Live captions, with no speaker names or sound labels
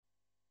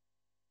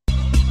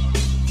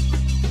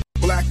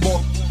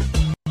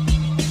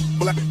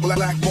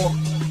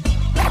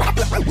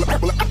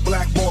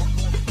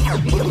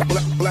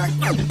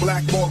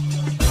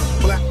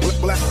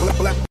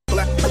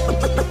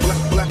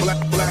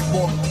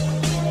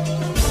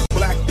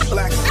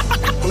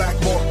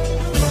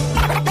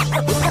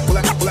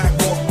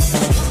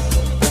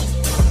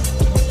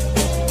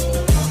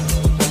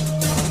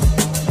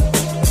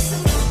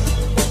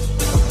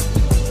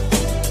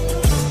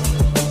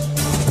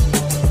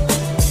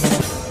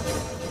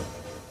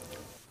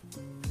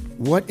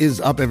What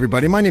is up,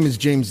 everybody? My name is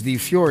James D.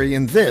 Fiore,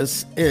 and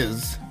this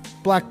is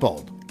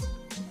Blackballed.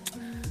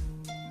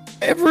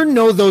 Ever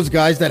know those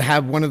guys that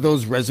have one of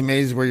those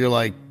resumes where you're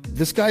like,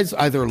 this guy's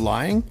either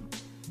lying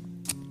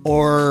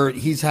or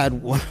he's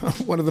had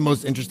one of the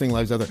most interesting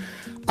lives ever?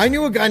 I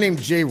knew a guy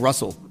named Jay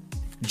Russell.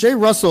 Jay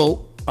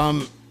Russell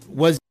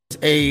was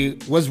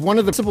one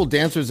of the principal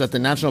dancers at the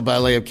National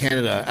Ballet of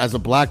Canada as a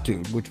black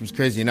dude, which was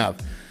crazy enough.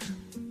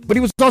 But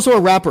he was also a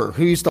rapper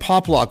who used to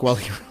pop lock while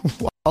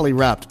he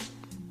rapped.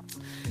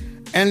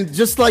 And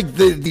just like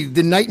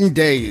the night and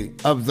day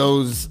of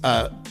those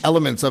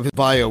elements of his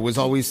bio was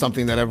always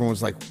something that everyone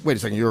was like, wait a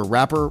second, you're a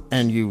rapper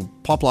and you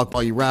pop lock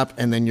while you rap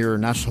and then you're a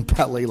national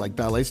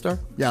ballet star?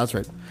 Yeah, that's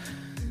right.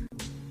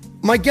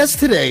 My guest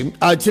today,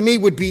 to me,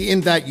 would be in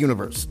that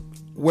universe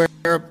where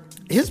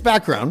his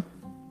background,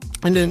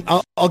 and then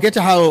I'll get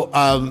to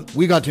how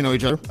we got to know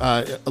each other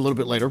a little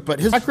bit later, but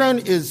his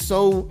background is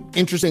so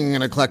interesting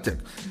and eclectic.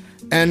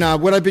 And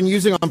what I've been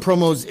using on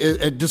promos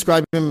is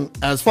describe him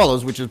as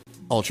follows, which is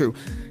all true.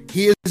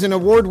 He is an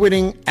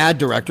award-winning ad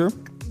director.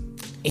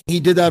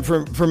 He did that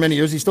for many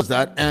years. He still does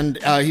that. And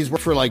he's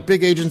worked for like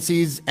big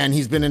agencies and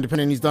he's been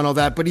independent. He's done all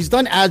that. But he's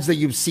done ads that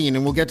you've seen,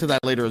 and we'll get to that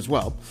later as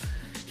well.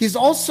 He's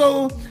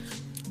also,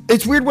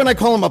 it's weird when I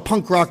call him a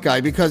punk rock guy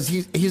because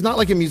he's not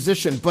like a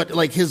musician, but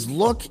like his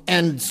look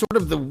and sort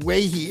of the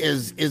way he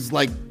is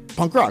like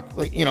punk rock.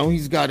 Like, you know,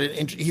 he's got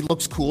it. He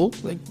looks cool.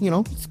 Like, you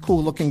know, he's a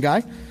cool looking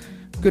guy.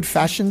 Good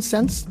fashion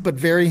sense, but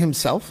very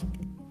himself.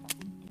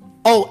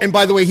 Oh, and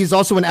by the way, he's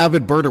also an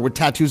avid birder with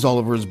tattoos all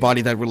over his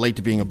body that relate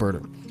to being a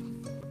birder.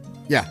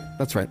 Yeah,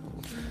 that's right.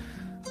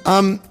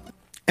 And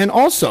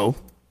also,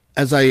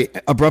 as I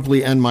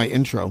abruptly end my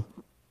intro,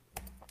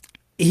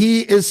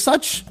 he is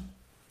such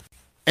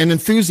an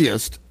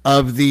enthusiast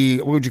of the,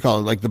 what would you call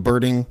it, like the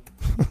birding,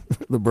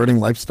 the birding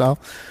lifestyle,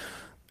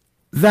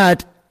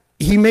 that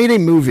he made a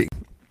movie.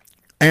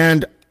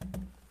 And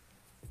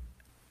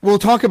we'll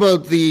talk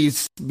about the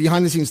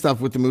behind-the-scenes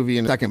stuff with the movie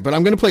in a second, but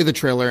I'm going to play the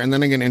trailer, and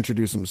then I'm going to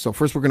introduce him. So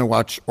first we're going to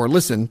watch, or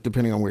listen,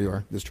 depending on where you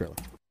are, this trailer.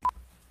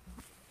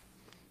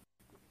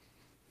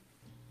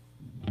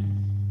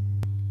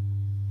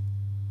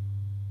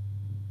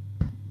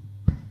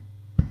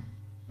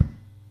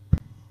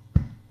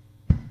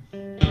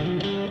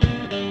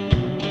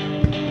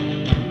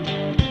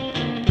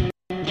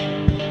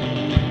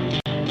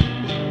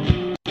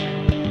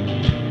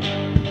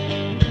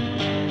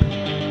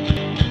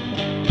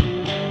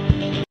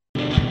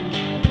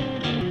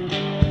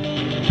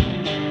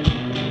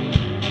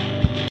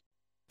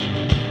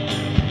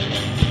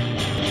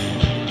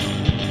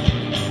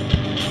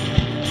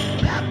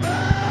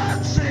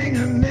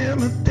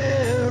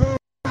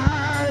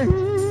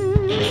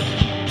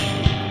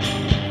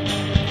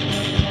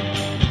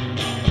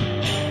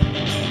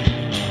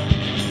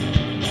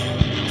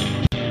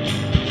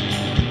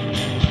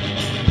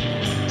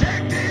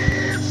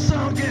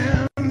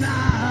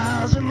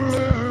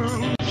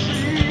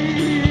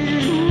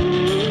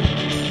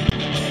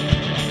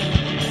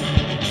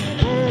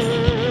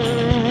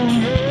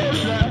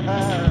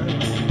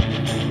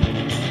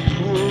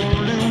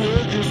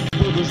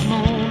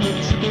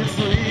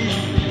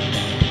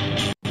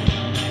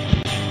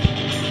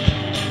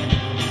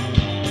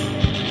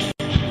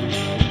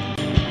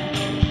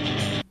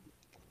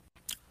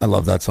 I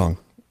love that song.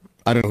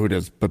 I don't know who it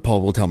is, but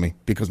Paul will tell me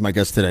because my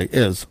guest today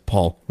is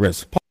Paul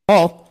Riss.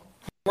 Paul,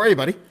 how are you,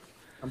 buddy?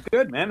 I'm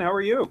good, man. How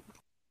are you?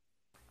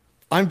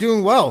 I'm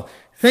doing well.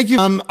 Thank you.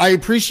 I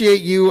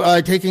appreciate you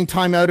taking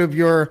time out of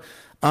your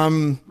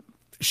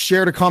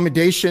shared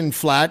accommodation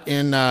flat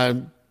in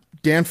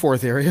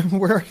Danforth area.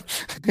 Where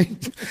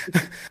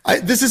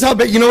this is how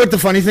big. You know what the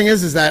funny thing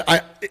is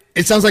that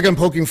it sounds like I'm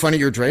poking fun at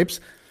your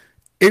drapes.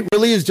 It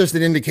really is just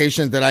an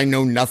indication that I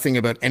know nothing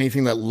about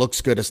anything that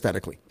looks good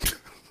aesthetically.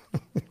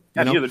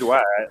 Yeah, neither do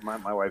I.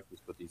 My wife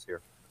just put these here.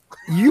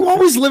 You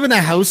always live in a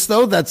house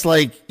though that's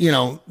like, you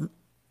know,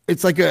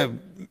 it's like a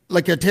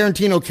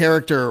Tarantino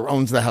character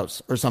owns the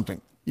house or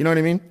something. You know what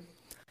I mean?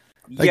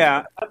 Like,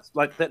 yeah,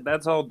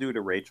 that's all due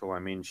to Rachel. I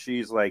mean,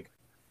 she's like,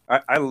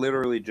 I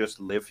literally just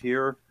live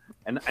here,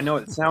 and I know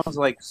it sounds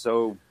like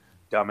so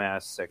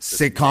dumbass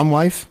sitcom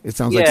wife. It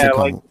sounds like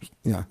sitcom.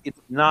 Yeah,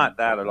 it's not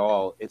that at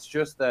all. It's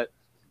just that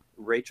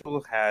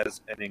Rachel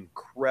has an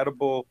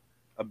incredible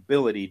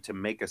ability to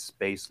make a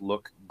space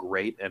look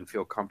great and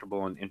feel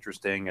comfortable and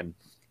interesting. And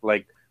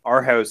like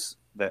our house,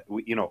 that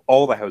we, you know,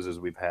 all the houses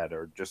we've had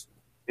are just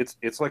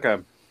it's like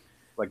an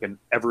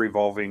ever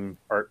evolving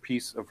art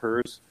piece of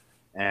hers.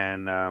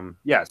 And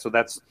yeah, so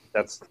that's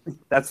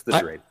the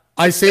drape.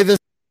 I say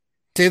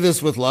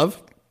this with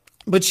love,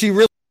 but she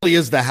really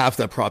is the half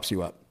that props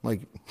you up.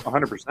 Like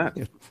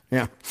 100%.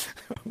 Yeah.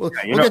 We'll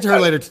Yeah, get to her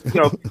later.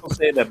 People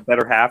say that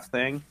better half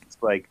thing. It's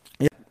like,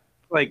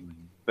 like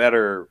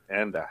better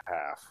and a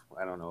half.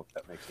 I don't know if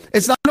that makes sense.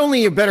 It's not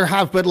only a better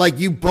half, but like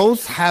you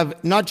both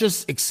have not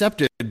just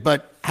accepted,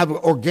 but have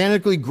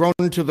organically grown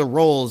into the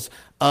roles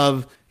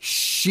of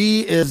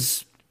she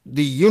is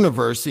the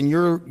universe and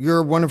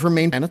you're one of her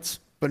main planets,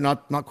 but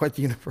not quite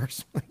the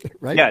universe,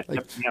 right? Yeah,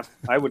 like, yeah,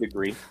 I would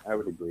agree.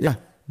 Yeah.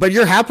 But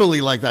you're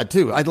happily like that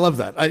too. I love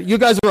that. You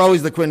guys are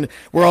always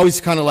we're always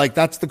kind of like,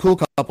 that's the cool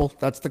couple.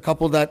 That's the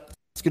couple that's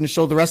going to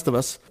show the rest of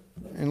us.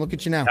 And look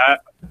at you now.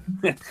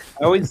 I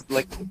always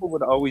people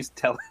would always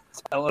tell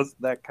us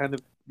that kind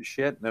of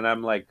shit, and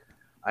I'm like,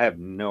 I have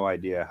no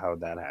idea how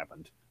that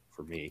happened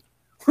for me.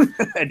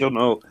 I don't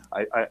know.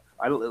 I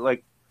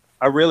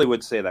really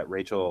would say that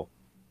Rachel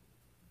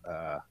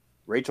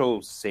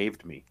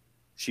saved me.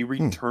 She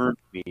returned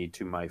me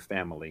to my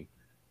family.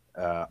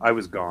 I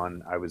was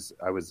gone. I was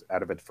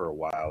out of it for a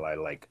while.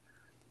 I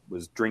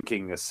was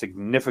drinking a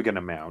significant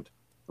amount.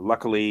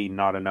 Luckily,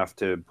 not enough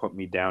to put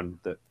me down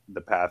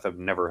the path of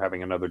never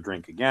having another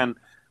drink again,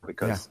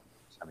 because I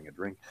was having a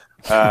drink.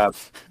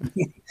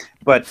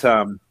 But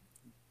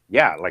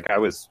I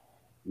was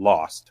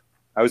lost.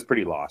 I was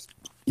pretty lost.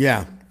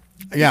 Yeah.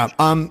 Yeah.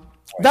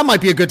 That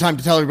might be a good time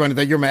to tell everybody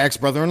that you're my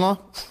ex-brother-in-law.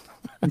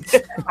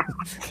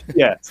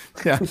 Yes.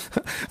 Yeah.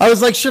 I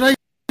was like, should I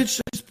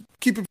just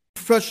keep it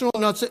professional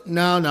and not say,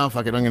 no,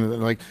 fuck it. I'm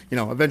going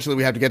to eventually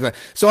we have to get to that.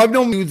 So I've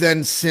known you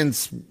then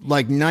since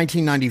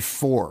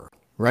 1994,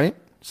 right?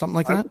 Something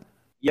like that.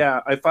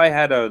 Yeah. If I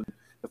had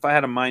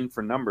a mind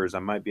for numbers, I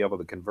might be able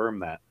to confirm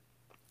that.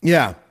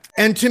 Yeah.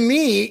 And to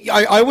me,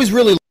 I always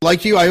really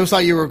liked you. I always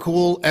thought you were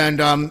cool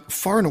and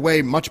far and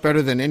away much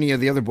better than any of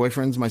the other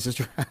boyfriends my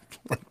sister had.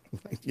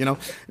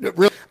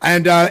 Really.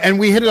 And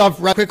we hit it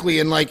off real quickly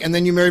and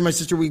then you married my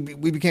sister. We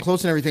became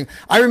close and everything.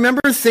 I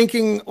remember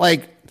thinking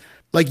like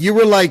you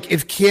were like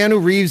if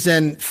Keanu Reeves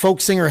and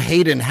folk singer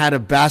Hayden had a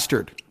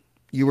bastard,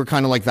 you were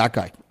kind of like that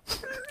guy.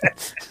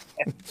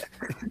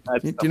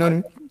 Do you know what I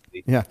mean?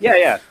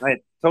 Yeah. I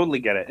totally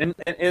get it. And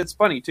it's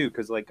funny too,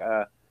 because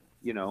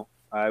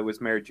I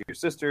was married to your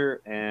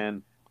sister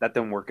and that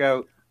didn't work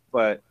out,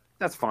 but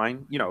that's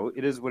fine.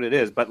 It is what it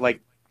is. But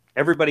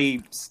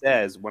everybody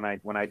says when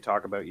I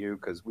talk about you,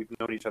 because we've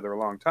known each other a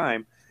long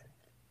time,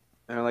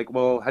 and they're like,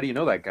 well, how do you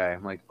know that guy?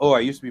 I'm like, oh,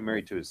 I used to be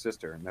married to his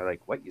sister. And they're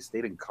like, what, you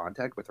stayed in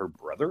contact with her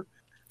brother?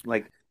 I'm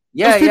like,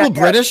 yeah. Those people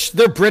British?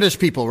 They're British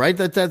people, right?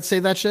 That say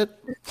that shit?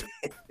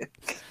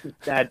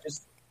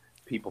 Just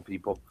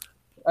people.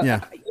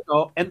 Yeah.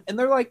 And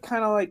they're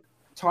kind of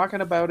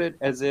talking about it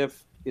as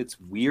if it's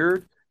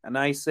weird. And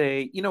I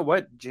say, you know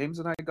what? James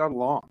and I got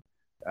along.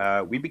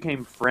 We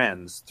became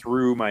friends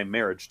through my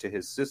marriage to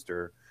his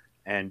sister.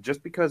 And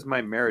just because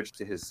my marriage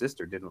to his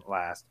sister didn't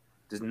last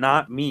does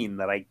not mean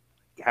that I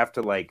have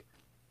to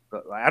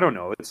I don't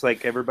know. It's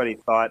like everybody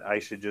thought I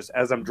should just,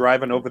 as I'm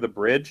driving over the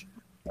bridge,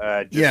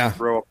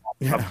 throw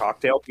a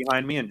cocktail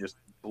behind me and just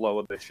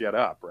blow the shit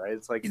up, right?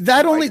 It's like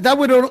that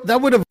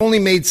would have only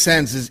made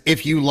sense as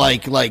if you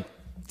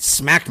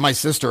smacked my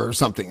sister or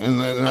something,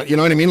 and you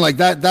know what I mean,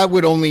 that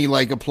would only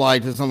apply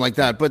to something like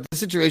that. But the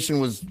situation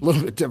was a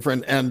little bit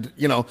different, and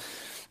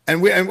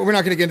and we're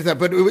not going to get into that.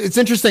 But it's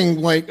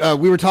interesting.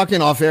 We were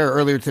talking off air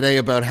earlier today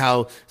about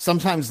how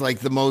sometimes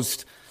the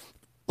most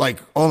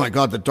oh my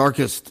god, the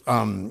darkest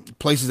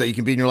places that you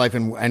can be in your life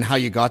and how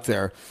you got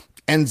there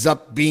ends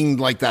up being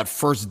that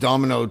first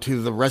domino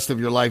to the rest of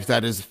your life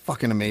that is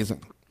fucking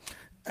amazing,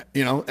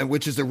 and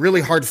which is a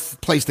really hard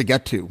place to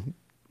get to.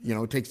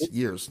 It takes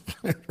years,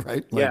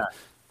 right? Yeah,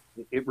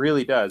 it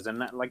really does.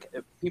 And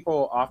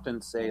people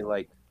often say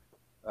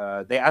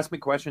they ask me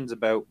questions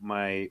about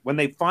when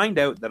they find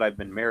out that I've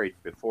been married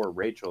before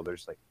Rachel, they're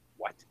just like,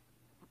 what?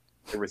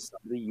 There was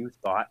somebody you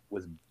thought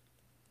was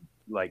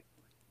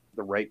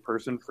the right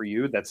person for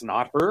you that's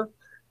not her?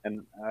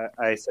 And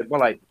I said,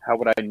 well, how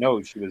would I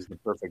know she was the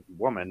perfect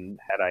woman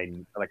had I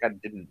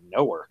didn't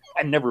know her?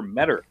 I never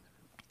met her.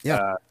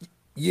 Yeah.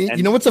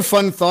 You know what's a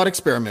fun thought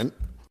experiment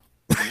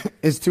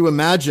is to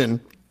imagine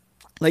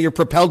that you're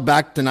propelled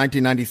back to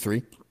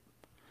 1993.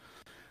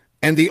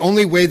 And the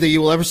only way that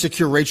you will ever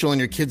secure Rachel and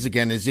your kids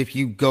again is if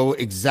you go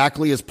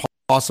exactly as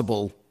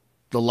possible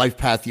the life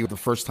path you the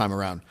first time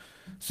around.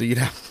 So you'd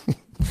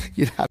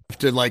have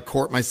to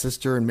court my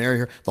sister and marry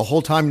her the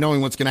whole time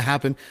knowing what's going to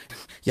happen.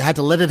 You had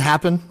to let it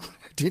happen.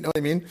 Do you know what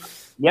I mean?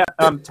 Yeah,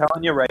 I'm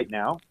telling you right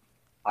now,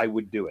 I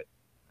would do it.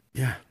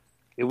 Yeah.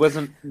 It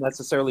wasn't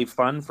necessarily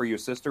fun for your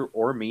sister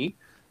or me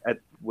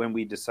when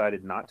we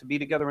decided not to be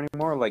together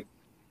anymore.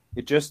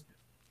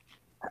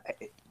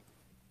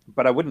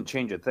 But I wouldn't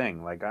change a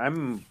thing.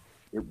 I'm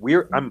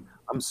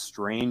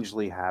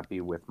strangely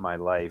happy with my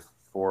life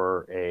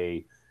for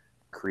a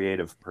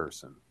creative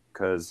person.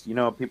 Because,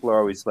 people are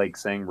always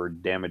saying we're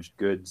damaged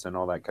goods and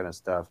all that kind of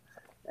stuff.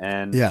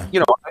 And,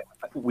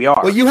 we are.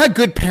 Well, you had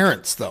good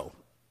parents, though,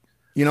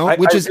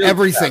 which is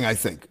everything, I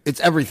think. It's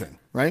everything,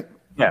 right?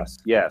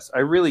 Yes, I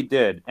really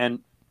did. And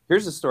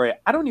here's the story.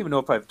 I don't even know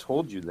if I've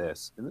told you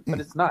this, but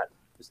it's not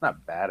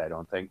bad, I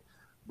don't think.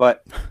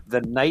 But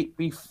the night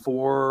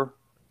before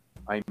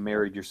I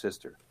married your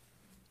sister,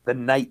 the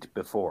night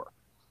before,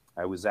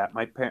 I was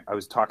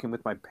talking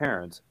with my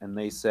parents, and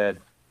they said,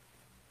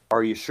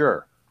 "Are you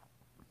sure?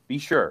 Be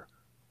sure."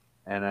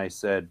 And I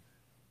said,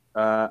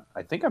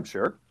 "I think I'm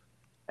sure."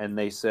 And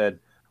they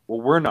said,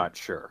 "Well, we're not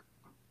sure."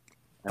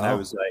 And I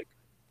was like,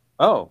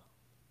 "Oh,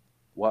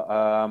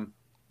 well,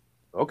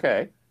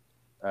 okay."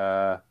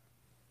 And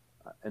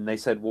they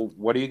said, "Well,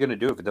 what are you going to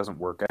do if it doesn't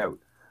work out?"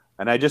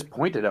 And I just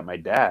pointed at my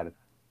dad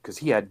because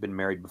he had been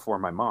married before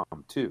my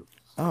mom too.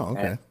 Oh,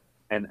 okay.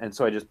 And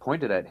so I just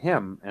pointed at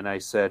him and I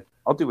said,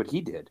 "I'll do what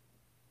he did.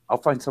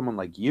 I'll find someone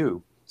like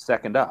you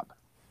second up."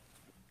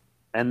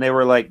 And they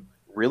were like,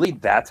 "Really?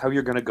 That's how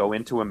you're going to go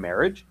into a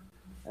marriage?"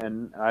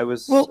 And I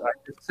just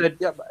said,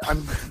 "Yeah,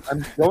 I'm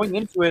going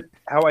into it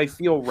how I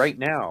feel right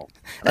now."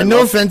 And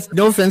no offense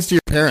to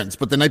your parents,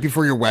 but the night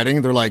before your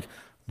wedding, they're like,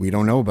 "We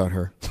don't know about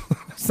her."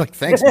 It's like,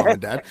 "Thanks, Mom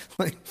and Dad."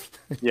 Like,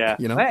 yeah,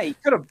 you know, I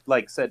could have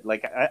said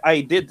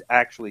I did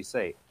actually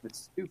say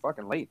it's too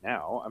fucking late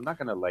now. I'm not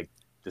going to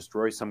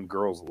destroy some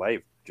girl's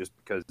life just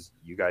because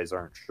you guys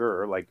aren't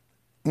sure.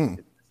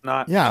 It's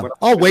not. Yeah,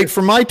 I'll wait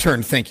for my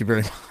turn. Thank you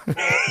very much.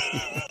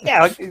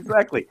 Yeah,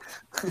 exactly.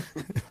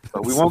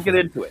 But we won't get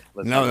into it.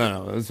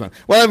 No, it's fine.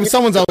 Well,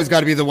 someone's always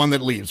got to be the one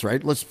that leaves,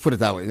 right? Let's put it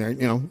that way.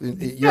 You know,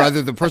 you're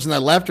either the person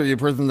that left or you're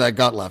the person that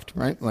got left,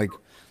 right? Like,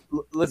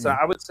 listen,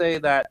 I would say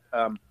that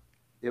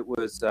it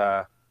was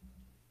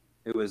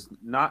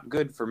not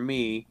good for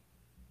me,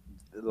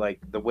 like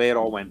the way it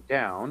all went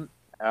down.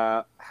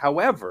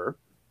 However,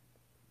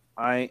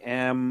 I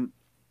am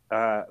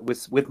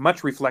with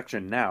much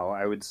reflection now,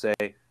 I would say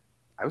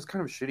I was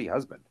kind of a shitty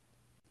husband.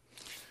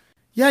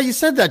 Yeah, you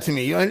said that to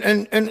me,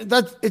 and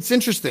that it's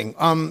interesting.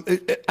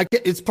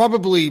 It's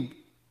probably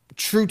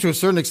true to a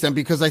certain extent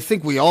because I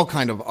think we all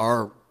kind of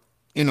are,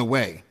 in a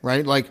way,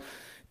 right? Like,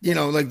 you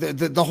know, like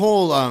the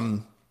whole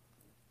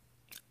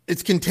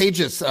it's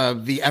contagious,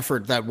 the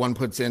effort that one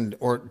puts in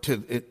or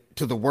to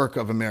the work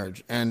of a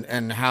marriage,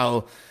 and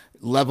how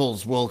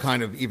levels will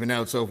kind of even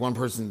out. So if one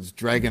person's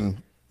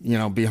dragging, you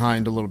know,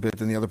 behind a little bit,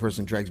 then the other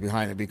person drags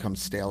behind, it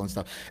becomes stale and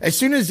stuff. As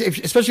soon as,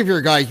 especially if you're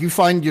a guy, you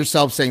find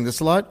yourself saying this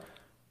a lot.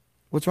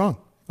 What's wrong?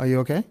 Are you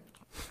okay?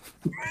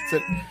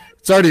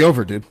 It's already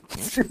over, dude.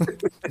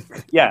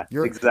 Yeah,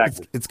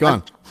 exactly. It's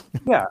gone.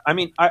 Yeah, I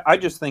mean, I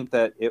just think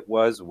that it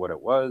was what it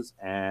was,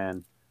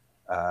 and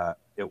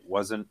it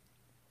wasn't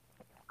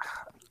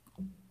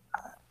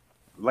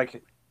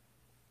like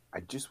I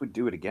just would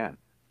do it again.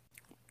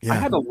 Yeah. I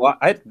had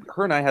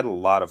her and I had a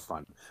lot of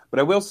fun, but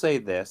I will say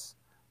this: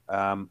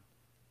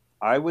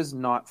 I was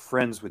not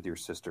friends with your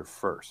sister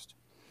first.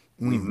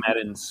 We met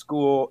in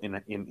school,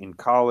 in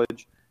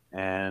college.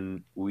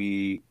 And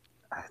it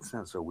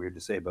sounds so weird to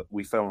say, but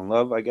we fell in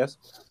love, I guess.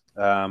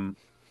 I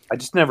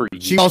just never.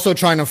 She's also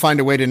trying to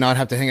find a way to not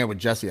have to hang out with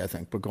Jesse, I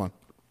think, but go on.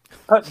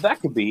 That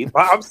could be.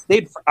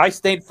 I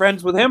stayed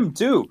friends with him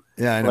too.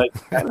 Yeah, I know.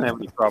 I didn't have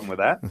any problem with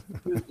that.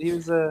 He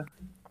was a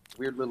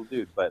weird little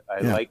dude, but I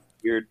like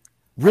weird.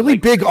 Really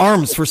big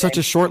arms for such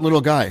a short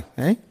little guy,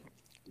 eh?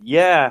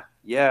 Yeah.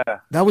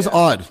 That was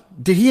odd.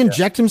 Did he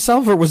inject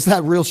himself or was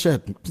that real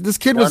shit? This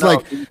kid was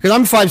like, because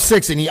I'm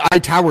 5'6" and I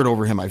towered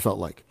over him, I felt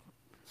like.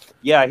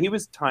 Yeah, he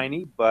was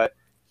tiny, but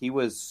he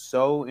was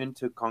so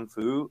into kung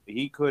fu,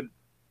 he could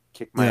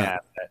kick my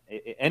ass,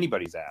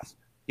 anybody's ass.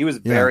 He was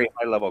very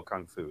high level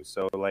kung fu,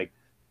 so like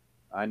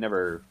I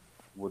never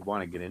would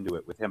want to get into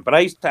it with him. But I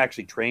used to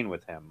actually train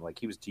with him. Like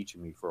he was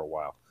teaching me for a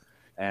while,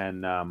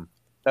 and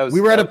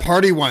we were at a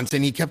party once,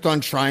 and he kept on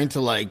trying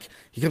to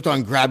he kept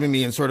on grabbing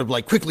me and sort of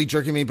like quickly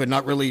jerking me, but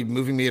not really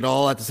moving me at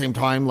all at the same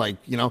time, like,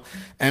 you know.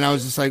 And I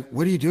was just like,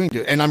 "What are you doing,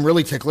 dude?" And I'm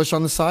really ticklish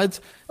on the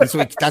sides, and so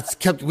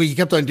we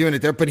kept on doing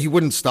it there, but he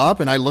wouldn't stop.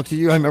 And I looked at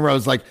you. I remember I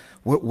was like,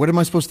 "What am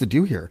I supposed to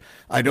do here?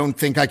 I don't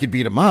think I could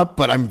beat him up,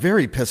 but I'm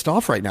very pissed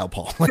off right now,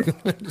 Paul."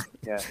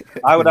 Yeah,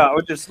 I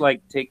would just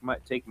like take my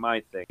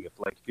thing. If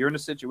you're in a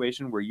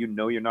situation where you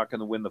know you're not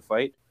going to win the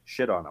fight,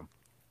 shit on him.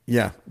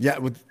 Yeah.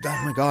 Oh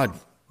my God.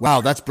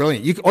 Wow, that's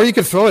brilliant. You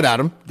could throw it at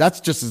him. That's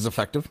just as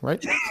effective,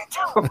 right?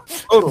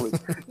 Totally.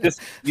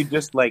 You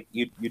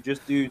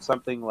just do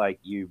something like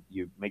you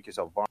make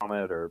yourself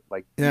vomit or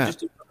you just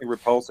do something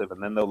repulsive,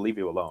 and then they'll leave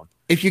you alone.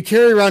 If you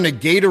carry around a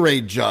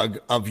Gatorade jug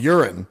of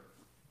urine,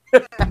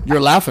 you're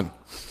laughing.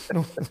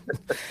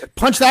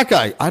 Punch that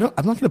guy. I'm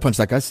not going to punch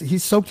that guy.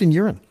 He's soaked in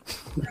urine.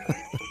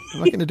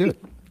 I'm not going to do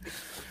it.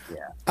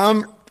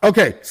 Yeah.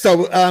 Okay,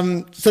 so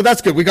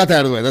that's good. We got that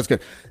out of the way. That's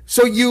good.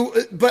 So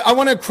but I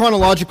want to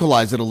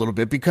chronologicalize it a little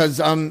bit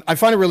because I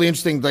find it really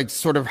interesting, like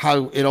sort of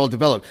how it all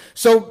developed.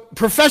 So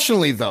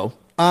professionally, though,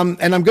 and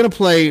I'm going to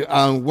play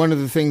one of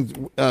the things.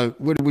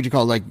 What would you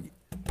call it?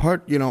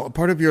 Part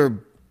of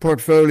your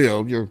portfolio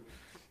of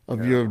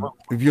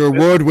your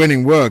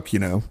award-winning work. You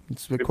know,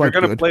 it's if quite you're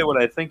going to good. play what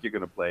I think you're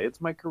going to play,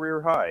 it's my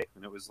career high,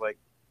 and it was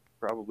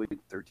probably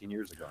 13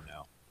 years ago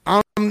now.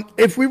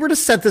 If we were to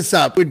set this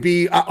up, would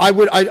be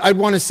I'd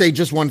want to say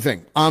just one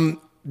thing.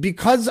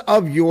 Because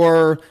of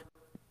your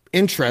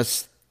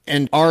interest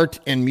in art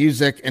and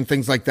music and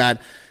things like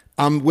that,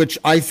 which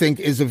I think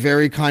is a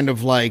very kind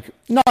of like,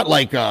 not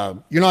like,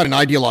 you're not an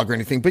ideologue or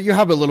anything, but you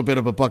have a little bit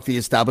of a buck the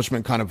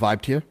establishment kind of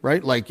vibe to you,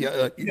 right? Like,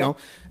 you know,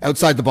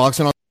 outside the box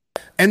and all.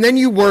 And then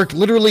you work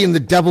literally in the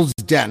devil's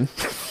den,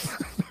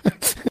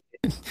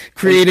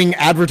 creating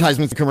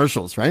advertisements and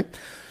commercials, right?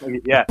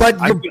 Yeah. But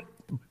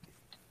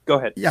go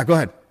ahead. Yeah, go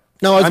ahead.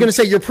 No, I was going to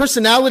say your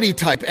personality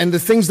type and the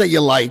things that you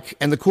like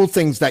and the cool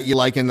things that you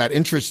like and that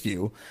interest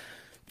you,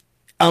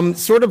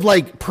 sort of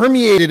like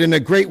permeated in a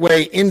great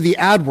way in the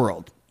ad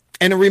world.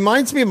 And it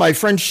reminds me of my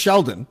friend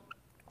Sheldon.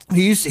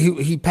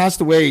 He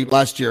passed away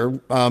last year.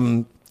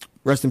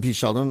 Rest in peace,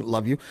 Sheldon.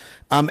 Love you.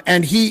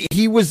 And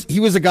he was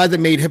a guy that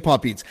made hip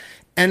hop beats.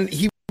 And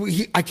he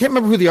I can't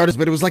remember who the artist,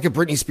 but it was like a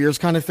Britney Spears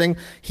kind of thing.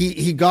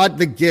 He got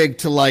the gig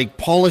to like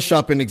polish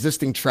up an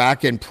existing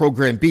track and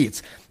program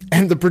beats.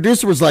 And the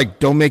producer was like,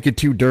 "Don't make it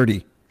too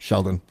dirty,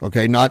 Sheldon.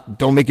 Okay,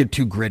 don't make it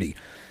too gritty."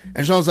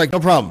 And Sheldon's like, "No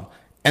problem."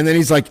 And then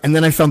he's like, "And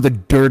then I found the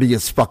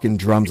dirtiest fucking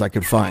drums I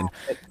could find,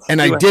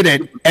 and I did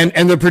it."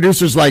 And the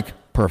producer's like,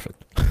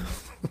 "Perfect."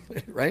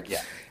 Right?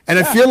 Yeah. And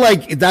I feel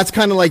like that's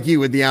kind of like you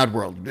with the ad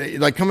world,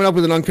 like coming up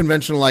with an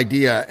unconventional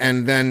idea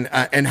and then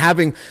and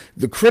having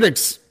the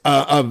critics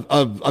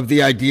of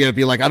the idea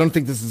be like, "I don't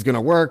think this is going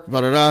to work."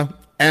 Blah, blah, blah.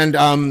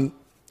 And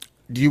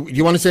do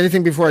you want to say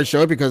anything before I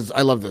show it? Because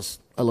I love this.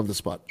 I love this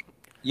spot.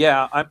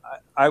 Yeah,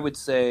 I would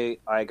say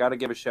I got to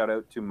give a shout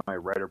out to my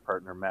writer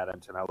partner Matt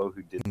Antonello,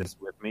 who did this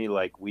with me.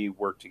 Like, we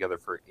worked together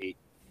for 8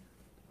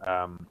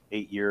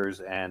 years,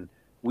 and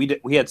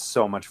we had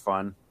so much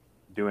fun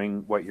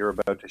doing what you're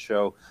about to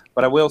show.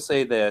 But I will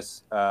say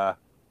this,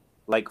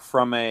 like,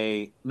 from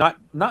a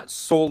not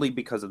solely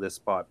because of this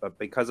spot, but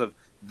because of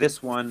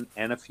this one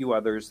and a few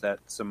others that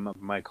some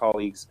of my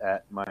colleagues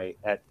at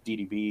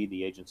DDB,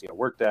 the agency I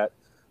worked at,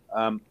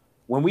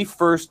 when we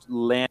first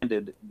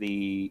landed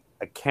the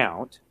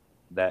account,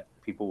 that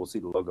people will see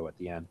the logo at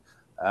the end,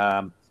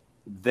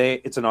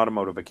 it's an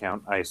automotive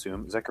account, I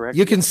assume. Is that correct?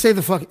 You can say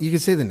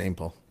the name,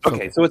 Paul.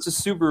 Okay, so it's a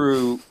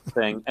Subaru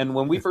thing. And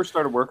when we first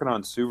started working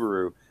on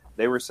Subaru,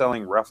 they were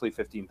selling roughly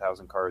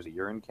 15,000 cars a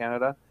year in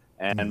Canada.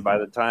 And by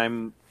the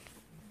time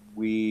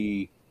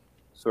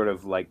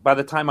by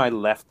the time I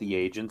left the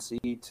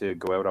agency to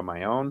go out on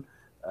my own,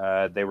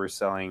 they were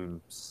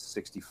selling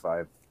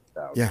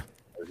 65,000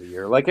 a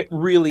year. Like, it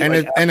really, and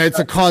it's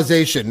a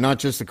causation, not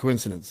just a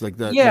coincidence, like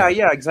that.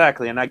 Yeah,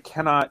 exactly. And I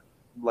cannot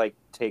like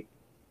take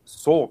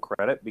sole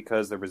credit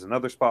because there was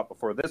another spot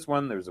before this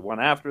one. There was one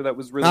after that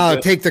was really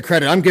good. Take the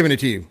credit. I'm giving it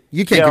to you.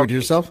 You can't give it to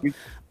yourself. You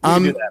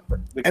can do that,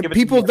 and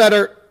people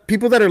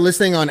that are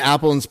listening on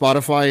Apple and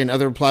Spotify and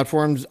other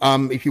platforms,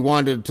 if you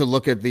wanted to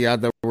look at the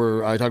ad that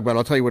I talked about,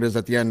 I'll tell you what it is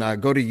at the end.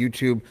 Go to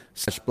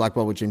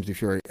YouTube/Blackball with James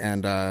DeFury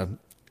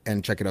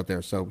and check it out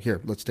there. So here,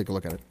 let's take a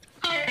look at it.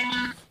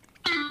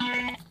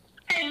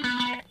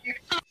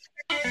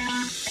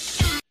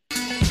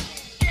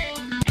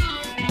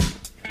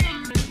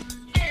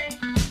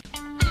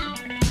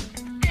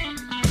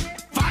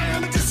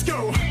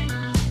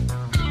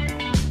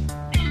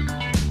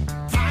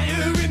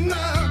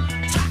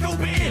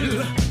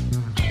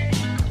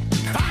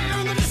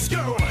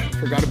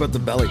 Forgot about the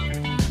belly. Fire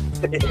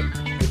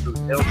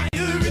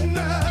in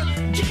the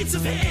gates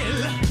of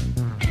hell.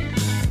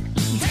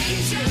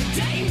 Danger,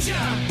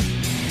 danger.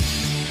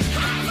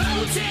 High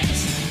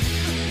voltage.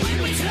 When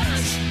we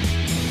touch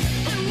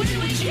and when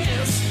we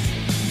kiss.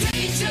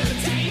 Danger,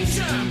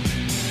 danger.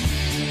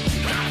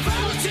 High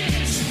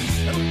voltage.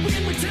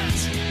 When we touch,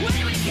 when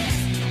we kiss.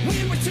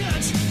 When we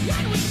touch,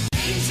 when we.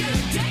 Danger,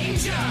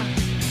 danger.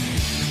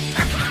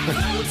 High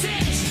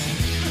voltage.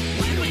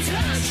 When we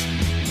touch.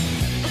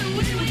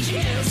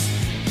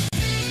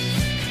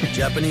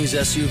 Japanese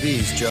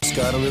SUVs just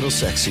got a little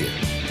sexier.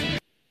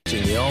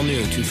 In the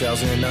all-new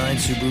 2009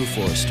 Subaru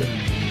Forester.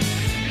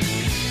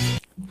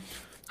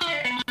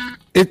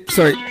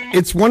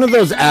 It's one of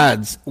those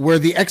ads where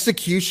the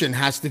execution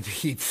has to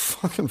be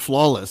fucking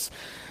flawless.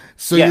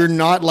 So you're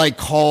not like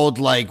called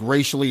like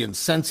racially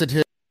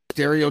insensitive,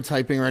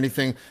 stereotyping or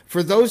anything.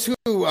 For those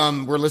who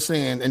were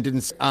listening and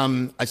didn't,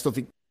 I still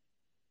think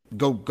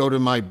go to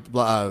my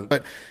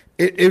but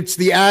it's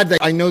the ad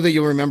that I know that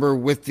you'll remember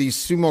with the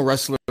sumo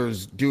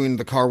wrestlers doing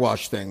the car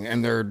wash thing,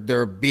 and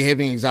they're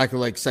behaving exactly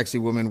like sexy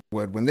women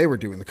would when they were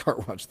doing the car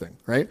wash thing,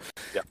 right?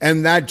 Yeah.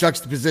 And that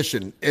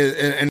juxtaposition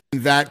and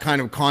that kind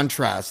of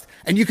contrast,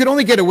 and you could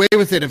only get away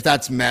with it if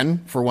that's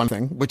men, for one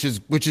thing, which is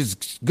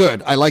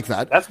good. I like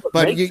that. That's what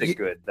makes it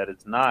good. That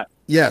it's not.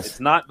 Yes, it's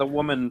not the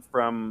woman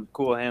from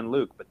Cool Hand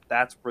Luke, but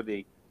that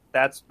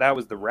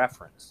was the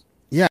reference.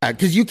 Yeah,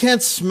 because you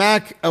can't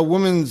smack a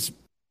woman's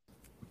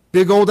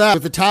big old ass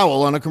with a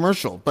towel on a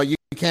commercial, but you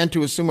can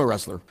to a sumo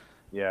wrestler.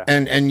 Yeah.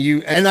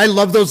 And I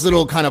love those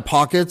little kind of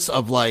pockets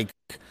of like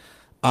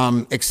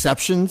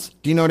exceptions.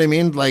 Do you know what I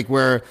mean? Like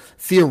where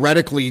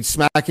theoretically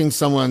smacking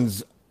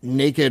someone's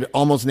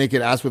almost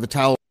naked ass with a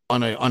towel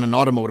on an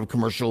automotive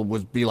commercial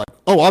would be like,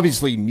 oh,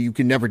 obviously you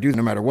can never do that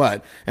no matter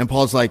what. And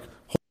Paul's like,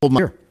 hold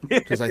my beer,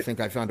 because I think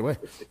I found a way.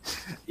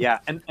 Yeah,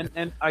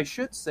 and I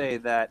should say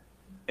that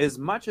as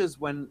much as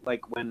when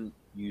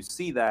you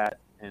see that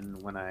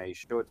and when I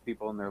show it to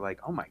people, and they're like,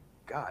 "Oh my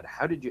God,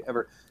 how did you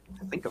ever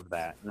think of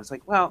that?" And it's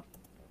like, well,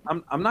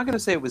 I'm not going to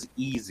say it was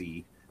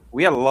easy.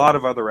 We had a lot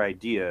of other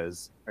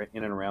ideas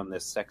in and around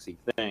this sexy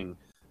thing,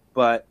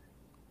 but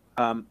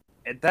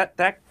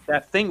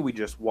that thing we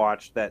just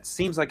watched that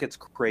seems like it's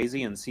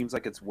crazy and seems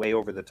like it's way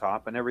over the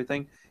top and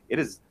everything. It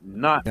is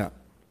not. Yeah.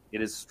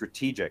 It is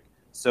strategic.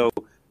 So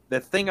the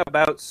thing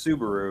about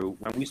Subaru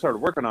when we started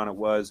working on it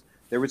was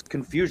there was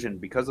confusion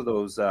because of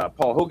those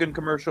Paul Hogan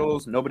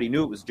commercials. Nobody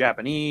knew it was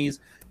Japanese,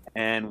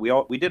 and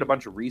we did a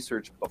bunch of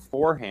research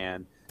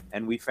beforehand,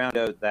 and we found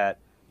out that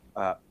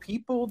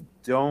people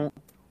don't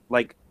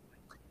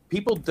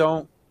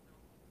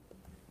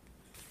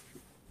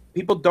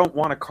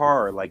want a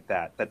car like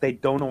that they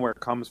don't know where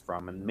it comes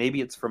from, and maybe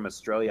it's from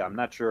Australia, I'm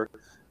not sure.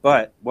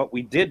 But what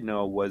we did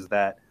know was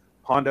that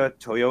Honda,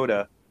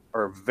 Toyota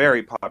are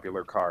very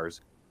popular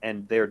cars,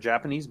 and they're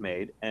Japanese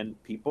made,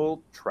 and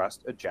people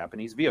trust a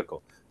Japanese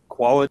vehicle.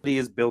 Quality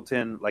is built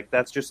in, like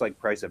that's just like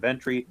price of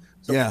entry.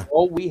 So Yeah.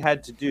 all we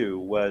had to do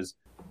was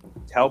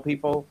tell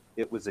people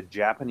it was a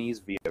Japanese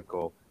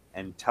vehicle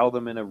and tell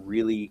them in a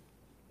really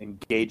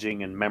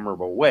engaging and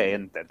memorable way,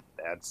 and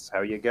that's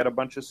how you get a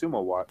bunch of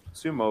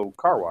sumo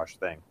car wash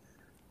thing.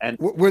 And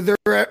Were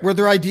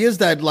there ideas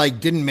that like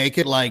didn't make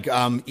it, like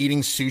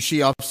eating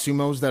sushi off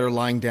sumos that are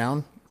lying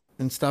down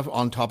and stuff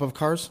on top of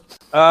cars?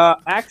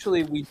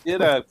 actually, we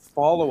did a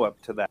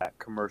follow-up to that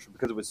commercial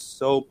because it was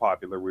so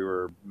popular. We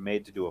were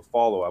made to do a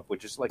follow-up,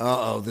 which is like,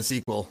 The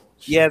sequel.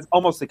 yeah, it's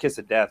almost the kiss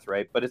of death,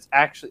 right? But it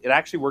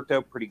actually worked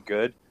out pretty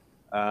good.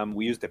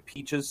 We used a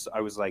Peaches.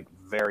 I was like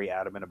very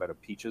adamant about a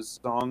Peaches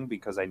song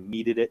because I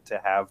needed it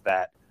to have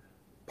that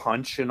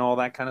punch and all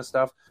that kind of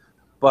stuff.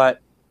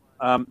 But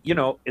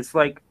it's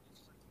like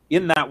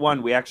in that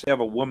one, we actually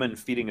have a woman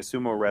feeding a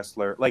sumo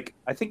wrestler. Like,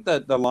 I think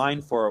the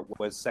line for it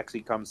was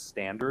 "Sexy comes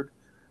standard,"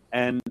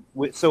 and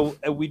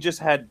we just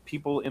had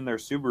people in their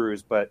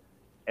Subarus, but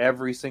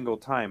every single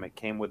time it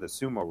came with a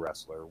sumo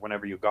wrestler.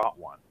 Whenever you got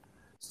one,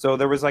 so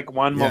there was like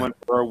one moment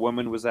where a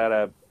woman was at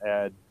a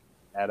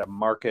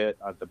market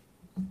at the,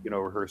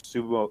 her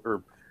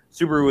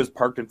Subaru was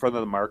parked in front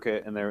of the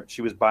market, and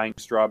she was buying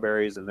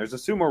strawberries, and there's a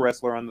sumo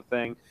wrestler on the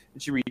thing,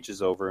 and she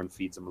reaches over and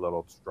feeds him a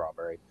little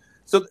strawberry.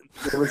 So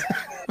it was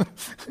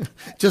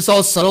just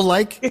all subtle,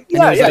 like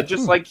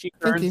just like she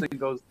turns and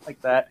goes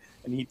like that,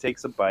 and he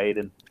takes a bite,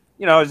 and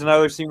there's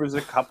another scene where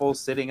there's a couple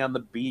sitting on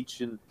the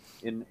beach in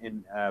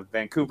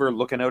Vancouver,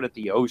 looking out at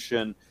the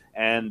ocean,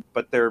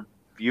 but their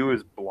view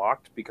is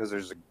blocked because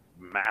there's a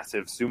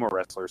massive sumo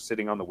wrestler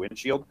sitting on the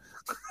windshield.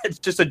 It's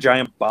just a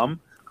giant bum.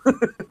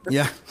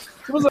 Yeah.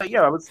 It was like, it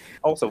was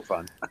also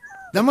fun.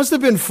 That must have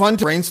been fun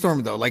to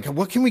brainstorm, though. Like,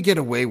 what can we get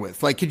away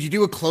with? Like, could you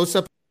do a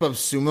close-up of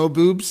sumo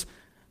boobs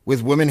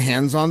with women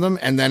hands on them,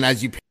 and then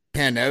as you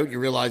pan out, you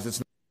realize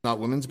it's not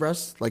women's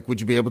breasts? Like,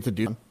 would you be able to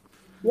do that?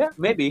 Yeah,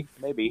 maybe.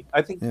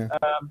 I think, I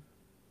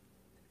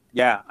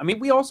mean,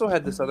 we also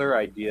had this other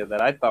idea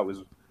that I thought was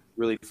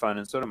really fun,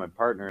 and so did my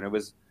partner, and it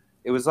was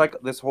like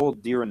this whole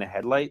deer in the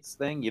headlights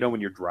thing,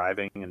 when you're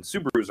driving, and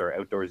Subarus are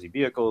outdoorsy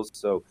vehicles,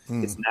 so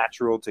it's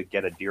natural to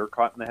get a deer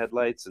caught in the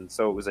headlights. And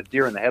so it was a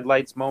deer in the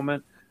headlights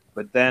moment.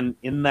 But then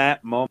in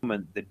that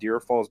moment, the deer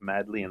falls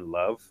madly in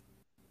love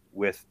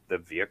with the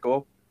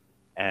vehicle.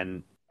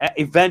 And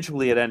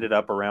eventually it ended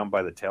up around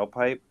by the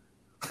tailpipe.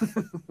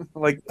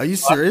 Like, are you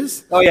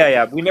serious? Oh,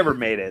 yeah. We never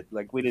made it.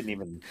 Like, we didn't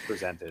even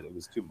present it. It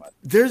was too much.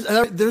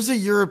 There's a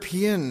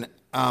European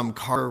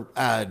car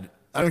ad.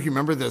 I don't know if you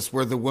remember this,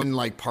 where the woman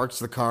like parks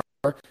the car,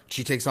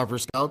 she takes off her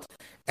belt,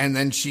 and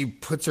then she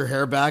puts her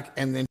hair back,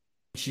 and then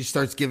she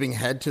starts giving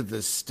head to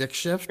the stick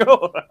shift,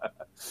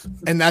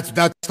 and that's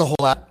the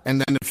whole ad.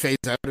 And then it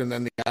fades out, and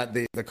then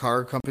the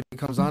car company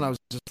comes on. I was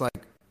just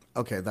like,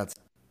 okay,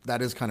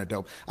 that is kind of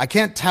dope. I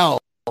can't tell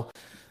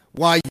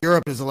why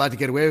Europe is allowed to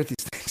get away with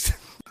these things.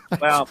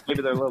 Well,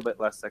 maybe they're a little bit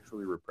less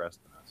sexually repressed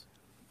than us.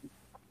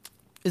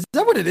 Is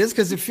that what it is?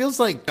 Because it feels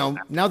like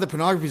now that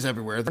pornography is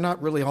everywhere, they're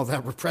not really all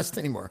that repressed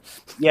ananymore.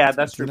 Yeah,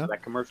 that's true.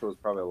 That commercial was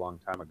probably a long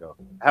time ago.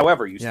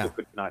 However, you still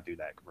could not do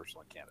that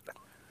commercial in Canada.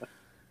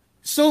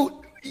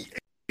 So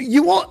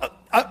you all,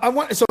 I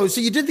want. So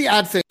you did the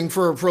ad thing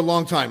for a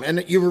long time,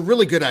 and you were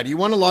really good at it. You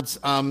won a lot.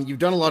 You've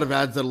done a lot of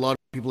ads that a lot of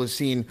people have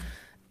seen.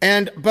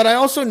 But I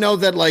also know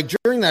that like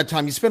during that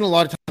time, you spent a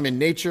lot of time in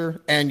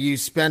nature, and you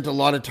spent a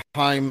lot of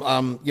time,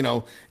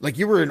 like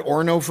you were in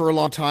Orono for a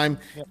long time,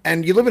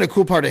 and you live in a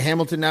cool part of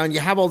Hamilton now, and you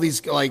have all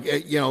these like,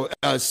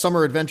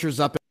 summer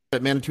adventures up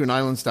at Manitoulin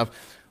Island stuff.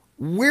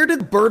 Where did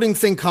the birding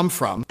thing come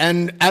from?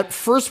 And at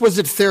first, was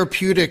it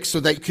therapeutic so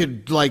that you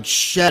could like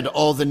shed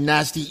all the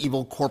nasty,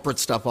 evil corporate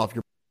stuff off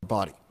your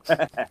body?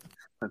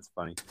 That's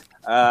funny.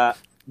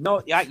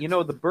 No, yeah,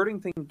 the birding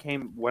thing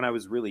came when I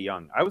was really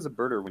young. I was a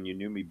birder when you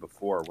knew me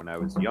before, when I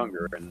was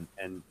younger,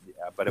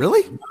 but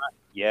really, it was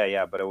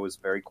not, but I was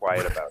very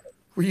quiet about it.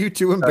 Were you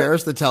too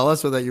embarrassed to tell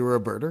us that you were a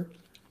birder?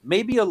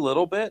 Maybe a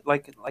little bit.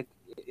 Like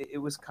it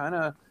was kind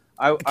of.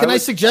 I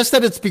suggest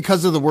that it's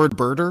because of the word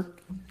birder?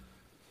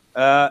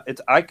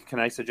 Can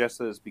I suggest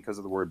that it's because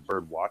of the word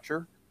bird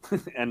watcher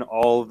and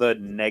all the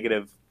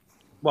negative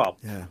Well,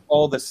 Yeah.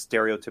 all the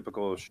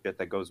stereotypical shit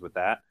that goes with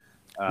that.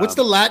 What's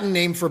the Latin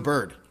name for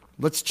bird?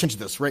 Let's change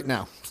this right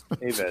now.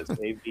 Aves,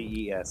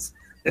 Aves.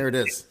 There it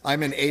is.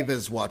 I'm an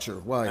Avis watcher.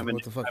 Why?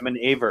 What the fuck? I'm an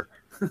Aver.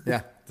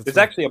 Yeah. There's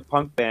actually a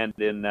punk band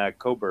in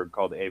Coburg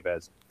called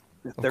Aves.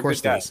 They're Of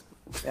course good there guys.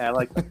 is. Yeah, I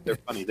like them. They're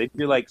funny. They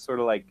do like sort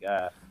of like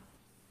I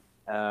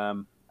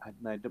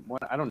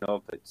don't know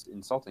if it's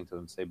insulting to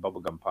them to say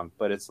bubblegum punk,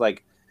 but it's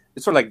sort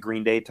of like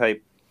Green Day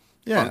type.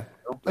 Yeah. Punk,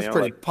 That's you know,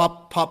 pretty like,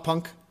 pop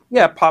punk.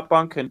 yeah, pop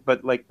punk,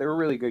 but like they're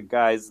really good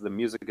guys. The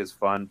music is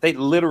fun. They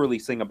literally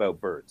sing about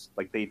birds.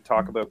 Like they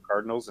talk about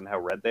cardinals and how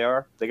red they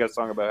are. They got a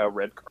song about how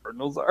red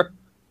cardinals are.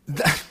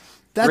 That's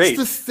Great.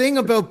 the thing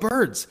about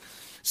birds.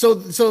 So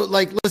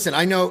like, listen,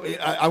 I know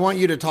I want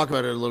you to talk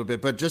about it a little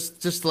bit, but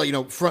just to let you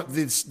know,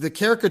 the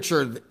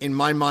caricature in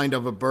my mind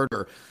of a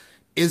birder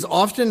is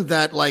often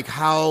that like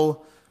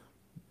how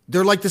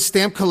they're like the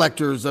stamp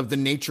collectors of the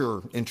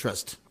nature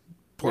interest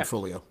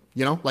portfolio.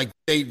 You know, like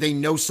they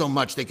know so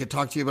much, they could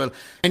talk to you about,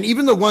 and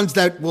even the ones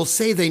that will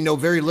say they know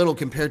very little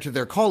compared to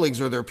their colleagues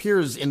or their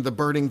peers in the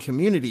birding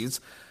communities,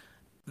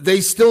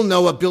 they still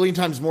know a billion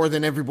times more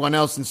than everyone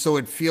else, and so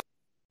it feels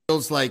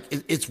like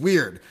it's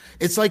weird.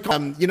 It's like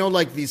you know,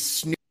 like the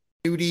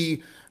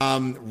snooty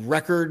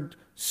record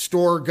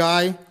store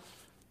guy,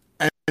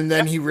 and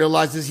then he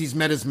realizes he's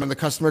met his man. The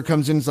customer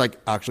comes in, he's like,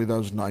 actually, that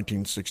was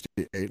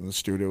 1968, and the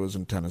studio was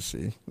in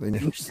Tennessee. They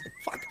never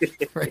fuck,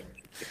 right?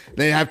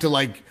 They have to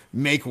like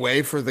make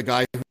way for the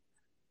guy who's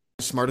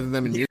smarter than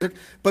them in music.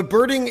 But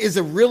birding is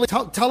a really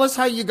tell us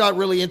how you got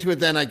really into it.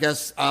 Then I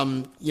guess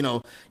you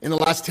know, in the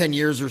last 10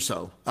 years or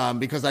so,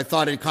 because I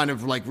thought it kind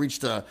of like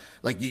reached a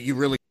like you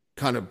really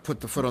kind of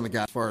put the foot on the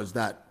gas as far as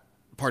that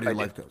part of your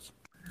life goes.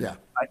 Yeah,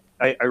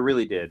 I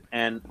really did.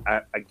 And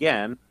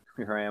again,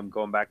 here I am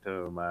going back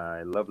to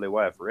my lovely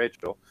wife,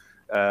 Rachel.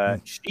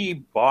 She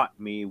bought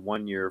me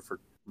one year for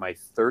my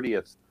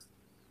 30th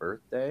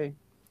birthday.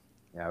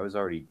 Yeah,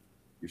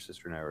 your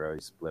sister and I were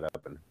already split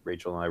up, and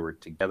Rachel and I were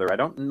together. I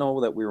don't know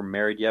that we were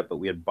married yet, but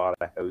we had bought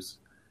a house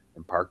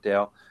in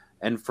Parkdale.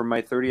 And for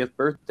my 30th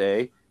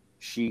birthday,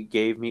 she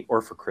gave me, or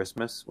for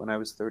Christmas when I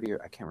was 30,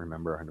 I can't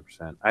remember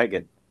 100%. I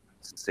get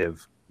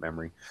sieve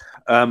memory.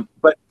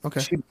 But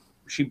okay.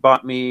 She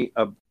bought me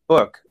a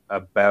book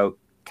about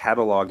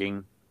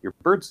cataloging your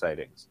bird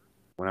sightings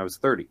when I was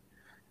 30.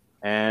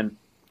 And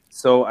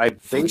so I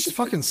She's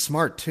fucking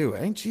smart too,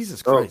 eh?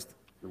 Jesus Christ.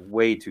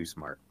 Way too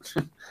smart.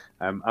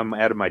 I'm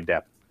out of my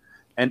depth.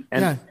 And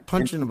yeah,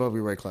 punching above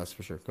your weight class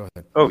for sure. Go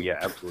ahead. Oh yeah,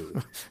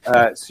 absolutely.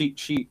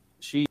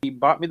 She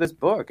bought me this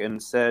book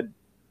and said,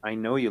 "I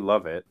know you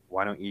love it.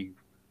 Why don't you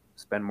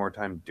spend more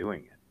time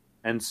doing it?"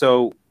 And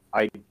so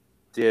I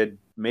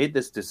made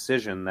this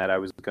decision that I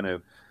was going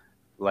to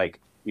like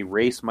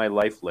erase my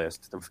life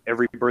list of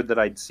every bird that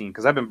I'd seen,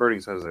 because I've been birding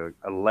since I was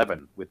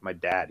 11 with my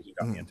dad. He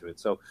got me into it.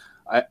 So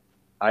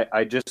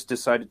I just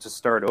decided to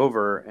start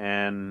over,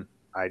 and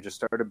I just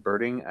started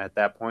birding at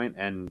that point.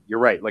 And you're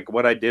right. Like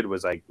what I did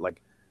was I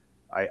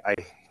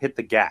hit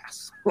the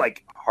gas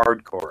like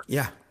hardcore.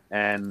 Yeah.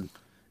 And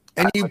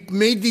you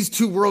made these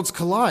two worlds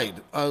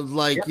collide.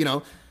 You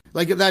know,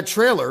 like that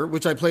trailer,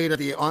 which I played at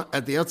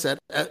the outset,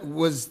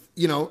 was,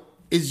 you know,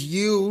 is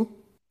you.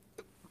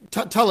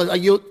 Tell us.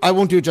 I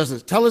won't do it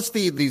justice. Tell us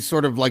the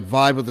sort of like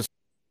vibe of the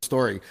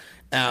story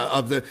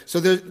of the. So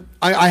there,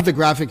 I have the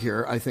graphic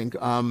here. I think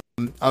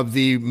of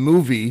the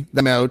movie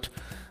that came out.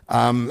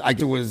 I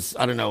guess it was,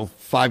 I don't know,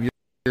 5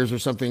 years or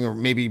something, or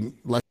maybe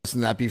less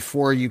than that,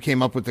 before you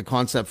came up with the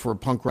concept for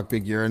Punk Rock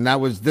Big Year, and that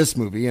was this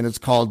movie, and it's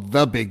called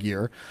The Big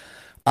Year.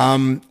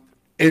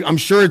 I'm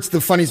sure it's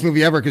the funniest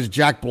movie ever because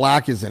Jack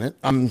Black is in it.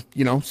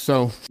 You know,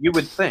 so you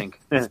would think,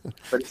 but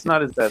it's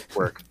not his best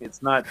work.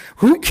 It's not.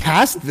 Who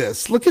cast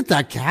this? Look at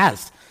that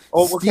cast.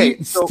 Oh,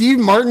 okay. Steve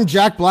Martin,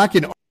 Jack Black,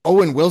 and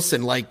Owen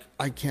Wilson. Like,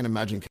 I can't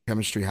imagine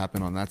chemistry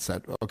happen on that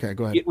set. Okay,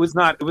 go ahead. It was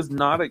not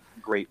a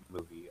great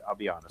movie. I'll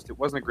be honest. It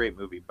wasn't a great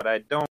movie, but I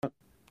don't.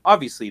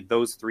 Obviously,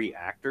 those three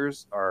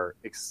actors are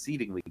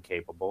exceedingly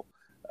capable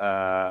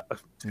of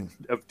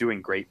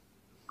doing great,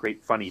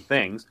 funny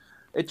things.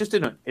 It just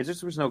didn't. It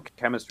just was no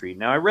chemistry.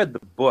 Now, I read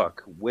the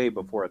book way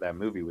before that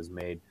movie was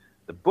made.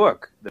 The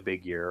book, The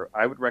Big Year,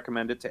 I would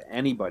recommend it to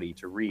anybody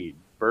to read,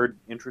 bird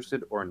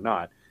interested or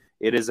not.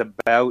 It is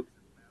about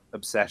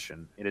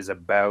obsession. It is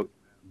about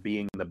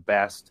being the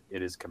best.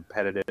 It is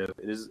competitive.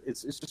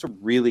 It's just a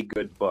really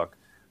good book.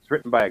 It's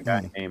written by a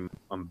guy named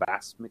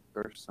Umbasmic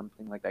or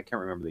something like that. I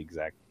can't remember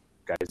the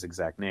guy's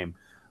exact name.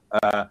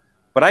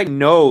 But I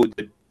know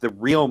the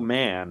real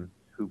man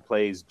who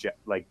plays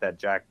like that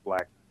Jack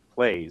Black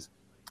plays.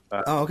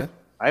 Okay.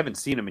 I haven't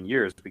seen him in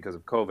years because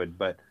of COVID,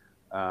 but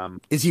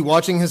is he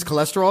watching his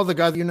cholesterol, the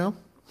guy that you know?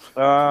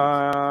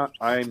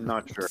 I'm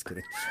not sure.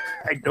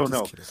 I don't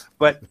know.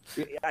 But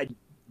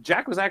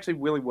Jack was actually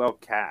really well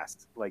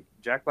cast. Like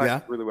Jack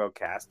Black was really well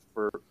cast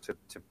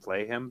to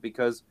play him,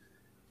 because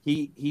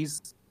he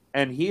is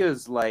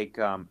like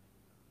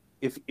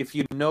if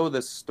you know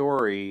the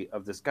story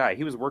of this guy,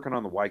 he was working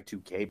on the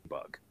Y2K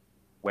bug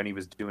when he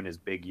was doing his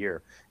big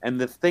year. And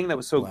the thing that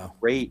was so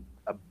great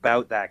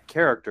about that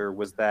character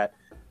was that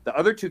The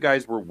other two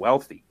guys were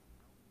wealthy.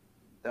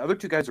 The other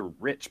two guys are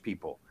rich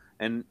people.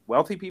 And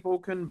wealthy people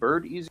can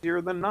bird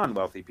easier than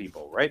non-wealthy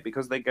people, right?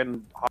 Because they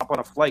can hop on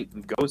a flight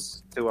and go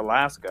to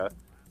Alaska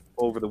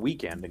over the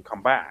weekend and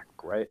come back,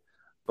 right?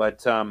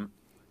 But,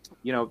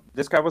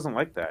 this guy wasn't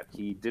like that.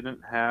 He didn't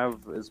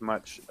have as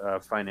much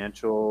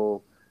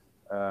financial,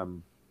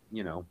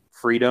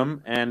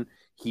 freedom. And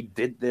he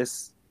did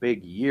this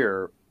big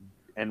year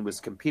and was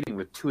competing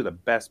with two of the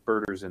best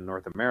birders in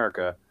North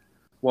America.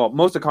 Well,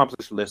 most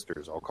accomplished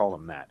listers, I'll call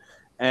him that.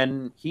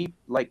 And he,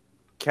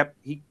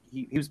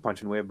 he was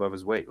punching way above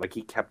his weight. Like,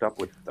 he kept up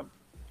with them.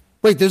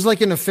 Wait, there's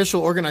like an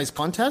official organized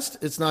contest?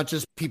 It's not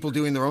just people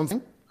doing their own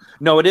thing?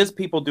 No, it is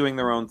people doing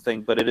their own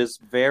thing, but it is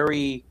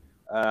very,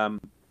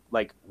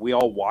 we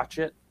all watch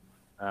it.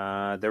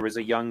 There was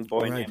a young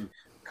boy named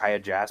Kaya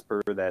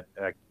Jasper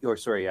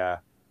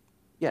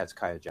it's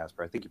Kaya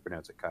Jasper. I think you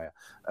pronounce it Kaya.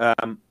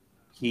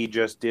 He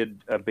just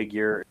did a big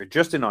year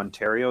just in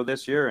Ontario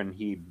this year, and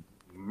he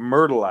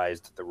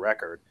myrtleized the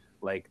record.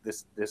 Like,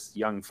 this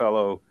young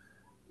fellow,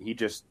 he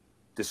just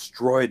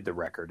destroyed the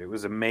record. It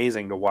was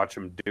amazing to watch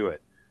him do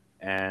it.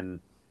 And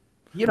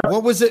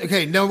what was it?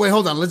 Okay, no, wait,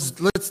 hold on. Let's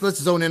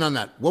zone in on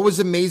that. What was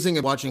amazing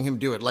at watching him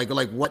do it? Like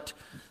what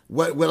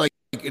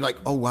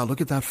oh wow,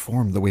 look at that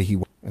form, the way he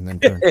and then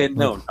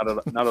no,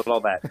 not at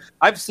all that.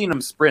 I've seen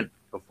him sprint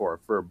before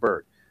for a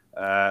bird.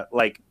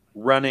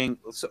 Running.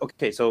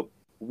 So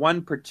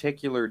one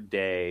particular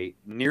day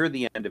near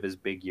the end of his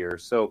big year.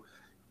 So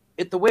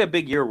the way a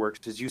big year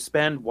works is you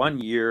spend 1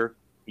 year,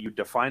 you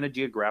define a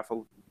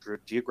geographical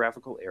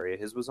area.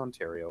 His was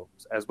Ontario,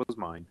 as was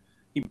mine.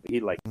 He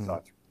saw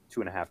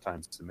 2.5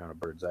 times the amount of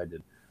birds I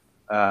did.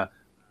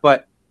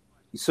 But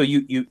so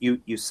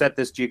you set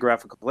this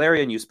geographical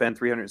area and you spend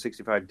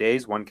 365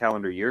 days, 1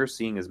 calendar year,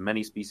 seeing as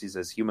many species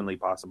as humanly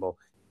possible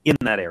in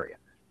that area.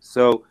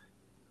 So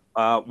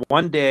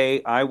one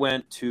day I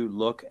went to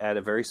look at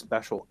a very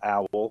special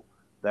owl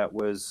that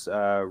was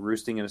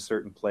roosting in a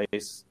certain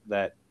place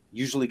that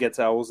usually gets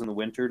owls in the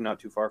winter, not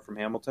too far from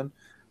Hamilton.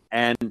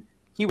 And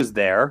he was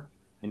there,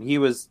 and he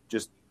was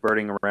just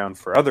birding around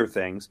for other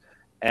things.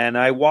 And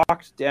I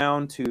walked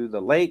down to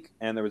the lake,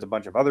 and there was a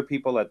bunch of other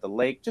people at the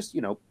lake, just,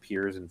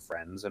 peers and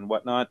friends and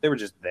whatnot. They were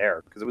just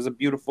there because it was a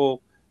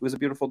beautiful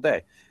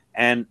day.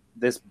 And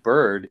this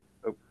bird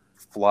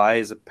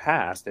flies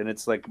past, and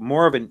it's like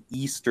more of an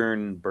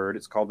eastern bird.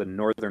 It's called the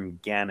northern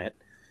gannet.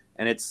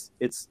 And it's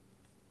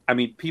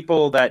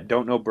people that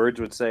don't know birds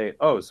would say,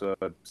 oh, so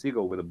a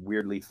seagull with a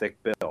weirdly thick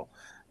bill.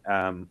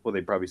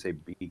 They'd probably say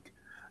beak.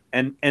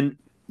 And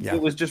yeah.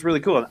 It was just really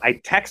cool. And I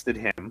texted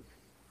him,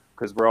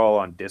 because we're all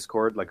on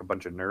Discord like a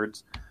bunch of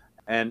nerds.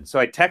 And so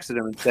I texted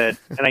him and said,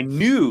 and I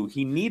knew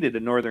he needed a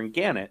northern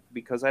gannet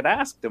because I'd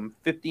asked him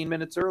 15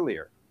 minutes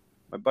earlier.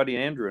 My buddy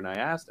Andrew and I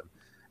asked him.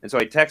 And so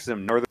I texted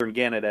him northern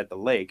gannet at the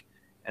lake.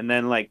 And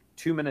then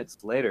 2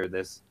 minutes later,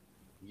 this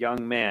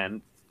young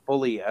man,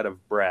 fully out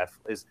of breath,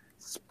 is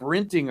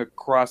sprinting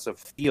across a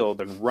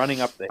field and running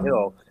up the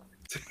hill.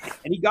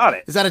 And he got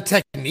it. Is that a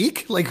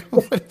technique?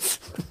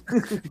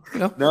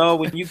 No,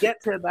 when you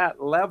get to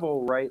that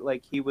level, right?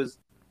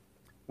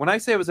 When I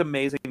say it was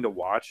amazing to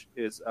watch,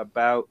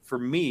 for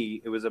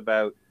me, it was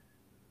about,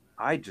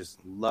 I just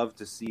love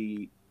to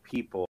see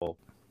people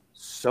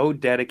so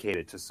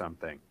dedicated to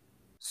something.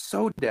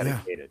 So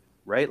dedicated,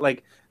 right?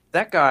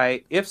 That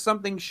guy, if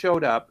something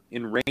showed up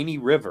in Rainy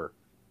River,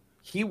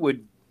 he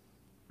would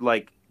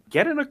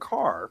get in a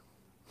car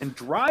and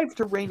drive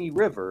to Rainy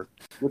River,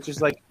 which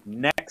is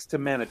next to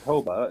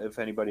Manitoba, if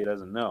anybody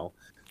doesn't know,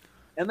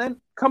 and then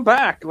come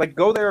back,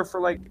 go there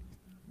for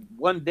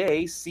 1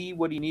 day, see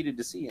what he needed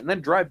to see, and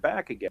then drive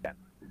back again.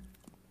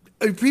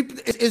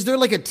 Is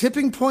there a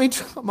tipping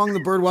point among the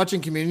bird watching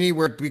community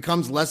where it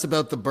becomes less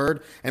about the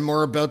bird and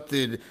more about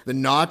the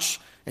notch,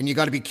 and you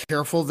got to be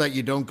careful that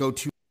you don't go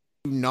too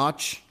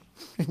notch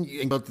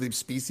about the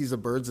species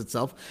of birds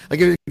itself?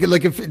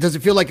 Does it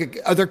feel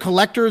are there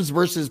collectors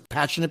versus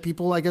passionate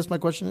people? I guess my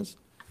question is.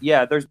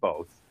 Yeah, there's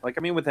both.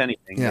 With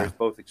anything, there's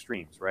both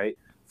extremes, right?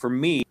 For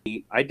me,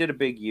 I did a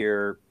big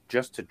year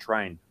just to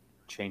try and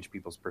change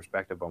people's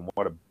perspective on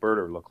what a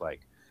birder looked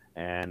like.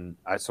 And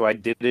so I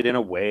did it in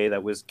a way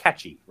that was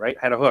catchy, right?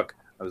 Had a hook.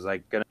 I was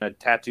going to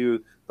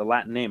tattoo the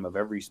Latin name of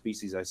every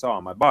species I saw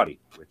on my body,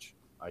 which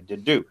I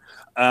did do.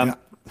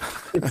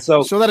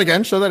 So show that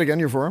again,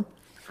 your forearm.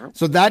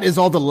 So that is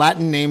all the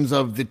Latin names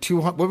of the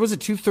 200, what was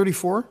it,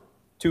 234?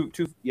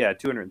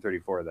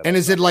 234 of them. And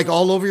is it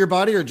all over your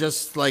body or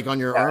just on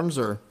your arms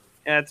or?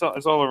 Yeah, it's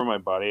all over my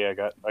body. I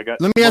got.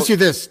 Let me ask you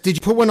this. Did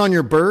you put one on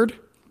your bird?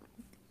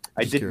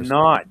 I did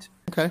not.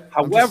 Okay.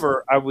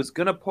 However, I was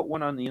going to put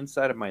one on the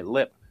inside of my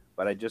lip,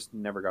 but I just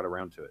never got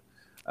around to it.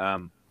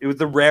 It was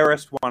the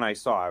rarest one I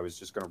saw. I was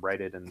just going to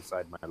write it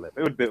inside my lip.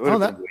 It would have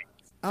been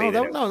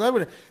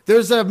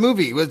There's a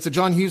movie. It's a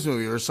John Hughes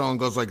movie where someone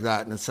goes like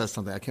that and it says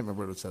something. I can't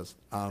remember what it says.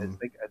 I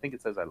think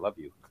it says "I love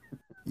you."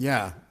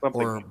 Yeah,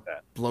 something or like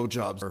that.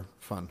 Blowjobs are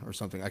fun or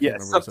something. I can't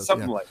remember what it says.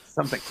 Something like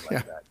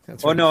that.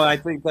 That's right. No, I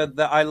think that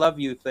the "I love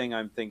you" thing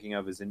I'm thinking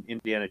of is in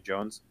Indiana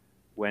Jones.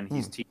 when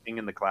he's teaching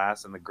in the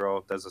class and the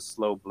girl does a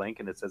slow blink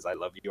and it says "I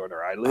love you" on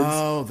her eyelids.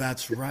 Oh,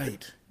 that's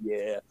right.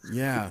 Yeah.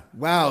 Yeah.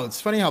 Wow. It's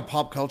funny how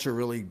pop culture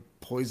really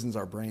poisons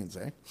our brains,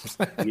 eh?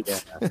 Yeah.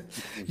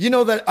 You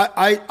know that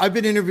I've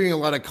been interviewing a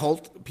lot of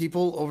cult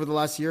people over the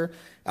last year,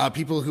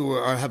 people who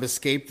have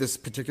escaped this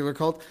particular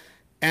cult.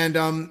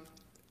 And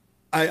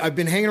I've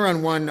been hanging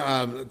around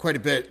one quite a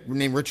bit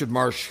named Richard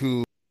Marsh,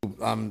 who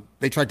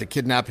they tried to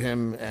kidnap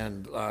him,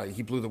 and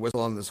he blew the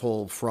whistle on this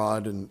whole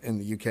fraud in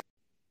the UK.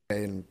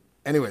 And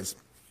anyways,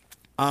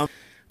 I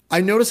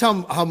notice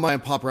how my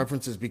pop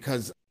references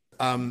because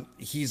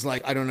he's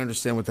like, I don't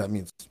understand what that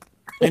means.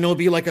 And it'll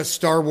be like a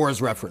Star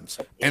Wars reference.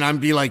 And I'm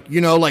be like,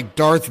 like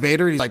Darth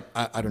Vader. He's like,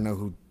 I don't know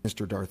who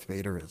Mr. Darth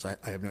Vader is. I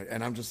have no,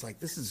 and I'm just like,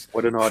 this is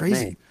What an odd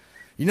crazy.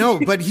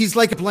 name. But he's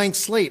like a blank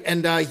slate.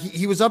 And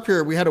he was up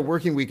here. We had a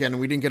working weekend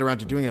and we didn't get around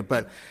to doing it,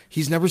 but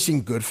he's never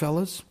seen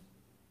Goodfellas.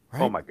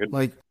 Right? Oh my goodness.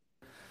 Like,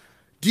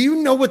 do you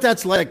know what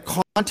that's like?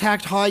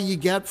 Contact high you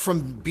get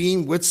from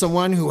being with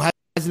someone who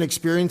hasn't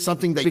experienced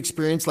something that you've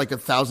experienced like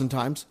 1,000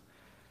 times?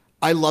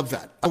 I love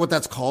that. I know what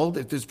that's called.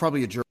 There's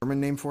probably a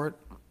German name for it.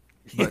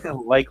 But,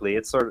 Likely,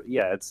 it's sort of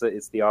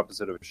it's the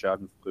opposite of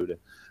Schadenfreude.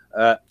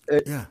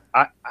 yeah.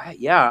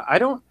 I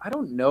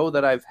don't know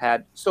that I've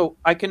had. So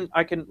I can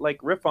like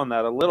riff on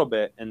that a little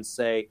bit and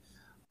say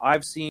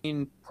I've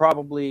seen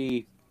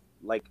probably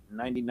like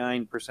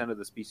 99% of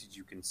the species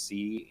you can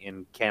see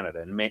in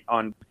Canada and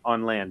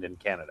on land in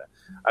Canada.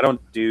 I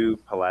don't do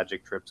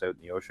pelagic trips out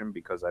in the ocean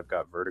because I've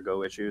got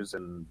vertigo issues,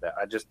 and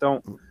I just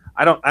don't.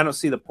 I don't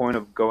see the point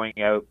of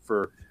going out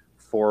for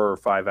 4 or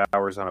 5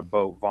 hours on a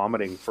boat,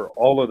 vomiting for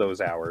all of those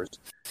hours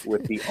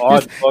with the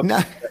odd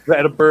look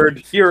at a bird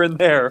here and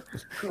there.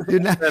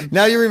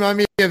 Now you remind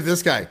me of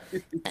this guy.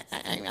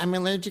 I'm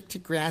allergic to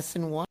grass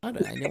and water. I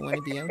don't want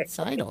to be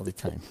outside all the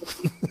time.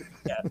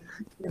 Yeah,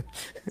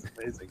 it's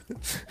amazing.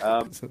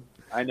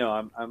 I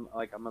know. I'm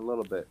a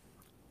little bit.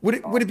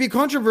 Would it be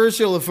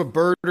controversial if a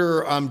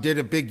birder did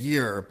a big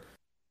year,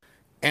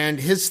 and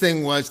his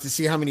thing was to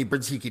see how many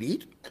birds he could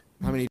eat?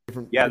 How many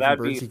different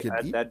birds he could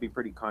eat? That'd be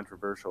pretty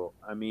controversial.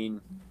 I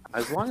mean,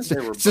 as long as they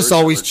were. It's just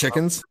always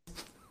chickens.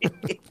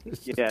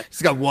 Yeah,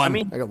 he's got one.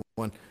 I got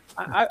one.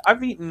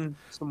 I've eaten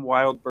some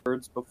wild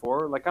birds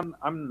before. Like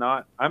I'm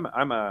not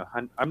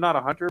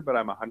a hunter, but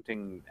I'm a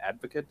hunting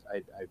advocate.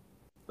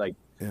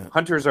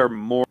 Hunters are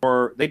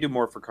more. They do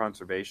more for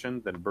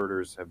conservation than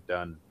birders have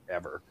done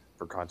ever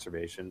for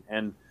conservation.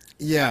 And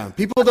yeah,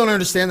 people don't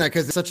understand that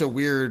because it's such a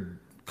weird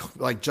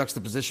like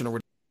juxtaposition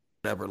or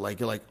whatever. Like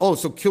you're like, oh,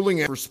 so killing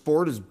it for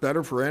sport is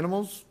better for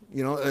animals?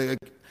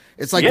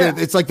 It's like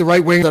it's like the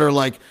right wing that are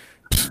like,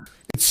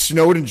 it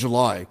snowed in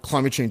July.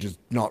 Climate change is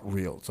not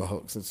real. It's a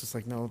hoax. It's just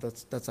like, no,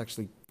 that's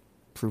actually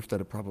proof that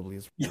it probably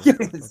is real.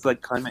 It's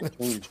like climate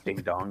change, ding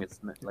dong.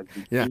 It's like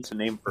it's a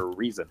name for a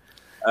reason.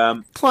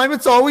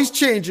 Climate's always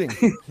changing.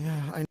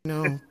 Yeah, I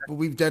know. But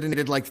we've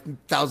detonated like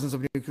thousands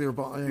of nuclear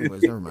bombs.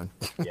 Anyways, never mind.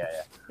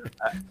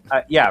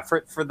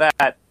 For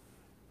that,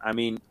 I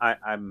mean,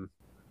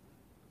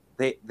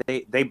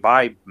 they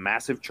buy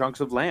massive chunks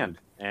of land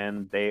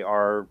and they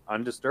are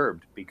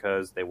undisturbed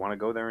because they want to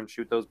go there and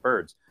shoot those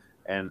birds,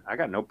 and I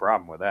got no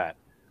problem with that.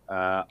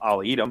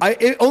 I'll eat them.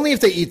 Only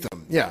if they eat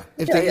them. Yeah,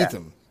 if they eat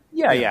them.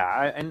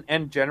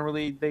 And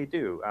generally they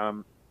do.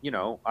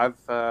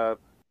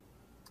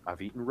 I've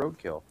eaten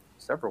roadkill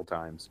several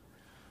times.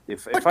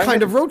 What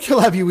kind of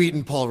roadkill have you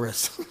eaten, Paul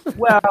Riss?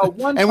 Well,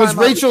 one and was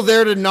Rachel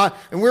there to not?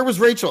 And where was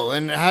Rachel?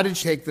 And how did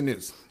she take the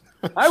news?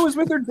 I was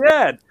with her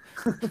dad.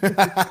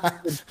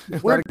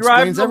 We're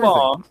driving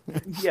along.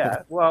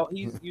 Yeah. Well,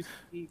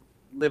 he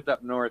lived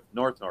up north,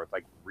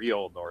 like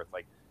real north,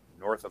 like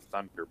north of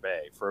Thunder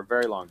Bay for a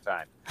very long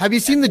time. Have you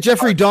seen the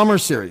Jeffrey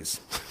Dahmer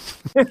series?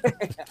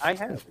 I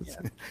have.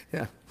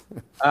 Yeah.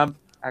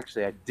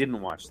 Actually, I didn't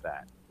watch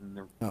that.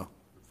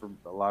 For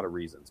a lot of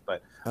reasons,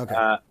 but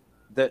okay.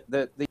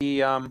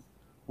 We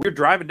were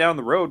driving down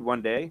the road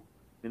one day,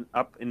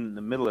 up in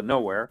the middle of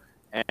nowhere,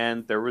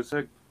 and there was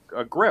a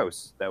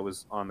grouse that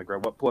was on the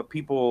ground. What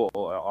people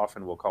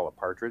often will call a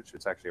partridge.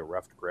 It's actually a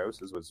ruffed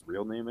grouse, is what its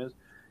real name is.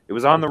 It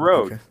was on the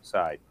road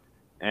side,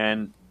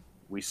 and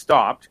we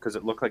stopped because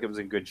it looked like it was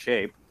in good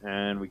shape,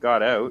 and we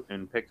got out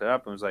and picked it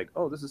up and was like,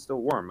 "Oh, this is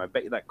still warm. I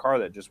bet you that car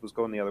that just was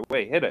going the other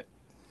way hit it."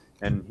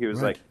 And he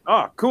was like,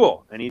 "Oh,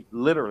 cool!" And he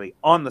literally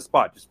on the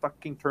spot just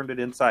fucking turned it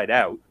inside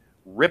out,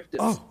 ripped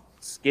its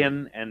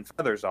skin and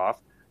feathers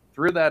off,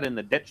 threw that in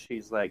the ditch.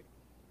 He's like,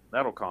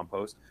 "That'll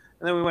compost."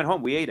 And then we went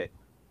home. We ate it.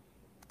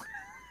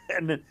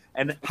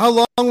 and how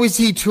long was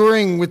he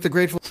touring with the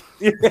Grateful?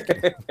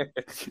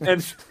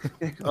 And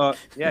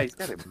he's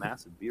got a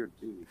massive beard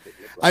too.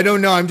 I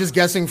don't know. I'm just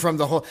guessing from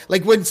the whole.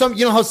 Like when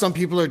how some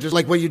people are just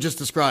like what you just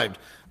described.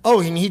 Oh,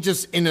 and he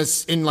just in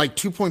like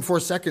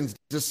 2.4 seconds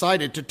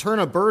decided to turn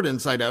a bird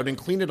inside out and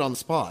clean it on the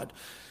spot.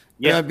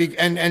 Yeah,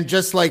 and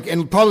just like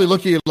and probably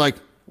look at you like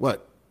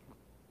what?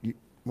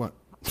 What?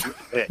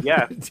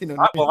 Yeah.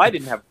 I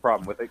didn't have a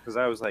problem with it because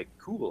I was like,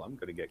 cool. I'm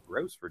gonna get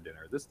grouse for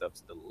dinner. This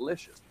stuff's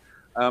delicious.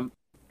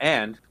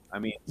 And I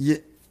mean, yeah.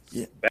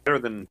 better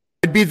than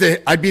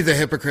I'd be the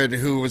hypocrite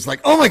who was like,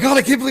 "Oh my god,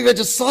 I can't believe I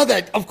just saw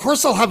that. Of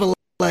course I'll have a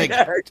leg."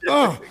 Yeah,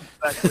 Oh.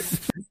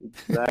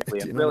 exactly.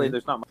 You And know really, what I mean?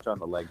 there's not much on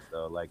the legs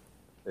though. Like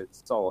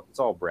it's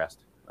all breast.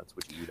 That's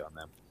what you eat on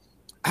them.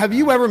 Have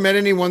you ever met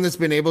anyone that's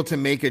been able to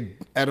make an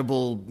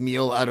edible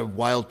meal out of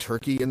wild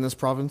turkey in this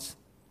province?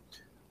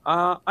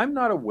 I'm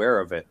not aware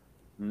of it.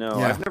 No,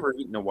 Yeah. I've never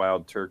eaten a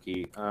wild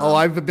turkey. Oh,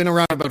 I've been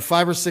around about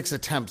 5 or 6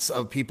 attempts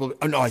of people.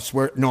 Oh, no, I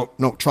swear, no,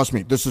 trust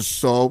me, this is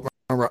so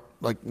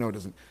like no, it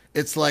isn't.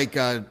 It's like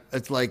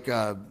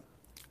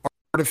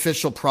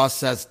artificial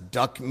processed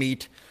duck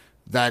meat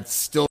that's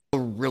still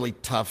really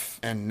tough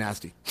and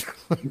nasty.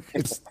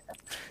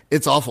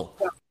 it's awful.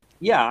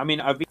 Yeah, I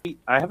mean,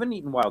 I haven't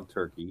eaten wild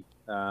turkey.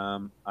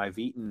 I've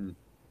eaten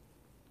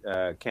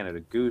Canada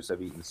goose.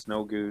 I've eaten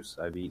snow goose.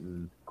 I've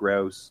eaten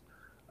grouse.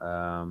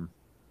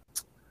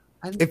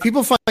 If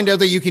people find out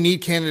that you can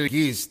eat Canada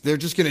geese, they're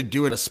just going to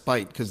do it a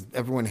spite because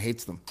everyone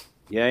hates them.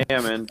 Yeah,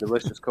 man,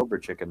 delicious cobra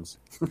chickens.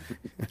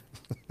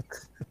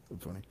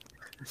 That's funny.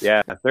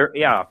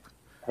 Yeah,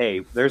 Hey,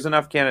 there's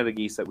enough Canada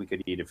geese that we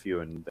could eat a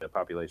few, and the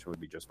population would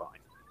be just fine.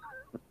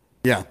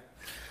 Yeah.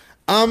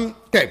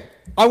 Okay.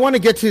 I want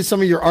to get to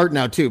some of your art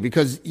now too,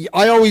 because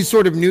I always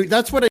sort of knew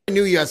that's what I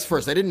knew you as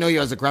first. I didn't know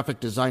you as a graphic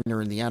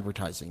designer in the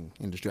advertising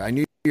industry. I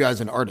knew you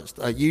as an artist.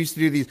 You used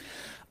to do these.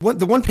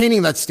 The one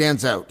painting that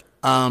stands out,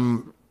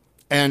 from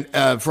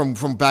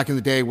back in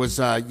the day was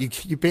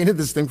you painted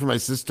this thing for my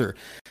sister,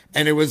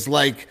 and it was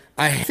like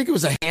I think it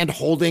was a hand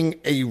holding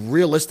a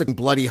realistic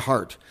bloody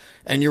heart,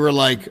 and you were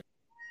like,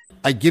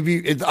 "I give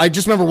you." I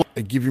just remember,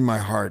 "I give you my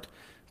heart,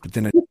 but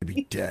then I'd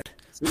be dead."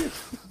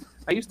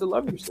 I used to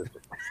love your sister.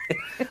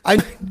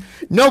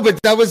 No,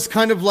 but that was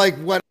kind of like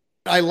what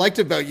I liked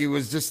about you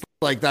was just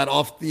like that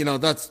off.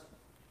 That's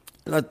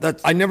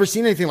I never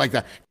seen anything like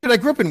that. But I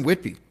grew up in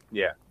Whitby.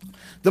 Yeah.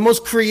 The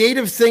most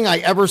creative thing I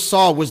ever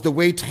saw was the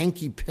way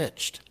Tanky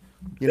pitched.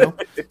 Yeah.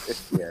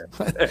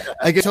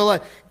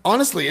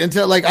 Honestly,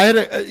 until like I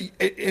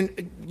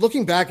had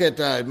looking back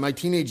at my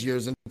teenage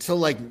years until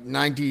like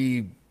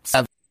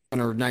 97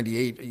 or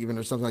 98 even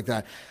or something like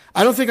that.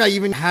 I don't think I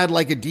even had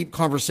like a deep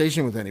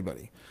conversation with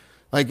anybody.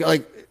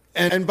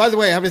 And by the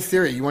way, I have a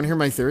theory. You want to hear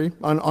my theory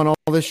on all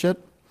this shit?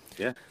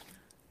 Yeah.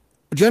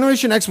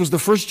 Generation X was the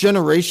first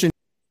generation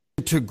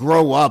to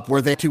grow up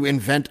where they had to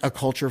invent a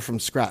culture from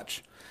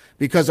scratch.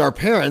 Because our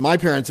parents, my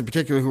parents in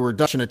particular, who were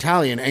Dutch and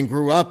Italian and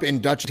grew up in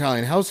Dutch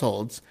Italian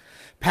households,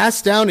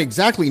 passed down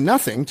exactly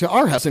nothing to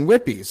our house in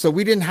Whitby. So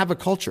we didn't have a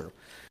culture.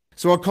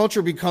 So our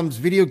culture becomes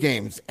video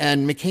games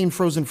and McCain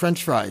frozen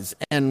French fries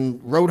and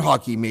road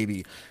hockey,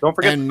 maybe. Don't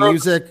forget and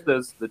music,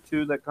 the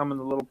two that come in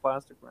the little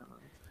plastic round.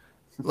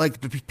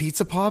 like the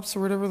pizza pops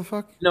or whatever the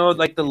fuck. No,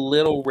 like the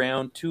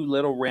two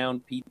little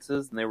round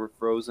pizzas, and they were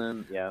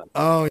frozen. Yeah.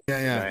 Oh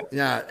yeah.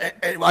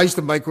 I used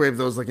to microwave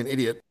those like an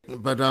idiot.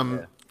 But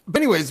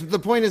anyways, the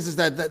point is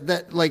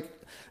that like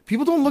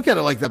people don't look at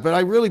it like that, but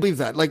I really believe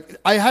that. Like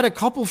I had a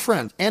couple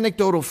friends,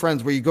 anecdotal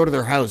friends, where you go to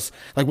their house.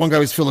 Like one guy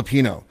was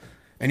Filipino.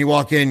 And you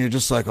walk in, you're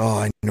just like, oh,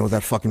 I know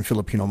that fucking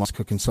Filipino mom's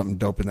cooking something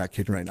dope in that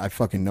kitchen right now. I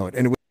fucking know it.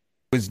 And it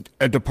was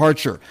a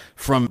departure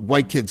from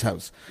white kids'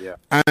 house. Yeah.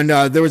 And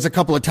there was a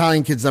couple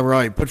Italian kids that were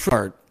all right. But for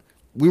art,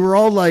 we were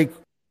all like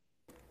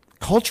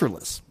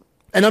cultureless.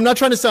 And I'm not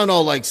trying to sound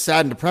all like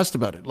sad and depressed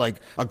about it, like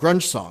a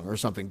grunge song or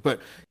something.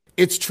 But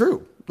it's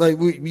true. Like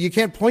you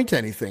can't point to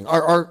anything.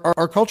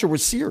 Our culture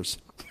was Sears.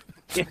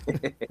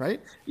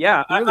 Right?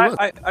 Yeah. It really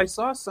was. I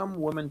saw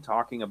some woman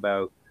talking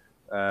about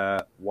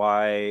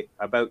why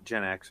about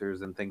Gen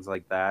Xers and things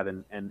like that,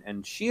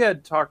 and she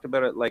had talked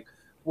about it like,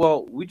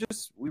 well, we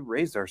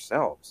raised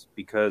ourselves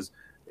because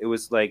it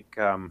was like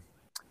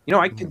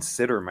I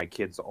consider my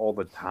kids all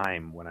the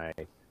time when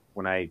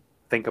I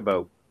think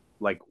about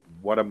like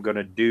what I'm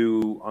gonna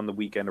do on the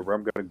weekend or where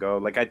I'm gonna go.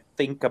 Like I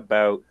think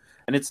about,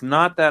 and it's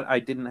not that I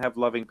didn't have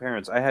loving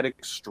parents. I had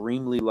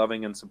extremely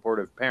loving and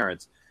supportive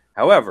parents.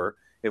 However,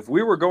 if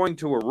we were going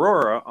to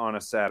Aurora on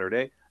a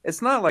Saturday,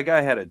 it's not like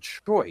I had a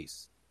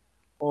choice.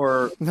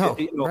 Or No,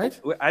 right?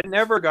 I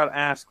never got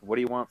asked, what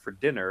do you want for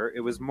dinner?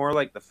 It was more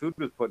like the food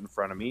was put in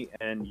front of me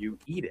and you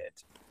eat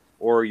it.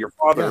 Or your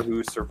father,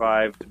 who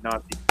survived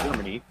Nazi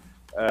Germany,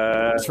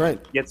 That's right.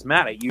 gets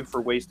mad at you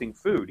for wasting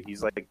food.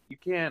 He's like, you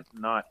can't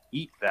not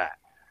eat that.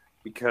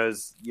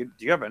 Because do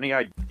you have any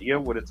idea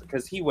what it's...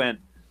 Because he went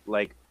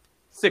like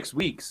 6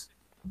 weeks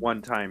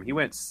one time. He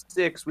went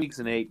 6 weeks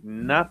and ate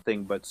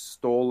nothing but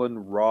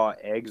stolen raw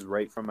eggs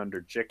right from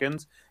under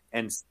chickens.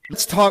 And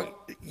let's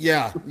talk.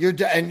 Yeah, your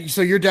dad, and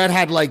so your dad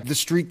had like the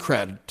street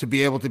cred to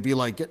be able to be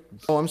like,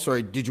 "Oh, I'm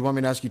sorry. Did you want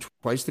me to ask you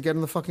twice to get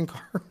in the fucking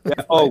car?"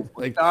 Yeah. Oh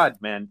like,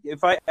 God, man!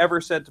 If I ever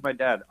said to my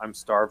dad, "I'm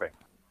starving,"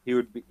 he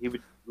would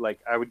like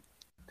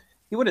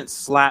he wouldn't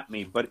slap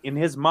me, but in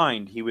his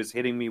mind, he was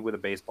hitting me with a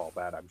baseball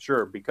bat. I'm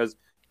sure because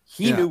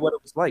he knew what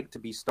it was like to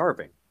be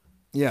starving.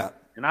 Yeah,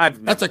 and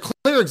that's a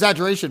clear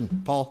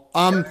exaggeration, Paul.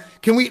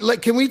 Can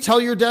we tell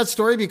your dad's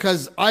story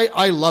because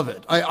I love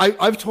it.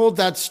 I've told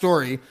that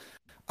story.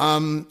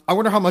 I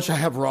wonder how much I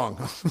have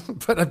wrong,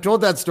 but I've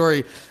told that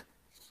story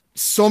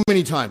So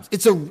many times.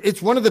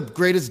 It's one of the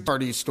greatest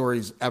party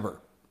stories ever.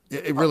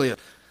 It really is.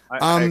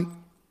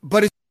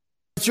 But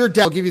it's your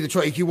dad. I'll give you the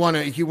choice if you want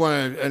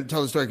to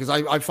tell the story, because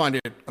I find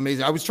it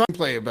amazing. I was trying to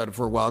play about it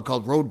for a while,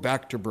 called Road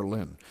Back to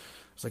Berlin.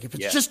 It's like, if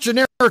it's just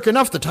generic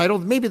enough, the title,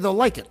 maybe they'll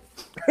like it.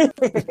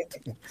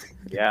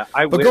 Yeah,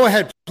 but go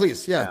ahead,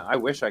 please. Yeah. I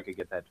wish I could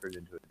get that turned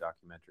into a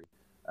documentary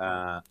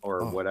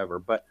or whatever.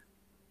 But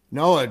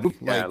no, like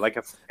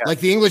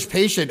The English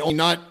Patient, only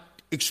not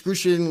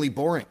excruciatingly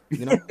boring.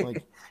 You know,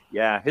 like.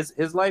 Yeah,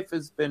 his life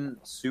has been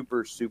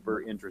super,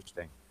 super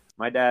interesting.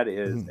 My dad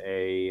is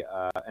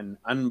an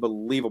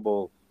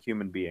unbelievable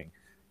human being,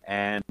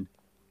 and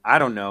I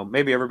don't know.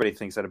 Maybe everybody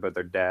thinks that about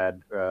their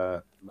dad,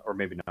 or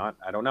maybe not.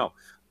 I don't know.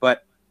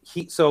 But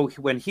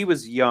when he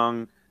was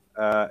young,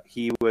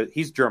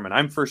 he's German.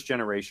 I'm first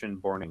generation,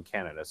 born in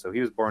Canada, so he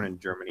was born in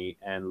Germany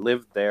and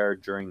lived there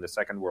during the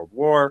Second World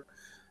War.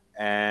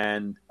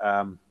 And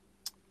I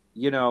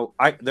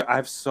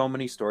have so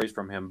many stories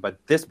from him, but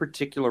this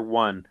particular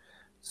one.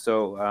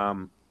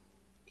 So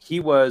he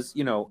was,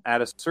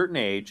 at a certain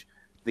age,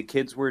 the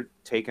kids were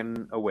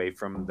taken away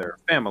from their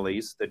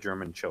families, the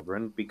German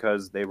children,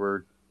 because they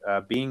were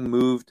being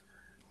moved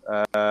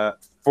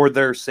for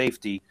their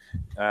safety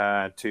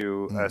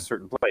to a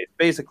certain place.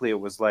 Basically, it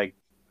was like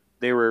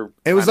they were.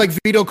 It was like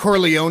Vito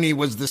Corleone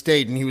was the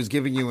state, and he was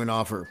giving you an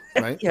offer,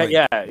 right?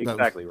 Yeah,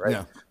 exactly, right.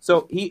 Yeah.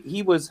 So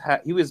he was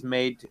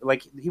made,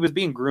 like, he was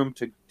being groomed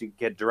to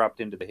get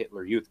dropped into the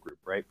Hitler Youth group,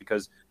 right?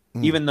 Because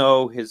even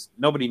though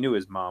nobody knew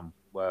his mom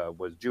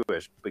was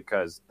Jewish,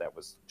 because that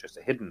was just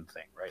a hidden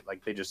thing, right?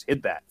 Like, they just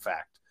hid that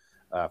fact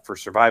for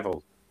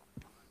survival.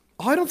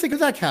 Oh, I don't think of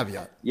that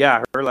caveat.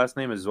 Yeah, her last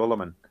name is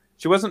Zolomon.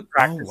 She wasn't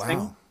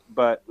practicing,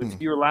 but if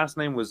your last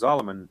name was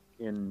Zolomon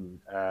in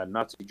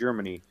Nazi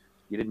Germany,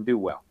 you didn't do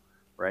well,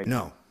 right?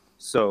 No.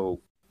 So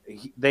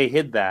they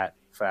hid that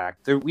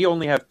fact. We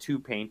only have 2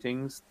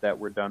 paintings that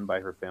were done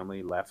by her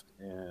family left.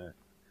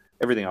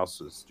 Everything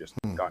else was just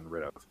gotten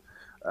rid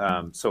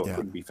of. So it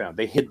couldn't be found.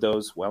 They hid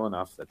those well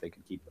enough that they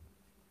could keep them.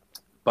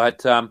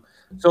 But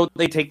so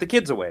they take the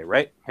kids away,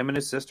 right? Him and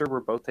his sister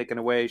were both taken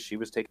away. She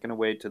was taken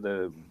away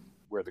to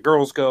where the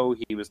girls go.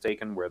 He was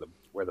taken where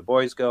the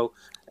boys go.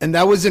 And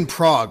that was in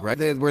Prague,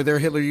 right? Where their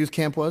Hitler Youth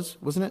camp was,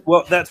 wasn't it?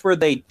 Well, that's where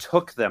they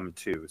took them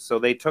to. So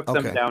they took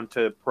them down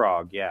to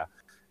Prague, yeah.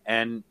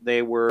 And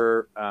they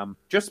were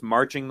just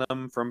marching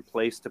them from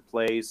place to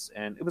place.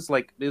 And it was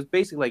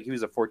basically like he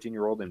was a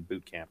 14-year-old in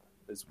boot camp,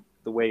 is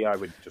the way I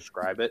would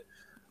describe it.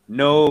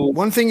 No.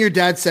 One thing your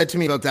dad said to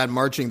me about that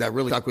marching that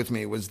really stuck with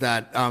me was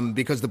that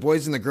because the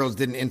boys and the girls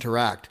didn't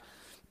interact.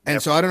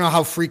 And so I don't know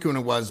how frequent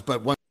it was,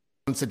 but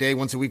once a day,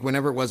 once a week,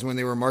 whenever it was, when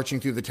they were marching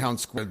through the town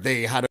square,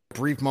 they had a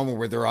brief moment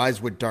where their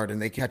eyes would dart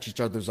and they catch each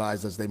other's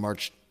eyes as they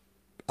marched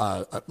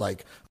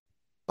like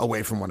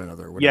away from one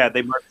another. Yeah,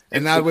 they marched.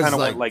 And that was kind of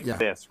like, went like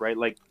this, right?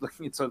 Like,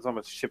 it's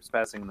almost ships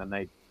passing in the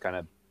night kind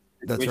of.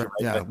 That's right.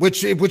 Yeah,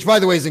 which by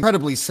the way is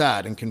incredibly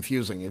sad and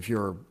confusing if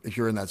you're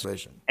in that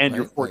situation. And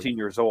you're 14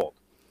 years old.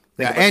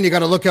 And you got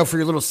to look out for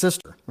your little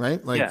sister,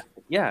 right? Like,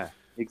 yeah,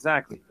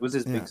 exactly. It was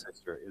his big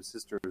sister. His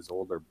sister is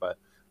older, but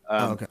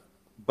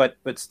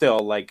but still,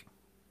 like,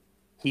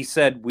 he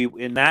said,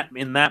 in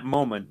that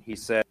moment, he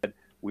said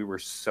we were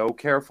so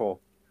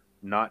careful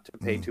not to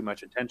pay too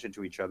much attention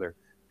to each other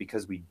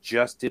because we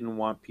just didn't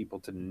want people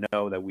to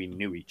know that we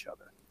knew each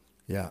other.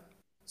 Yeah.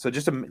 So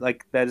just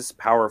like, that is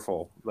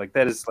powerful. Like,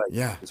 that is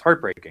it's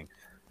heartbreaking.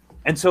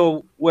 And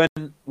so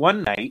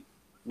one night,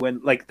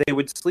 when, like, they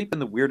would sleep in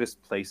the weirdest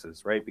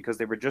places, right? Because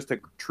they were just a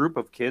troop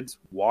of kids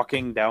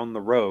walking down the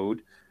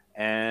road,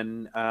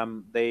 and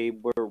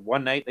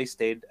one night they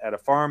stayed at a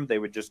farm. They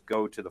would just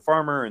go to the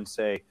farmer and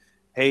say,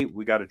 "Hey,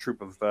 we got a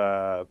troop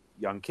of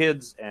young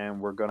kids,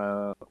 and we're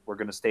gonna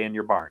stay in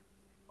your barn.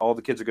 All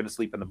the kids are gonna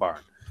sleep in the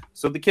barn."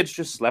 So the kids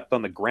just slept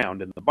on the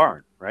ground in the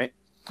barn, right?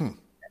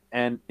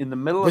 And in the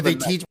middle of the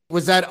night,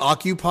 was that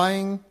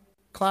occupying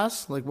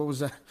class? Like, what was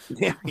that?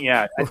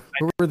 Yeah.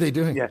 What were they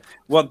doing? Yeah.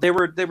 Well, they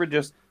were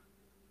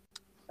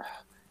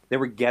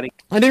getting.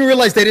 I didn't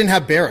realize they didn't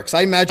have barracks.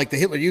 I imagine like the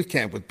Hitler Youth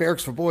camp with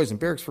barracks for boys and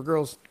barracks for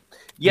girls.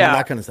 Yeah,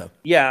 that kind of stuff.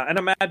 Yeah, and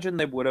imagine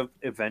they would have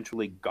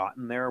eventually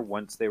gotten there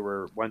once he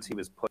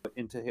was put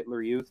into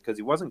Hitler Youth, because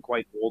he wasn't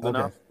quite old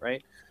enough,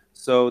 right?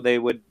 So they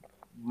would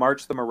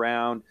march them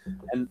around,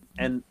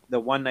 and the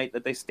one night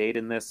that they stayed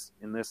in this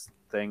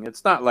thing,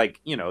 it's not like,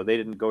 they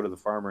didn't go to the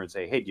farmer and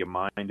say, "Hey, do you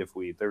mind if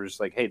we?" They were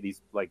just like, "Hey,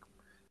 these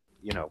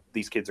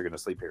kids are going to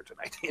sleep here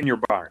tonight in your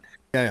barn."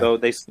 So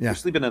they were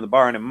sleeping in the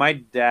barn, and my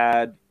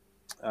dad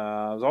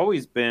has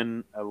always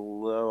been a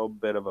little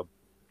bit of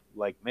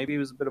maybe he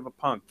was a bit of a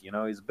punk,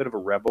 he's a bit of a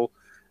rebel,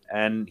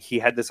 and he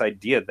had this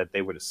idea that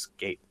they would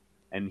escape,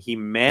 and he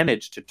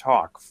managed to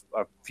talk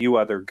a few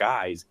other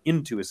guys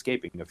into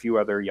escaping, a few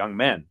other young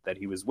men that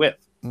he was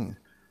with. And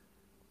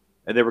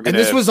they were going.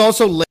 And this was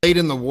also late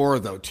in the war,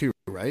 though, too,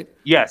 right?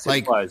 Yes,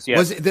 it was.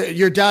 Yes.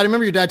 Your dad? I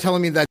remember your dad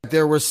telling me that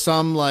there was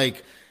some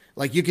like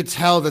Like you could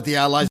tell that the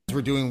Allies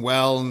were doing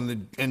well,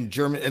 and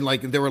German, and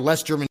like there were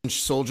less German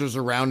soldiers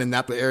around in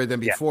that area than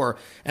before.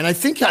 And I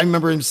think I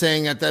remember him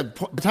saying at the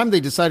time they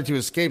decided to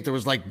escape, there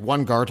was like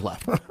one guard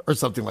left or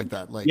something like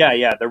that. Like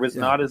yeah, there was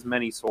not as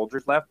many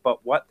soldiers left. But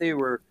what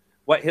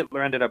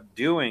Hitler ended up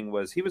doing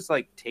was he was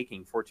like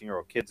taking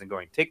 14-year-old kids and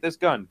going, take this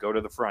gun, go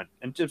to the front,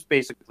 and just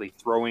basically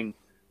throwing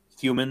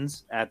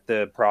humans at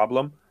the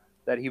problem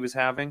that he was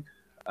having.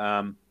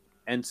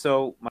 And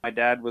so my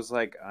dad was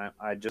like,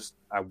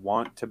 I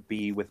want to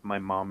be with my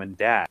mom and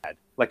dad,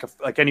 like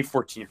any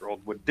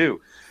 14-year-old would do.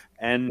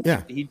 And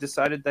he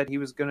decided that he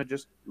was going to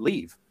just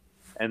leave.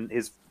 And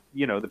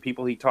the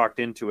people he talked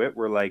into it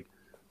were like,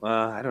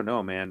 I don't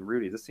know, man,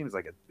 Rudy, this seems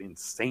like an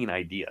insane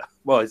idea.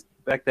 Well,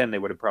 back then they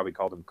would have probably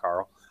called him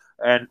Carl.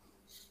 And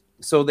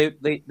so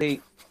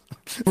they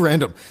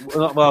random.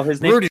 Well,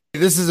 his name, Rudy,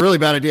 this is a really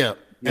bad idea.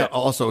 Yeah.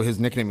 Also, his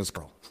nickname is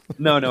Carl.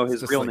 No,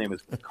 his real name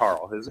is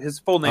Carl. His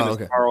full name is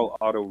Carl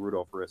Otto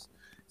Rudolf Riss.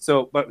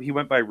 So, but he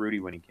went by Rudy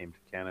when he came to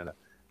Canada.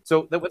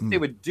 So what they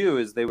would do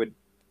is they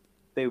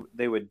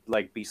would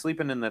like be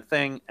sleeping in the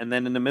thing, and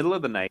then in the middle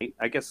of the night,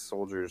 I guess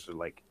soldiers are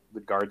like the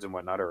guards and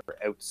whatnot are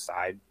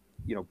outside,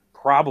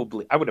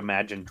 probably I would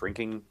imagine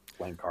drinking,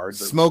 playing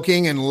cards,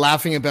 smoking, and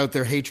laughing about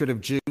their hatred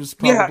of Jews.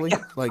 Probably,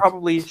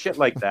 probably shit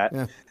like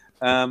that.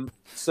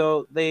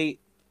 So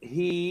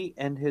he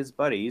and his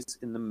buddies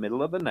in the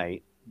middle of the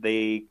night,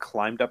 they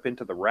climbed up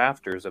into the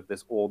rafters of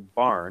this old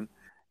barn,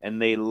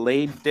 and they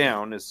laid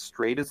down as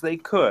straight as they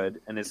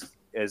could and as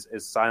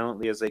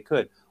silently as they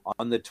could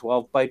on the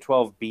 12 by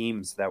 12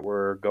 beams that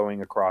were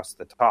going across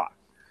the top.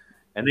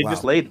 And they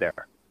just laid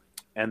there.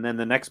 And then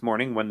the next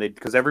morning,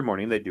 because every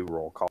morning they do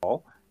roll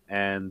call,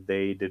 and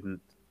they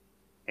didn't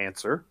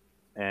answer.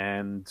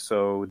 And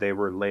so they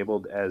were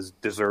labeled as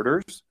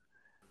deserters.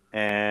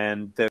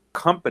 And the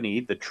company,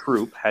 the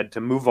troop, had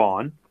to move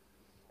on.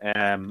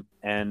 And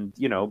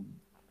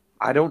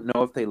I don't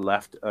know if they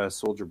left a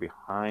soldier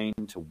behind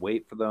to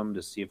wait for them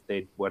to see if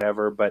they'd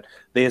whatever, but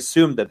they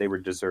assumed that they were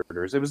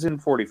deserters. It was in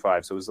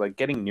 1945, so it was like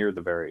getting near the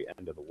very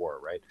end of the war,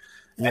 right?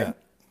 Yeah.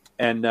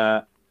 And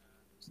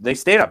they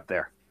stayed up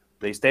there.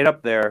 They stayed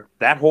up there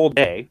that whole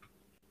day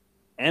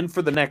and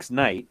for the next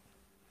night.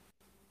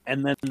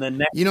 And then the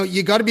next...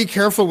 you got to be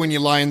careful when you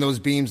lie in those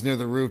beams near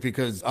the roof,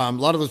 because a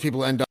lot of those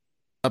people end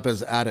up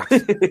as addicts.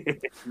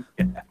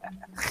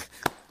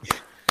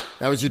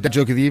 That was your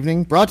joke of the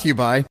evening, brought to you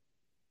by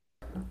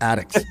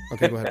addicts.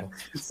 Okay, go ahead.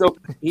 So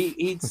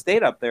he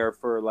stayed up there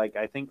for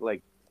I think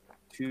the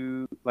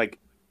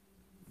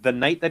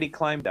night that he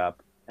climbed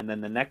up, and then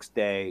the next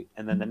day,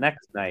 and then the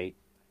next night,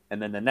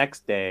 and then the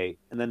next day,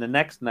 and then the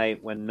next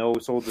night when no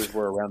soldiers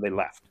were around, they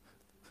left.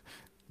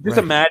 Just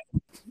imagine.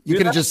 You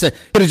could have just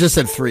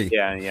said 3.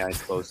 Yeah, I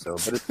suppose so.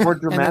 But it's more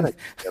dramatic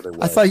the other way.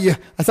 I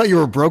thought you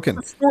were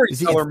broken.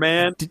 Storyteller,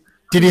 man.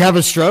 Did he have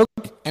a stroke?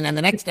 And then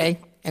the next day,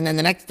 and then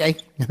the next day.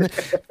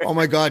 Oh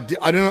my God!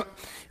 I don't know.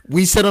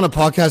 We said on a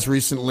podcast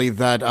recently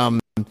that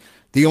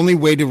the only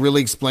way to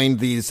really explain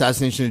the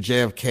assassination of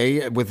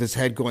JFK with his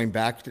head going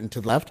back and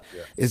to the left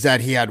is that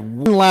he had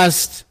one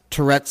last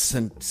Tourette's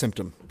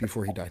symptom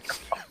before he died.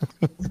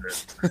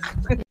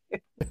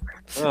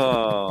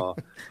 Oh,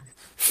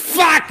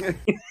 fuck!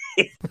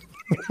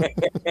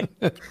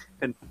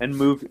 and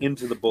move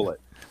into the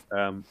bullet.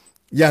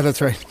 Yeah,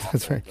 that's right.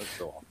 That's right. That's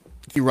so awesome.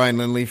 Thank you, Ryan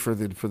Lindley, for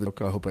the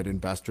book. I hope I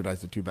didn't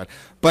bastardize it too bad.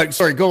 But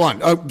sorry, go on.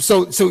 But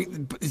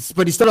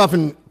he started off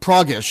in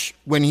Prague-ish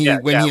when he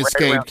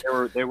escaped.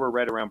 They were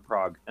right around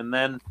Prague, and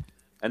then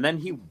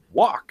he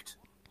walked.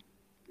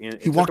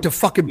 He walked to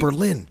fucking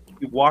Berlin.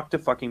 He walked to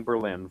fucking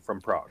Berlin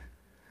from Prague.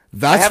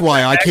 That's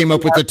why I came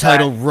up with the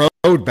title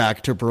 "Road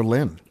Back to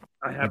Berlin,"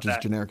 which is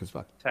generic as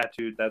fuck.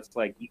 Tattooed. That's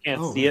you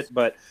can't see it,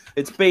 but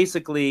it's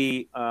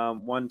basically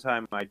one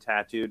time I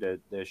tattooed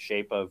the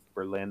shape of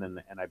Berlin,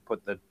 and I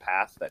put the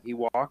path that he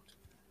walked.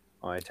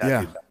 I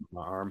tattooed that on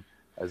my arm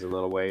as a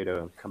little way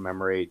to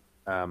commemorate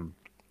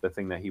the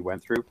thing that he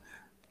went through.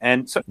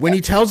 And so when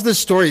he tells this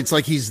story, it's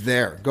like he's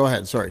there. Go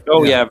ahead. Sorry.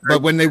 Oh yeah.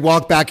 But when they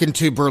walk back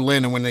into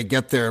Berlin and when they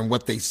get there and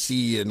what they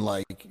see and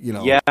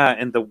yeah,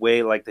 and the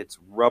way it's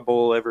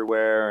rubble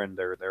everywhere, and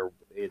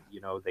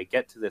they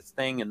get to this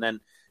thing, and then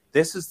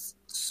this is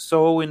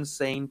so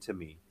insane to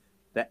me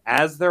that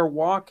as they're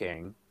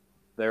walking,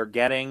 they're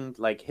getting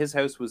his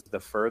house was the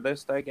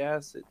furthest, I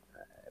guess. It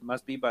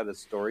must be by the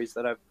stories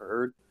that I've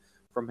heard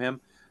from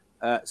him.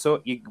 So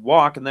you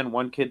walk, and then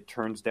one kid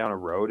turns down a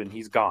road, and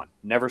he's gone.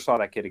 Never saw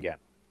that kid again.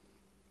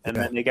 And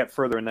then they get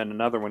further, and then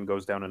another one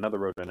goes down another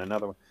road, and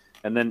another one,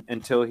 and then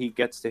until he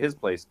gets to his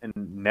place, and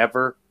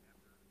never,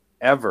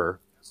 ever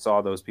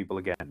saw those people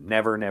again.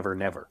 Never, never,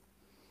 never.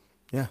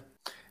 Yeah.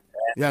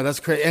 Yeah, that's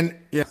crazy. And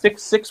yeah,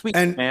 6 weeks,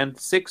 man,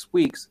 6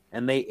 weeks,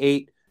 and they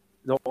ate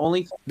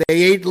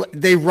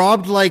they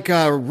robbed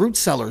root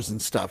cellars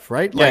and stuff,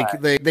 right? Yeah.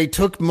 They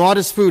took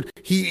modest food.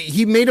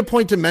 He made a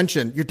point to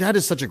mention, your dad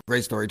is such a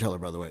great storyteller,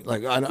 by the way.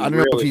 I don't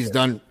know if he's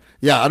done.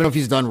 Yeah, I don't know if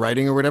he's done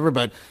writing or whatever,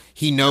 but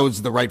he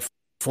knows the right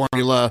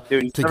formula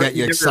to get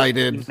you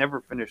excited. He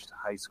never finished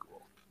high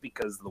school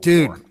because of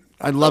the war.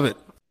 I love it.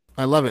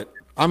 I love it.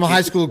 I'm a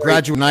high school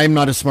graduate, and I am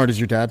not as smart as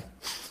your dad.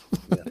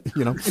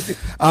 You know,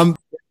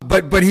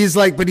 but he's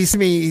like, but he's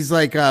me. He's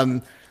like,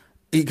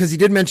 because he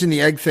did mention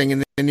the egg thing,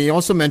 and then he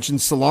also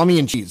mentioned salami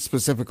and cheese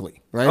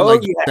specifically, right? Oh,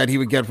 like yeah. that he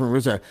would get from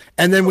Rosa.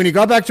 And then when he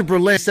got back to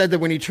Berlin, he said that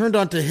when he turned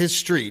onto his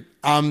street,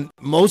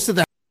 most of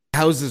the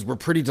houses were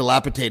pretty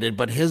dilapidated,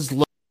 but his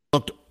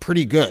looked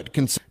pretty good.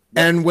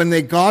 And when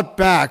they got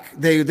back,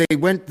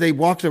 they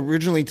walked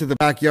originally to the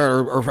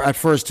backyard, or at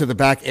first to the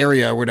back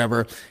area or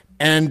whatever.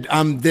 And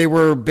they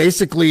were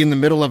basically in the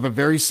middle of a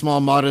very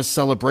small, modest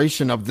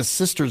celebration of the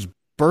sister's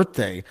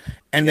birthday,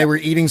 and they were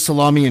eating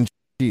salami and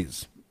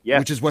cheese,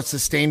 which is what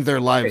sustained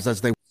their lives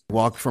as they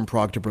walked from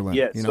Prague to Berlin.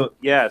 Yeah, you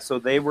know? so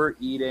they were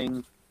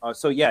eating.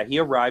 He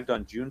arrived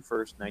on June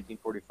 1st,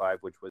 1945,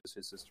 which was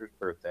his sister's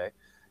birthday,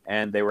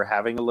 and they were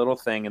having a little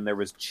thing, and there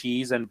was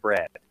cheese and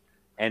bread,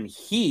 and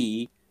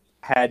he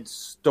had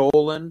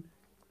stolen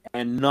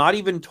and not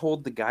even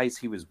told the guys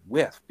he was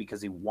with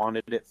because he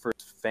wanted it for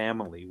his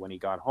family when he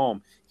got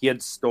home. He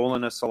had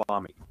stolen a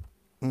salami,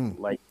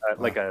 like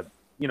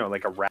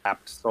a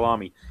wrapped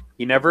salami.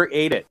 He never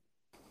ate it.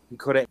 He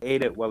could have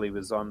ate it while he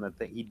was on the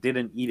thing. He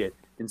didn't eat it.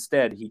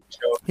 Instead,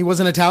 he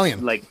wasn't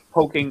Italian. Like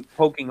poking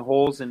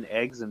holes in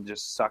eggs and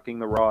just sucking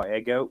the raw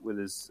egg out with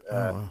his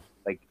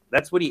like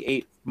that's what he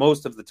ate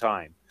most of the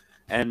time.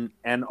 And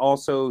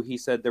also he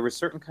said there were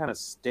certain kind of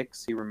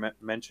sticks. He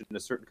mentioned a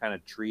certain kind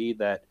of tree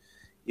that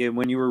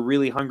when you were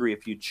really hungry,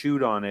 if you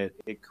chewed on it,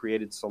 it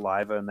created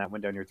saliva and that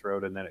went down your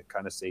throat, and then it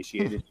kind of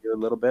satiated you a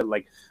little bit.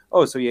 Like,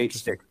 oh, so you ate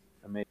sticks.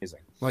 Amazing.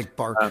 Like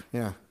bark.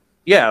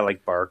 Yeah,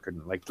 like bark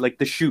and like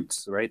the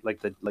shoots, right?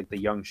 Like the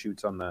young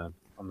shoots on the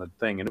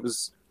thing. And it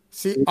was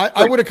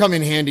I would have come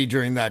in handy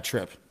during that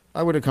trip.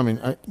 I would have come in,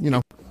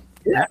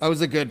 I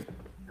was a good.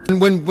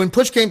 And when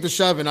push came to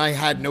shove and I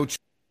had no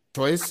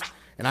choice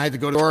and I had to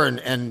go to the store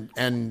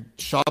and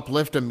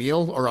shoplift a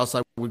meal or else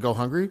I would go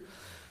hungry.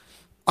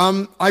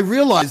 I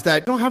realized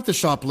that you don't have to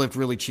shoplift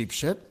really cheap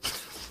shit.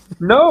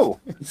 No,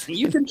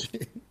 you can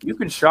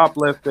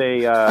shoplift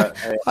a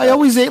I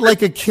always ate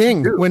like a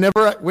king.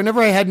 Whenever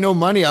I had no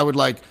money, I would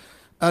like,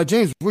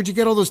 James, where'd you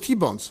get all those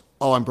T-bones?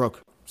 Oh, I'm broke.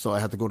 So I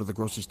had to go to the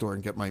grocery store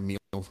and get my meal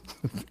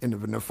in a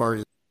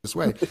nefarious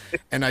way.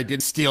 And I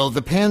didn't steal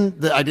the pan.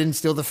 I didn't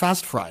steal the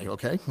fast fry.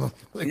 Okay.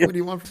 What do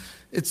you want?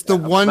 It's the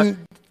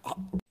one,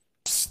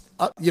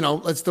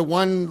 it's the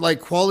one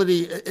like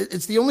quality.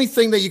 It's the only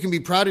thing that you can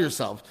be proud of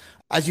yourself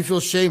as you feel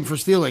shame for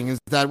stealing is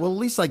that, well, at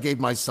least I gave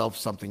myself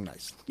something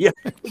nice. Yeah,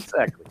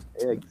 exactly.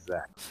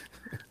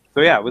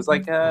 So yeah, it was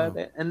like,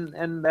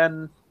 and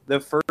then the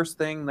first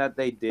thing that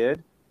they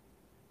did,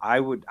 I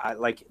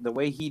like the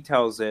way he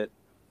tells it,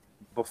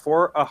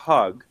 before a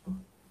hug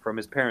from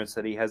his parents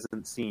that he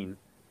hasn't seen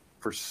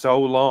for so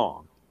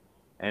long,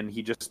 and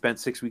he just spent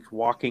 6 weeks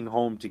walking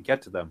home to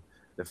get to them.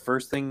 The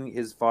first thing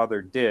his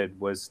father did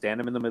was stand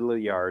him in the middle of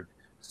the yard,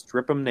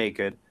 strip him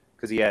naked,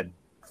 because he had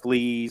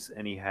fleas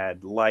and he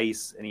had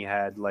lice and he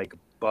had like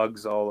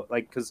bugs all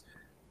like because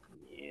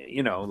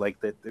like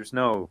that there's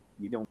no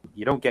you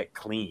don't get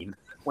clean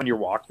when you're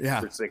walking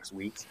for 6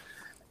 weeks,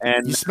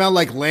 and you smell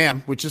like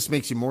lamb, which just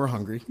makes you more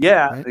hungry.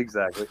 Right?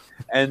 Exactly.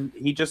 And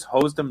he just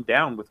hosed him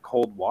down with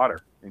cold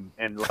water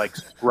and like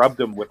scrubbed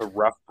him with a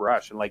rough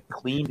brush and like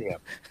cleaned him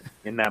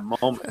in that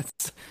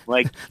moment.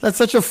 That's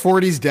such a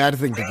 40s dad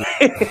thing to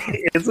do.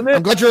 Isn't it?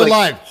 I'm glad you're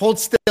alive. Hold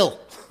still.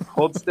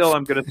 Hold still.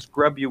 I'm going to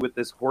scrub you with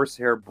this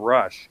horsehair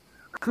brush.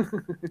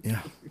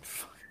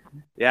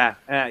 Yeah.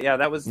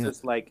 That was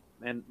just like,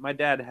 and my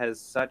dad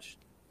has such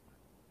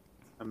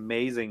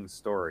amazing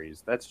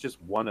stories. That's just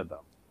one of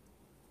them.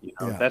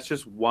 That's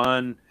just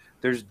one.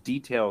 There's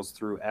details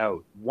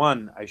throughout.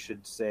 One, I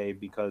should say,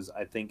 because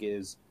I think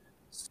is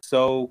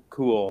so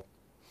cool.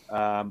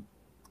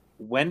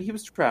 When he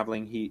was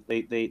traveling,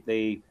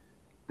 they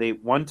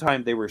one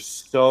time they were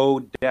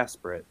so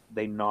desperate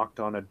they knocked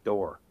on a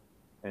door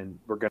and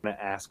were going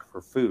to ask for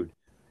food,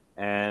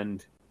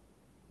 and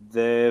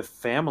the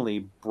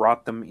family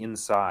brought them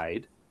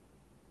inside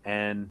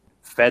and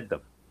fed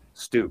them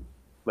stew.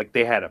 Like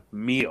they had a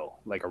meal,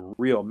 like a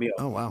real meal.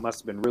 Oh wow! It must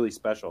have been really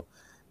special.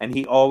 And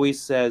he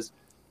always says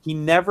he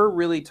never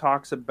really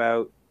talks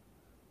about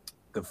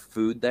the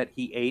food that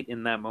he ate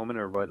in that moment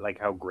or what, like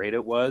how great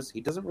it was. He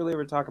doesn't really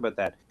ever talk about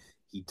that.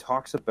 He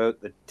talks about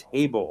the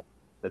table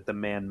that the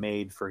man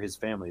made for his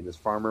family. This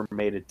farmer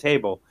made a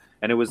table,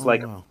 and it was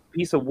a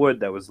piece of wood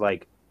that was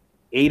like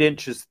 8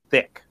 inches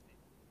thick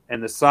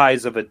and the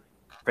size of a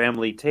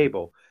family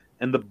table.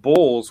 And the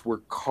bowls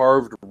were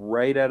carved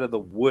right out of the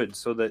wood,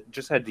 so that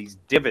just had these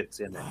divots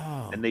in it.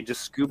 Oh, and they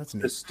just scooped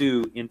the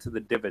stew into the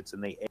divots,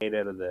 and they ate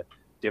out of the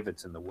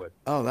divots in the wood.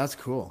 Oh, that's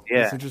cool.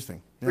 Yeah. That's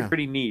interesting. Yeah.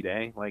 Pretty neat,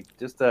 eh? Like,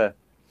 just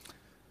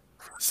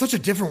such a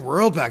different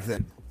world back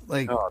then.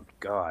 Like, oh,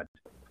 God.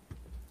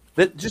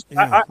 That just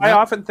I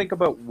often think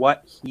about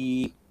what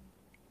he,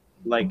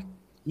 like,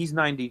 he's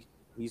 90,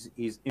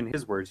 he's in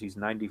his words, he's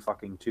 90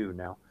 fucking 2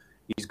 now.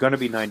 He's going to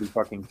be 90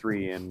 fucking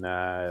 3 in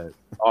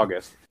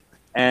August.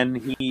 And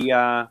he's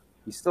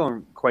still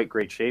in quite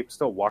great shape.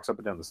 Still walks up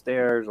and down the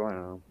stairs.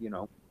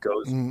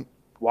 Goes,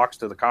 walks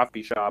to the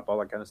coffee shop, all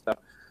that kind of stuff.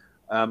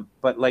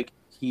 But like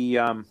he,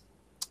 oh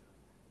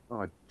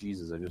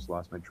Jesus, I just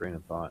lost my train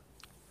of thought.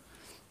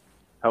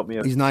 Help me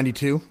out. He's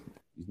 92.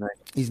 He's nice.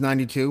 He's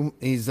 92.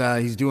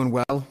 He's doing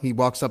well. He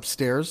walks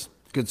upstairs.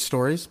 Good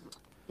stories.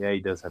 Yeah, he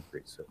does have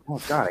great stuff.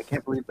 Oh God, I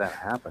can't believe that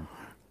happened.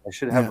 I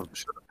should have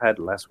had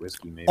less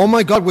whiskey, maybe. Oh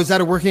my God, was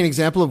that a working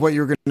example of what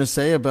you were going to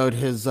say about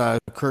his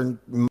current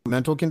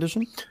mental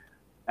condition?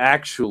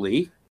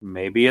 Actually,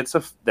 maybe it's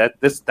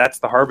that's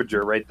the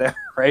harbinger right there,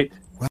 right?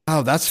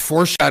 Wow, that's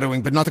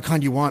foreshadowing, but not the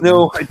kind you want.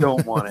 No, man. I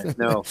don't want it.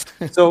 No.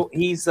 So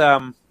he's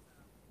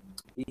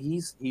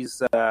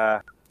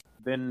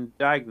been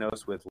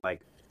diagnosed with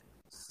like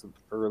some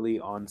early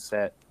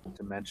onset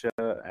dementia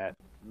at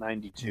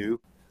 92.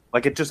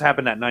 Like it just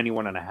happened at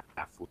 91 and a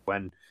half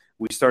when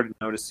we started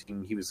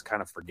noticing he was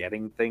kind of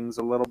forgetting things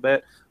a little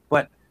bit.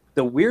 But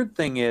the weird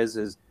thing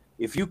is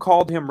if you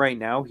called him right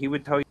now, he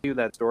would tell you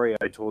that story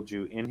I told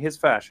you in his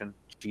fashion.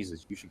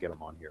 Jesus, you should get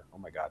him on here. Oh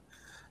my God.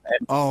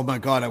 And Oh my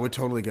God, I would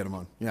totally get him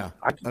on. Yeah,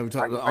 I would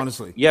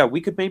honestly. yeah, we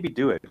could maybe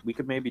do it.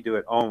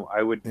 Oh,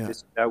 I would. Yeah.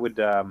 I would.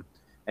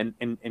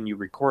 And you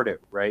record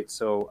it, right?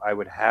 So I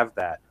would have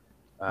that.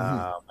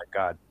 Oh my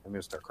God, I'm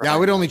gonna start crying. Yeah, I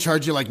would only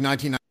charge you like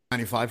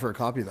 $19.95 for a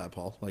copy of that,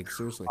 Paul. Like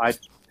seriously. I'd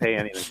pay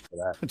anything for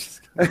that.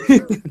 Just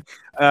kidding.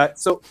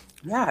 So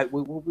yeah,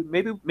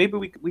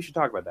 maybe we should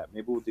talk about that.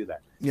 Maybe we'll do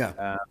that.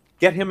 Yeah,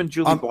 Get him and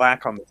Julie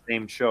Black on the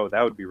same show.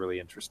 That would be really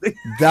interesting.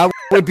 that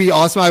would be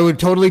awesome. I would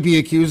totally be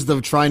accused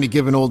of trying to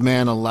give an old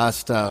man a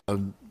last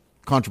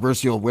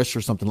controversial wish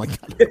or something like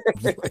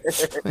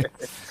that.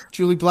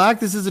 Julie Black,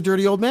 this is a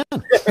dirty old man.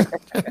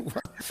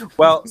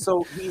 Well,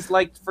 so he's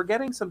like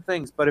forgetting some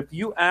things, but if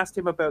you asked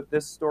him about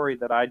this story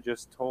that I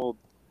just told,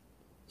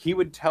 he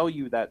would tell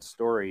you that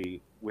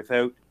story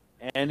without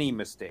any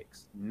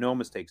mistakes. No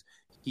mistakes.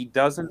 He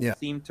doesn't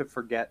seem to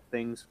forget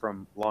things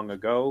from long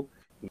ago.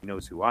 He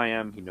knows who I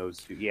am.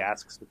 He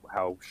asks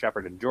how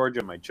Shepard and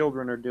Georgia, my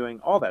children, are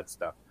doing, all that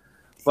stuff.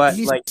 But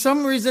He's, like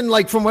some reason,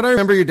 like from what I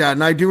remember your dad,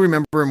 and I do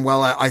remember him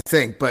well, I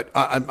think, but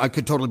I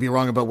could totally be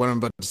wrong about what I'm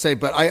about to say,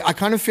 but I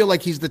kind of feel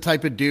like he's the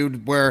type of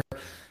dude where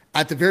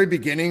at the very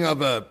beginning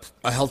of a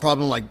health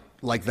problem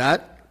like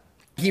that,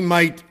 he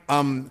might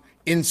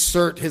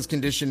insert his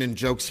condition in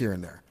jokes here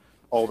and there.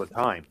 all the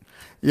time.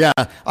 Yeah.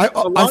 I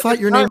thought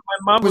your name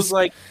My mom was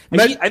like, I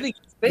think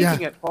he's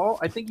faking Yeah. it, Paul.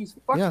 I think he's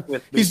fucking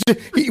with me. He's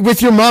just,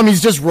 with your mom,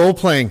 he's just role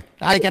playing.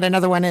 I get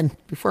another one in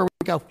before we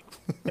go.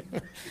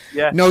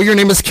 Yeah. No, your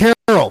name is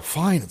Carol.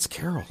 Fine, it's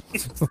Carol.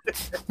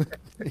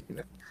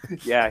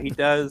 Yeah, he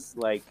does.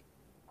 Like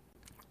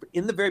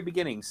in the very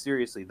beginning,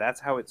 seriously, that's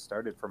how it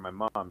started for my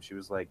mom. She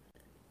was like,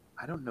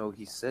 I don't know.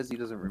 He says he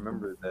doesn't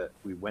remember that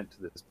we went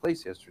to this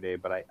place yesterday,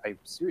 but I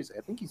seriously,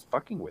 I think he's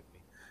fucking with me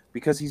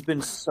because he's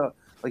been so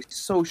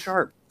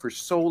sharp for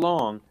so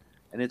long,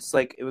 and it's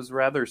like it was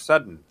rather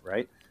sudden,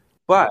 right?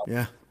 But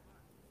Yeah.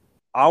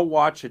 I'll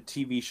watch a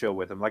TV show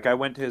with him. Like I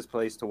went to his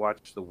place to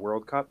watch the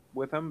World Cup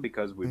with him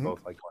because we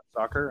both like watch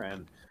soccer,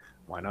 and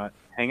why not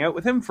hang out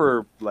with him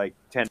for like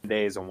 10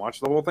 days and watch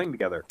the whole thing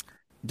together?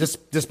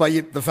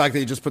 Despite the fact that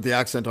you just put the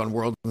accent on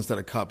world instead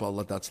of cup, I'll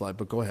let that slide.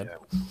 But go ahead.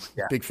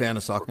 Yeah. Big fan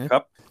of soccer.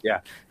 Cup, yeah.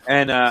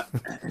 And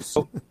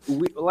so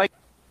we like,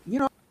 you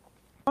know,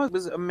 it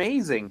was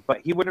amazing, but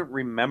he wouldn't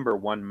remember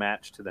one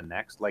match to the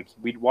next. Like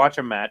we'd watch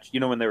a match, you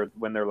know,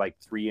 when they're like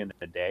 3 in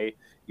a day,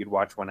 you'd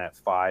watch one at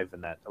 5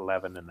 and at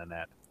 11 and then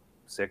at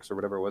 6 or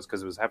whatever it was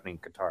because it was happening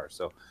in Qatar.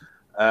 So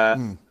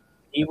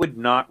he would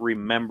not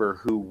remember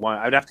who won.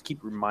 I'd have to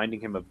keep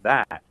reminding him of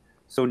that.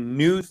 So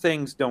new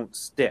things don't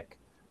stick,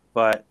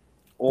 but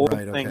old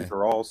things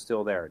are all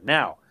still there.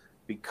 Now,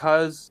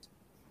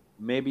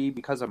 maybe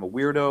because I'm a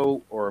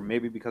weirdo, or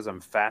maybe because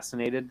I'm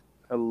fascinated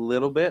a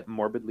little bit,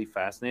 morbidly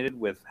fascinated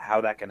with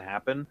how that can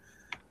happen,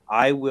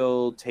 I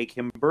will take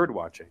him bird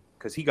watching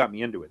because he got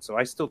me into it. So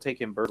I still take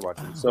him bird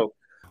watching. So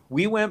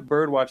we went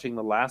bird watching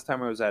the last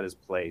time I was at his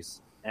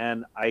place,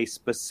 and I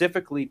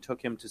specifically took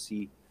him to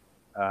see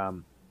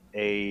some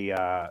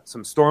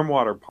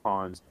stormwater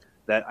ponds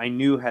that I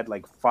knew had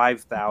like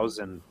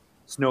 5,000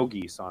 snow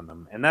geese on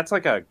them, and that's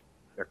like a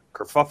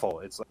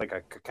kerfuffle. It's like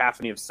a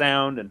cacophony of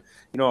sound, and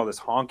you know all this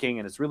honking,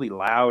 and it's really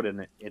loud,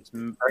 and it's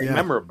very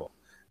memorable.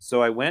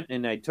 So I went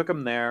and I took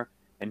him there,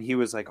 and he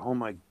was like, "Oh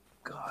my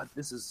God,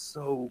 this is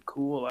so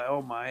cool!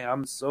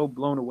 I'm so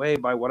blown away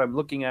by what I'm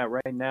looking at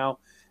right now."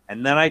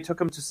 And then I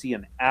took him to see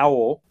an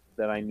owl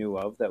that I knew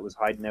of that was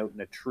hiding out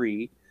in a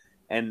tree.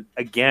 And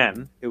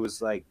again, it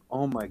was like,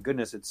 oh my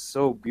goodness, it's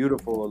so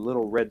beautiful. A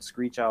little red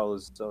screech owl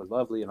is so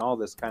lovely and all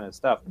this kind of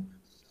stuff.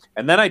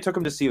 And then I took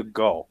him to see a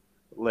gull,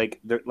 like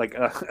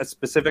a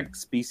specific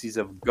species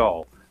of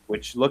gull,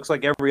 which looks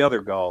like every other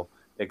gull,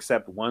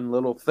 except one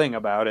little thing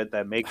about it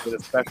that makes it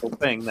a special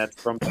thing that's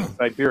from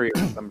Siberia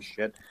or some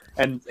shit.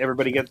 And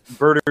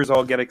birders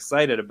all get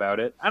excited about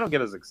it. I don't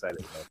get as excited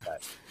about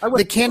that.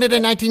 The Canada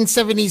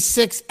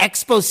 1976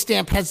 Expo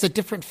stamp has a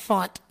different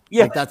font.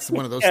 Yeah, like that's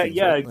one of those things.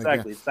 Yeah, right?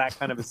 exactly. It's that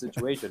kind of a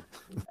situation.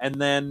 And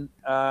then,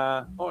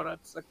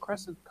 that's a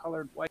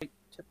crescent-colored white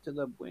tip to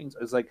the wings.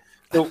 It's like,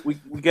 so we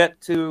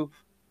get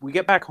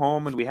back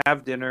home and we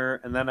have dinner,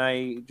 and then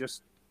I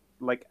just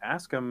like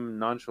ask him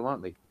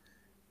nonchalantly,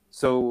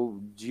 so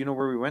do you know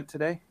where we went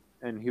today?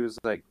 And he was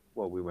like,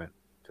 well, we went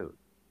to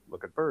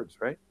look at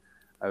birds, right?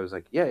 I was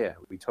like, yeah,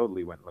 we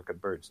totally went and look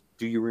at birds.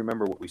 Do you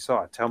remember what we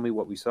saw? Tell me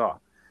what we saw.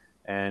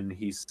 And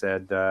he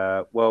said,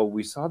 well,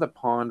 we saw the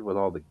pond with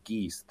all the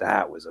geese.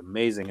 That was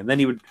amazing. And then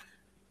he would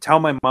tell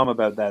my mom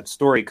about that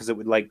story because it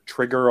would like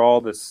trigger all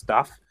the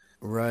stuff.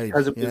 Right.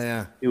 Because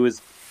it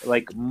was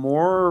like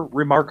more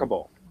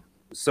remarkable.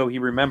 So he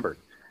remembered.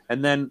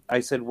 And then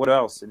I said, what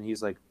else? And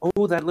he's like,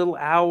 oh, that little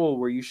owl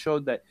where you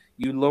showed that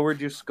you lowered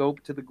your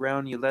scope to the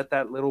ground. You let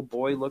that little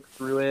boy look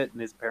through it.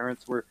 And his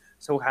parents were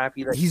so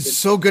happy that he's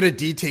so good at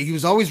detail. He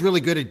was always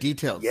really good at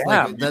details. Yeah,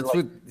 like, that's like,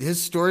 what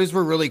his stories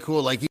were really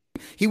cool. Like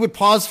he would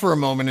pause for a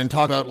moment and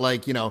talk about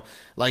like, you know,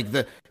 like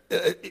the,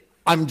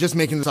 I'm just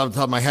making this off the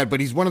top of my head, but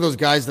he's one of those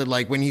guys that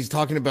like when he's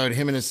talking about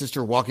him and his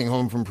sister walking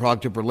home from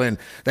Prague to Berlin,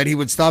 that he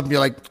would stop and be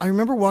like, I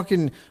remember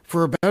walking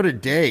for about a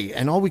day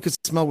and all we could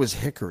smell was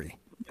hickory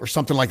or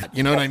something like that.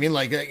 You know what I mean?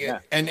 Like,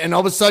 and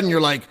all of a sudden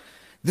you're like,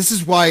 this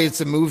is why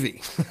it's a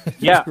movie.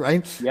 Yeah.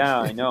 Right. Yeah,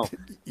 I know.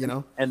 You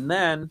know? And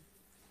then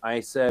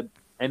I said,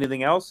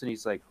 anything else? And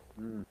he's like,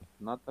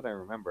 not that I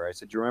remember. I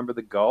said, do you remember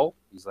the gull?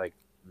 He's like,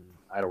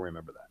 I don't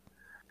remember that.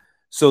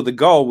 So the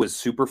gull was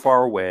super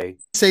far away.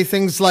 Say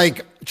things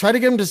like, try to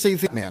get him to say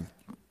things, man.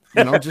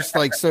 You know, just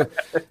like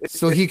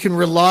so he can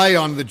rely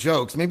on the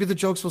jokes. Maybe the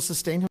jokes will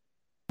sustain him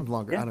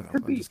longer. Yeah, I don't know.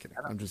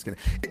 I'm just kidding.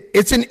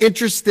 It's an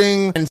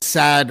interesting and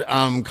sad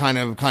kind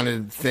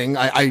of thing.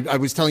 I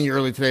was telling you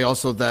earlier today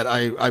also that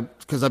I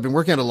because I've been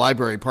working at a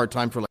library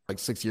part-time for like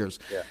 6 years.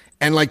 Yeah.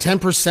 And like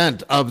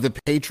 10% of the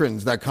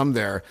patrons that come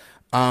there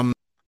are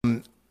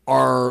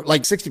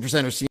like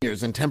 60% are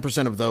seniors and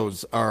 10% of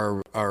those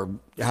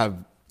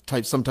have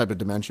some type of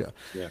dementia.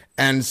 Yeah.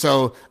 And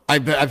so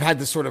I've had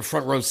this sort of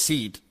front row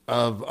seat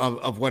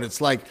of what it's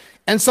like.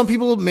 And some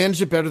people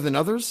manage it better than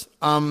others.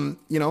 You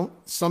know,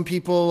 some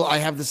people, I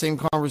have the same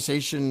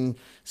conversation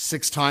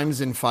 6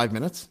 times in 5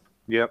 minutes.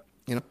 Yep.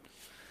 You know?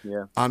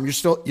 Yeah.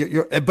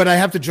 You're but I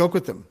have to joke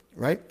with them.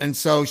 Right. And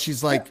so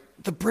she's like,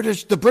 the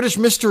British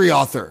mystery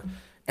author.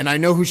 And I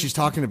know who she's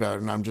talking about.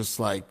 And I'm just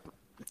like,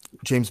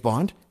 James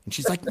Bond. And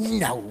she's like,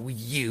 no,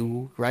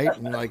 you. Right.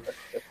 And like,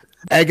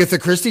 Agatha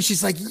Christie,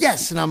 she's like,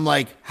 yes. And I'm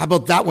like, how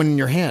about that one in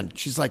your hand?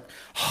 She's like,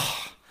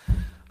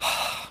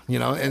 you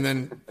know, and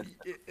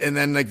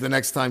then like the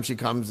next time she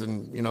comes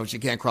and, you know, she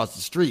can't cross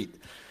the street.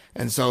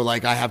 And so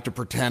like, I have to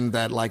pretend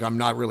that like, I'm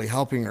not really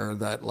helping her,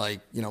 that like,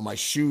 you know, my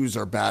shoes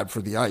are bad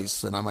for the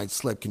ice and I might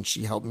slip. Can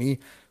she help me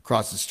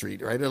cross the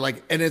street? Right.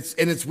 And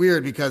it's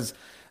weird because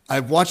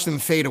I've watched them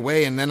fade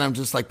away and then I'm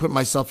just like putting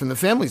myself in the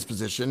family's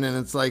position. And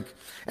it's like,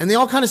 and they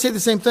all kind of say the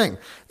same thing.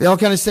 They all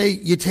kind of say,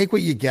 you take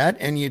what you get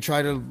and you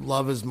try to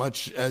love as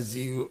much as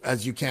you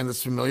can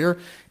that's familiar.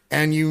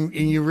 And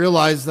you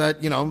realize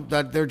that, you know,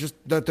 that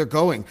they're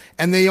going,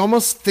 and they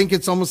almost think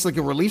it's almost like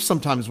a relief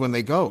sometimes when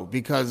they go,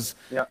 because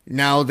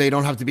now they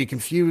don't have to be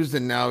confused.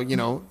 And now, you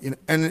know,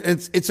 and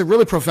it's a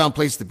really profound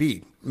place to be.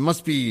 It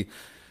must be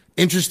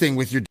interesting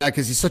with your dad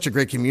because he's such a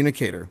great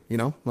communicator, you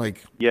know,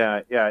 like.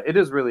 Yeah. It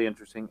is really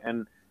interesting.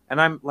 And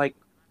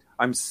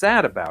I'm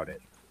sad about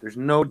it. There's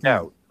no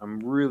doubt. I'm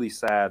really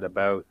sad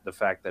about the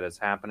fact that it's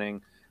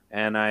happening.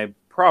 And I'm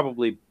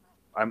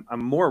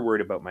more worried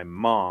about my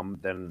mom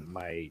than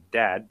my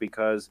dad,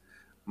 because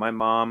my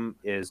mom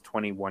is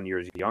 21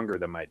 years younger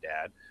than my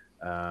dad.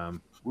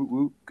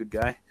 Good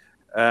guy.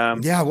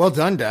 Yeah, well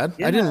done, Dad.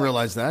 Yeah. I didn't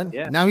realize that.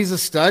 Yeah. Now he's a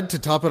stud to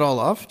top it all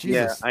off.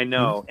 Jesus. Yeah, I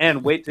know.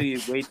 And wait till you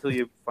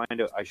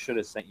find out. I should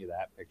have sent you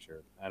that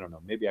picture. I don't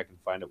know. Maybe I can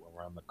find it when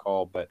we're on the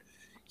call. But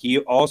he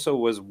also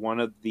was one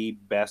of the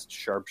best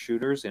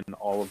sharpshooters in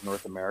all of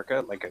North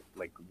America, like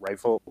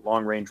rifle,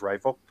 long range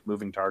rifle,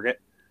 moving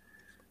target.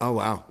 Oh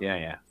wow.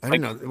 Yeah. I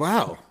didn't know.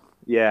 Wow.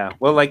 Yeah.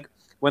 Well, like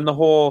when the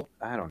whole,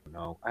 I don't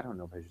know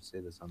if I should say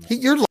this on that.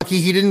 You're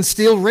lucky he didn't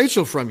steal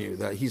Rachel from you.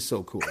 That he's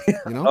so cool.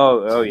 You know.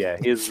 Oh yeah.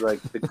 He's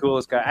like the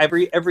coolest guy.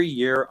 Every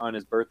year on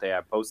his birthday,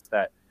 I post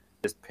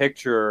this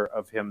picture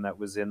of him that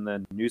was in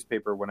the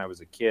newspaper when I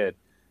was a kid,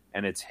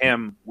 and it's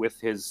him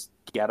with his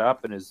get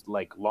up and his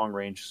like long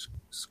range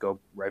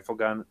scope rifle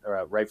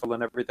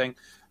and everything.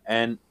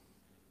 And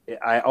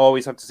I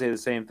always have to say the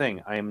same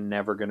thing. I am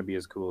never going to be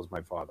as cool as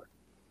my father.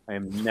 I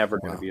am never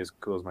going to be as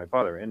cool as my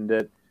father.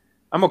 And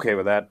I'm okay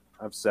with that.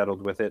 I've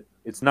settled with it.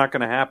 It's not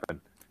going to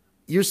happen.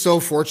 You're so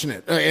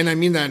fortunate. And I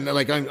mean that,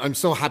 like, I'm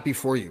so happy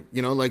for you.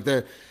 You know, like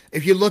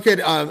if you look at,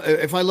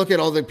 if I look at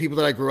all the people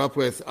that I grew up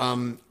with,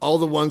 all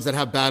the ones that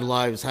have bad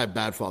lives had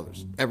bad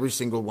fathers. Every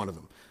single one of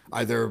them.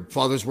 Either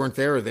fathers weren't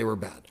there or they were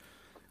bad.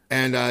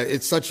 And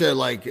it's such a,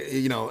 like,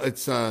 you know,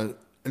 it's,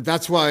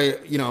 that's why,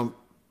 you know,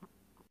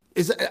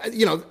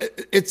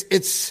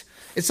 it's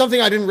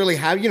something I didn't really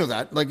have, you know,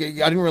 that like,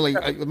 I didn't really,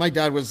 my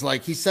dad was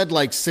like, he said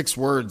like 6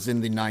 words in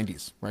the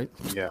 90s, right?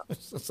 Yeah.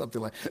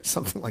 something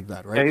like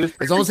that. Right. Yeah,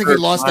 it's almost like he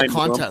lost the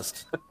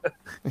contest.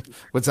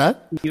 What's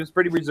that? He was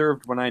pretty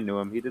reserved when I knew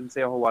him. He didn't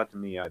say a whole lot to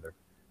me either.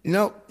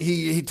 No,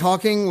 he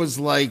talking was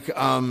like,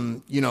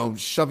 you know,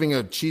 shoving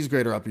a cheese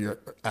grater up your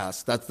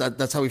ass.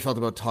 That's how he felt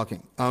about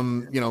talking.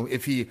 You know,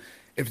 if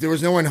if there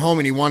was no one home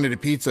and he wanted a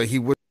pizza, he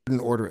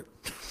wouldn't order it.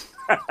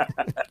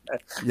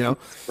 You know?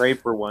 Pray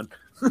for one.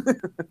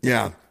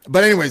 Yeah.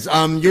 But anyways,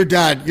 your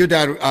dad,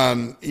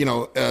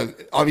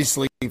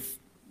 obviously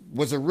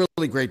was a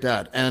really great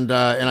dad. And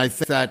I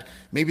think that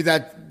maybe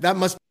that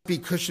must be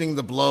cushioning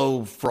the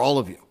blow for all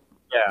of you.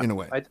 Yeah, in a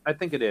way. I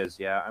think it is.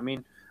 Yeah. I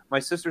mean, my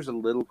sister's a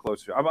little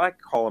closer. I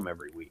call him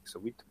every week.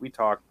 So we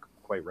talk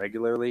quite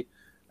regularly.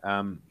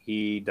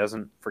 He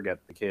doesn't forget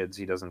the kids.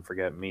 He doesn't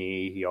forget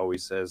me. He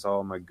always says,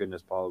 "Oh my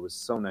goodness, Paul, it was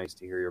so nice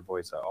to hear your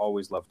voice. I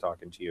always love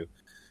talking to you."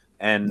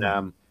 And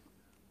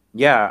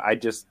I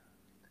just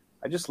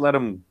let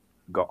him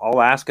go.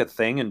 I'll ask a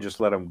thing and just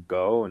let him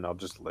go, and I'll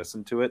just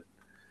listen to it.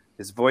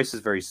 His voice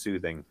is very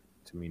soothing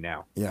to me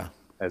now. Yeah.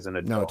 As an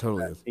adult, no, it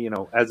totally is. You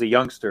know, as a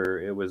youngster,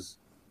 it was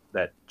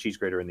that cheese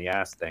grater in the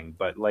ass thing,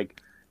 but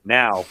like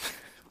now,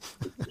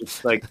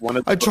 it's like one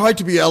of. I tried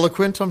to be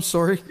eloquent. I'm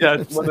sorry. Yeah,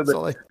 that's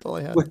all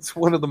I had. It's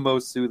one of the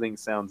most soothing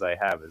sounds I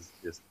have is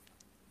just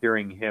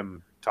hearing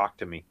him talk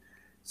to me.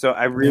 So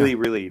I really,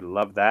 really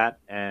love that,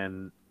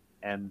 and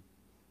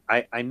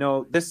I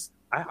know this.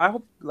 I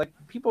hope, like,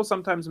 people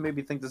sometimes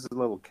maybe think this is a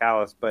little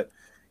callous, but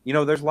you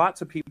know, there's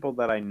lots of people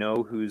that I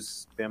know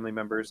whose family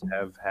members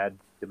have had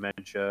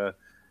dementia,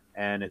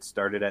 and it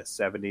started at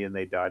 70 and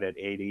they died at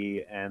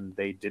 80, and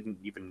they didn't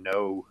even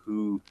know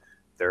who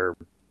their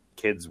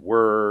kids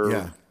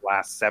were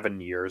last 7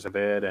 years of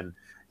it. And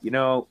you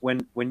know,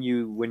 when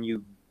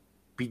you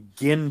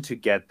begin to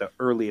get the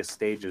earliest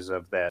stages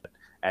of that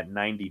at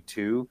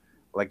 92,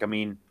 like, I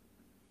mean,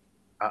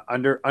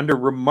 under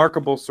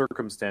remarkable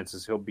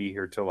circumstances, he'll be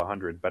here till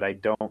 100, but I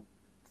don't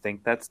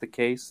think that's the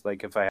case.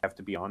 Like, if I have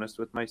to be honest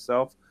with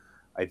myself,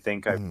 I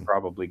think I've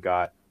probably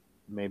got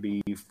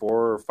maybe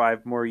 4 or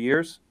 5 more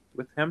years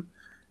with him.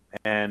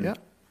 And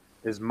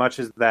as much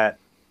as that,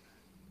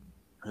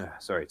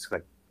 sorry, it's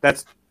like,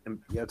 that's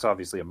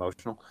obviously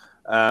emotional.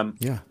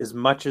 As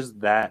much as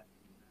that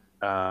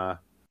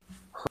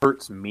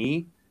hurts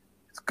me,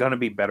 it's going to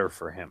be better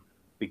for him,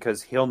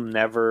 because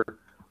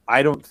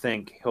I don't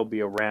think he'll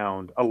be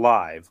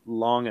alive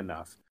long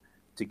enough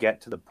to get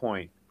to the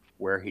point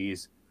where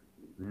he's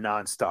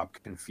nonstop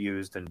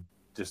confused and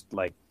just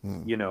like,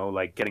 you know,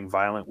 like getting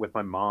violent with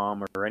my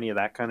mom or any of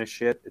that kind of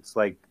shit. It's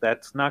like,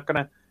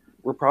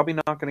 we're probably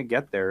not going to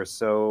get there.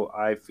 So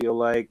I feel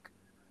like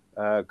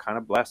kind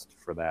of blessed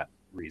for that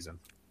reason.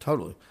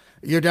 Totally.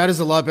 Your dad is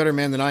a lot better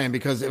man than I am,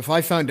 because if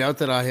I found out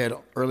that I had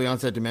early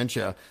onset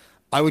dementia,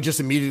 I would just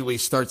immediately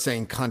start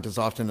saying cunt as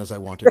often as I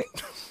wanted.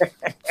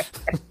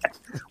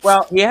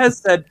 Well, he has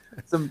said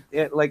some,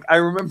 like, I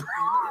remember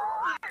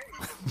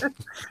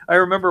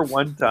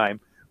one time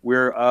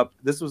we're up,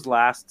 this was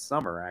last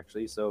summer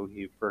actually. So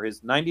for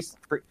his 90s,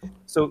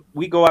 so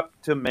we go up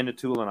to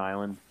Manitoulin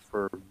Island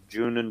for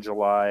June and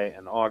July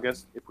and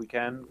August if we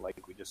can.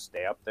 Like, we just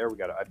stay up there.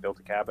 I built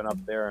a cabin up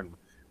there and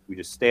we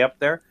just stay up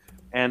there.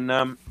 And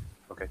I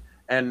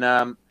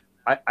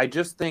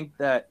just think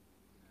that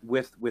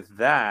with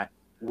that,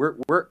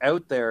 we're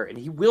out there, and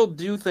he will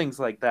do things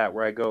like that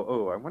where I go,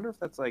 oh, I wonder if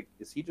that's like,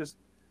 is he just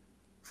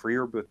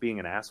freer with being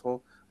an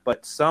asshole?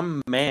 But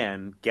some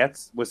man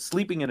was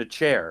sleeping in a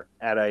chair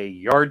at a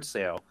yard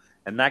sale,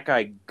 and that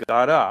guy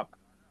got up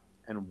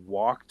and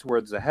walked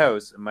towards the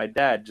house, and my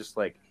dad just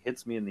like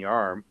hits me in the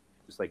arm,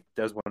 just like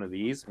does one of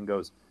these and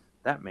goes,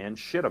 that man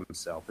shit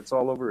himself. It's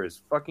all over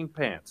his fucking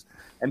pants.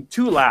 And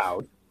too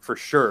loud, for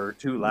sure,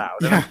 too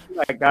loud. And I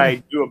think that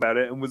guy knew about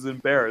it and was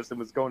embarrassed and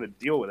was going to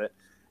deal with it.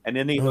 And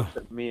then he looks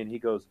at me and he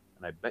goes,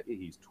 and I bet you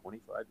he's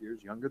 25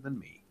 years younger than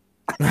me.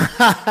 and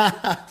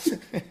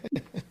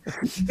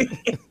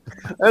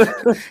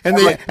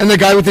the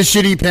guy with the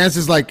shitty pants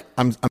is like,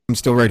 I'm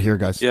still right here,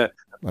 guys. Yeah.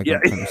 Like,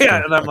 yeah.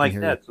 And I'm like,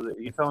 Dad, you. so are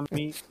you telling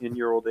me in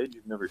your old age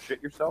you've never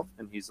shit yourself?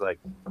 And he's like,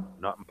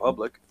 not in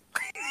public.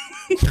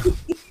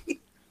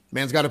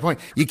 Man's got a point.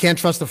 You can't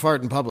trust a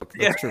fart in public.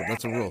 That's true.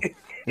 That's a rule.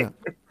 Yeah.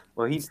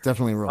 Well, it's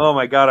definitely a rule. Oh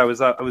my God. I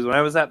was when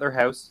I was at their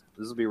house.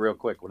 This will be real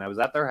quick. When I was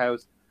at their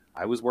house,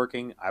 I was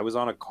working. I was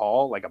on a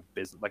call, like a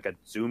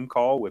Zoom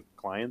call with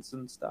clients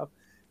and stuff.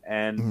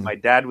 And my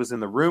dad was in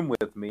the room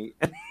with me,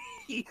 and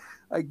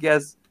I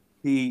guess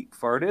he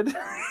farted.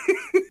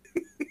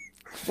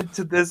 And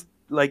to this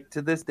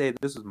day,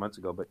 this was months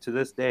ago, but to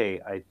this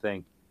day, I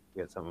think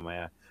get some of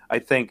my eye. I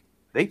think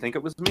they think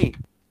it was me.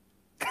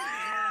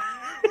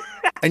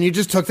 And you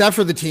just took that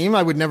for the team?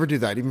 I would never do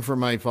that, even for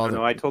my father.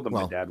 No, I told them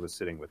my dad was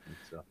sitting with me.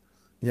 So.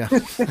 Yeah.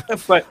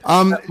 But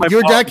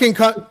your dad can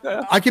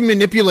I can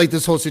manipulate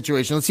this whole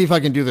situation. Let's see if I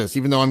can do this,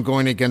 even though I'm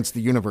going against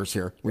the universe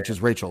here, which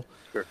is Rachel.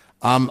 Sure.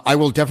 I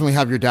will definitely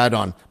have your dad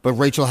on, but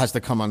Rachel has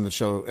to come on the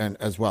show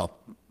as well.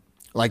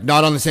 Like,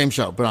 not on the same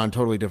show, but on a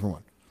totally different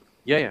one.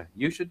 Yeah.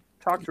 You should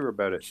talk to her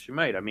about it. She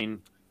might. I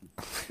mean,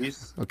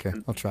 she's okay.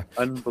 I'll try.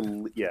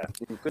 Yeah.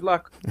 Good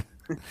luck.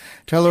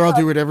 Tell her I'll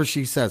do whatever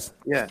she says.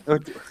 Yeah.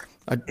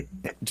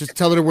 Just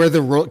tell her to wear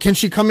the Can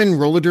she come in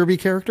roller derby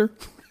character?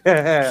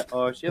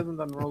 Oh, she hasn't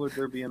done roller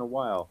derby in a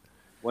while.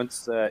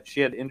 Once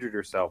she had injured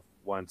herself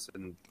once,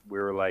 and we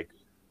were like,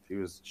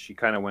 she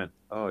kind of went,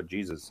 oh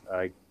Jesus,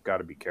 I got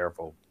to be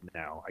careful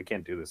now. I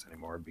can't do this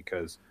anymore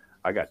because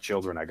I got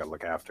children I got to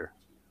look after.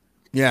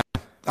 Yeah.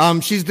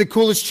 She's the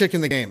coolest chick in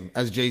the game,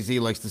 as Jay-Z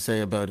likes to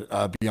say about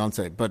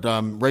Beyonce. But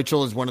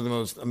Rachel is one of the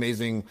most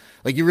amazing.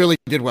 Like, you really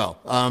did well.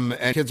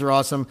 And kids are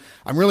awesome.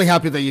 I'm really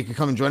happy that you could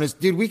come and join us.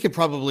 Dude, we could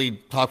probably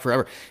talk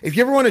forever. If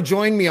you ever want to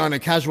join me on a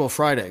Casual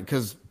Friday,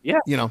 because,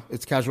 you know,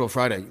 it's Casual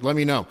Friday, let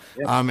me know.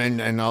 Yeah.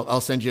 And I'll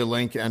send you a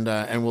link, and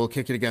we'll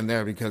kick it again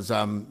there because,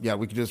 yeah,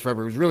 we could do this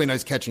forever. It was really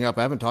nice catching up.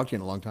 I haven't talked to you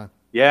in a long time.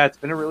 Yeah, it's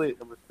been a really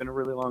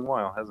long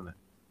while, hasn't it?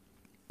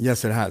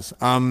 Yes, it has.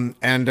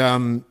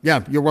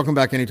 Yeah, you're welcome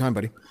back anytime,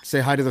 buddy. Say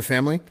hi to the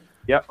family.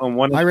 Yeah.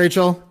 Hi,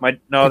 Rachel. Did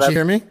you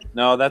hear me?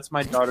 No, that's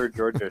my daughter,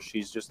 Georgia.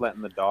 She's just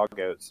letting the dog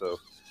out. So.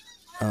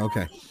 Oh,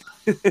 okay.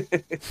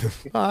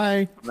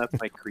 Hi. That's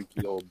my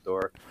creaky old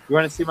door. You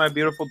want to see my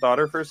beautiful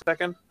daughter for a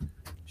second?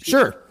 She's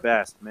sure. The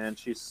best, man.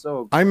 She's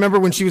so. I remember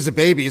when she was a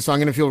baby, so I'm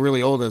going to feel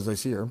really old as I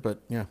see her.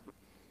 But yeah.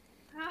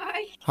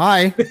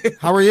 Hi.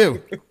 How are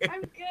you?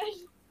 I'm good.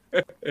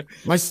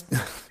 My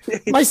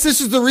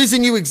sister's the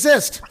reason you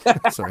exist.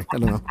 Sorry, I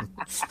don't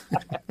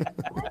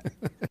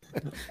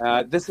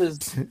know. This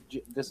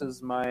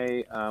is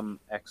my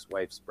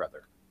ex-wife's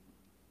brother.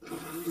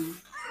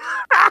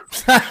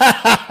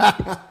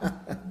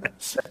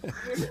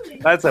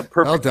 That's a perfect.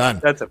 Well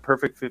done. That's a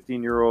perfect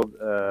 15-year-old.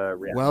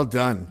 Well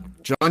done.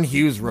 John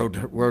Hughes wrote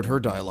her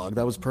dialogue.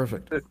 That was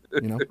perfect.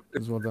 You know, it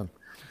was well done.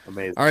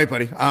 Amazing. All right,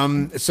 buddy.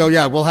 So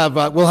yeah, we'll have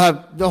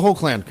the whole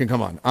clan can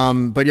come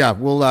on. But yeah,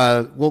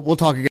 we'll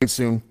talk again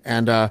soon.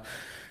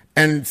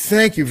 And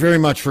thank you very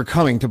much for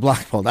coming to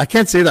Blackpool. I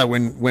can't say that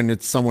when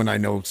it's someone I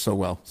know so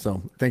well.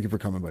 So thank you for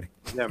coming, buddy.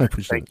 Yeah, man,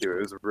 thank you.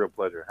 It was a real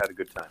pleasure. Had a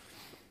good time.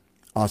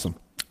 Awesome.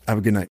 Have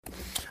a good night.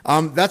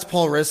 That's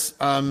Paul Riss.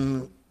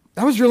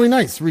 That was really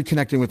nice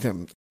reconnecting with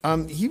him.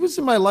 He was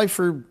in my life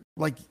for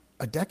like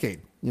a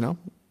decade, you know,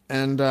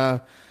 and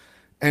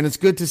it's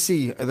good to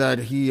see that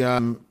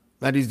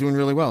he's doing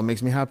really well. It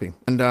makes me happy.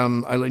 And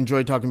I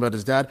enjoyed talking about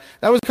his dad.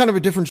 That was kind of a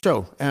different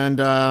show.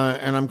 And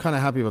I'm kind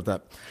of happy about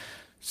that.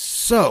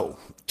 So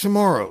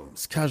tomorrow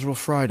is Casual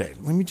Friday.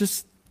 Let me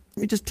just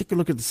take a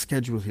look at the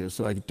schedule here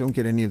so I don't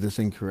get any of this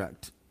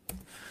incorrect.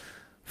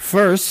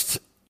 First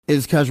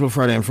is Casual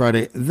Friday on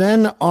Friday.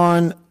 Then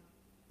on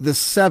the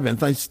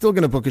 7th, I'm still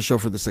going to book a show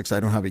for the 6th.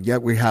 I don't have it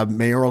yet. We have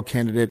mayoral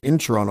candidate in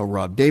Toronto,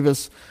 Rob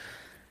Davis.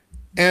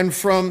 And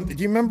do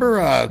you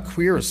remember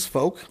Queer as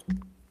Folk?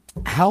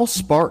 Hal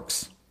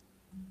Sparks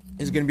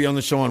is going to be on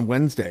the show on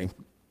Wednesday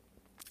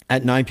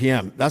at 9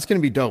 p.m. That's going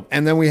to be dope.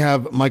 And then we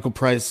have Michael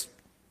Price,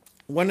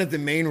 one of the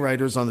main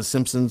writers on The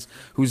Simpsons,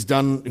 who's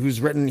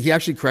written, he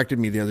actually corrected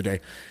me the other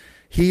day.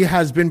 He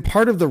has been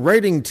part of the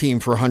writing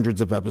team for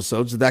hundreds of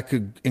episodes. That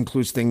could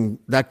include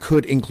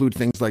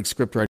things like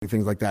script writing,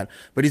 things like that.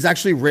 But he's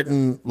actually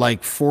written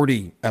like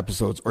 40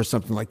 episodes or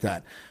something like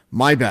that.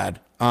 My bad.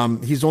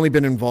 He's only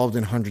been involved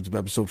in hundreds of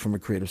episodes from a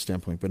creative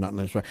standpoint, but not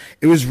necessarily.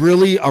 It was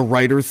really a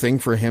writer thing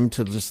for him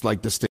to just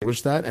like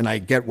distinguish that, and I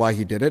get why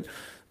he did it,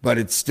 but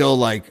it's still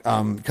like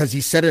because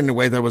he said it in a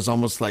way that was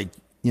almost like,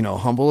 you know,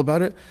 humble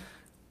about it.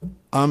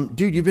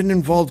 Dude, you've been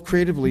involved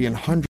creatively in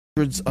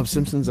hundreds of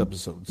Simpsons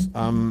episodes.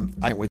 I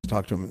can't wait to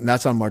talk to him. And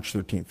that's on March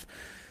 13th.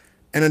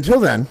 And until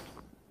then,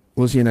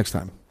 we'll see you next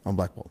time on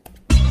Blackball.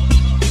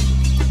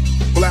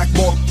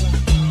 Blackmore.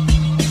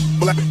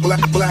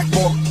 Blackmore.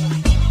 Blackmore.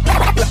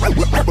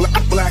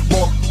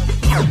 Blackmore.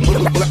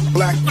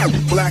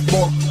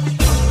 Blackmore.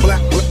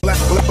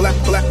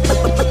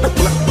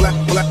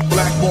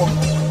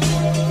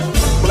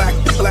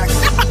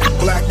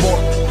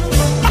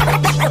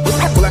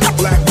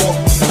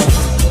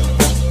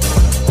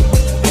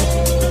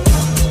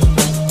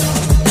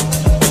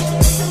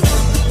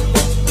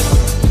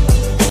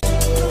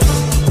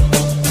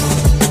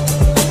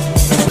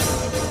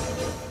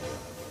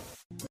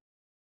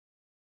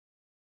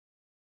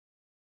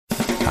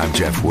 I'm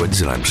Jeff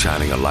Woods, and I'm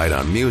shining a light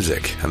on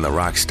music and the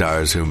rock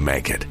stars who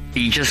make it.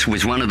 He just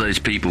was one of those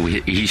people.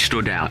 He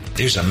stood out.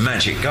 He was a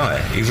magic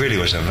guy. He really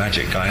was a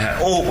magic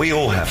guy. We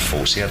all have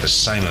faults. He had the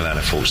same amount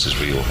of faults as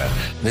we all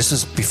have. This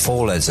was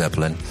before Led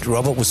Zeppelin.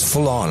 Robert was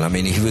full on. I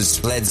mean, he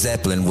was Led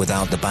Zeppelin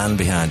without the band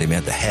behind him. He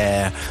had the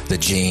hair, the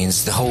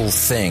jeans, the whole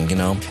thing, you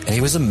know. And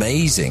he was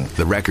amazing.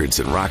 The Records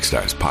and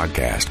Rockstars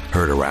podcast,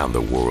 heard around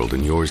the world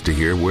and yours to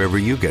hear wherever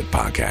you get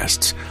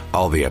podcasts.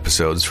 All the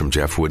episodes from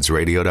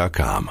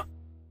JeffWoodsRadio.com.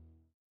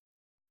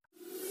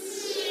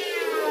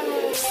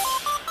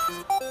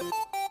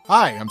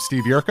 Hi, I'm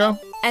Steve Yerko.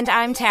 And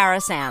I'm Tara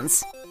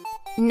Sands.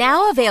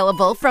 Now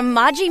available from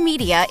Maji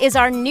Media is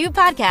our new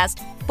podcast,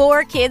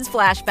 4Kids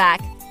Flashback.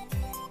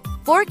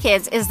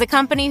 4Kids is the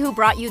company who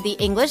brought you the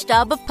English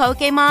dub of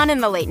Pokemon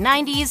in the late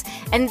 90s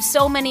and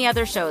so many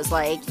other shows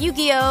like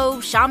Yu-Gi-Oh!,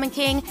 Shaman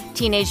King,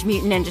 Teenage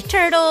Mutant Ninja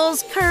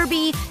Turtles,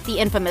 Kirby, the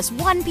infamous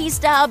One Piece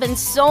dub, and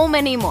so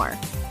many more.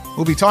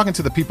 We'll be talking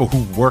to the people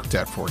who worked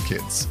at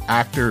 4Kids.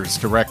 Actors,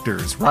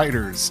 directors,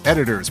 writers,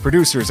 editors,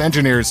 producers,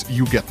 engineers,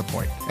 you get the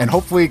point. And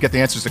hopefully get the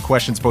answers to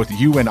questions both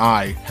you and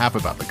I have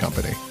about the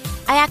company.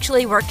 I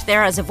actually worked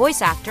there as a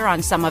voice actor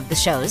on some of the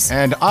shows.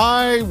 And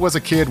I was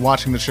a kid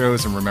watching the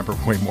shows and remember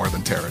way more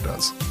than Tara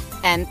does.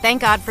 And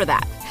thank God for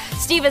that.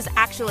 Steve is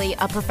actually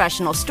a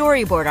professional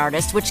storyboard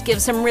artist, which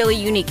gives some really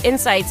unique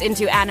insights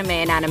into anime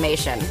and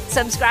animation.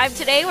 Subscribe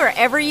today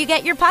wherever you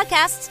get your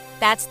podcasts.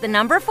 That's the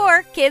number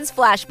 4 Kids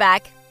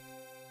Flashback.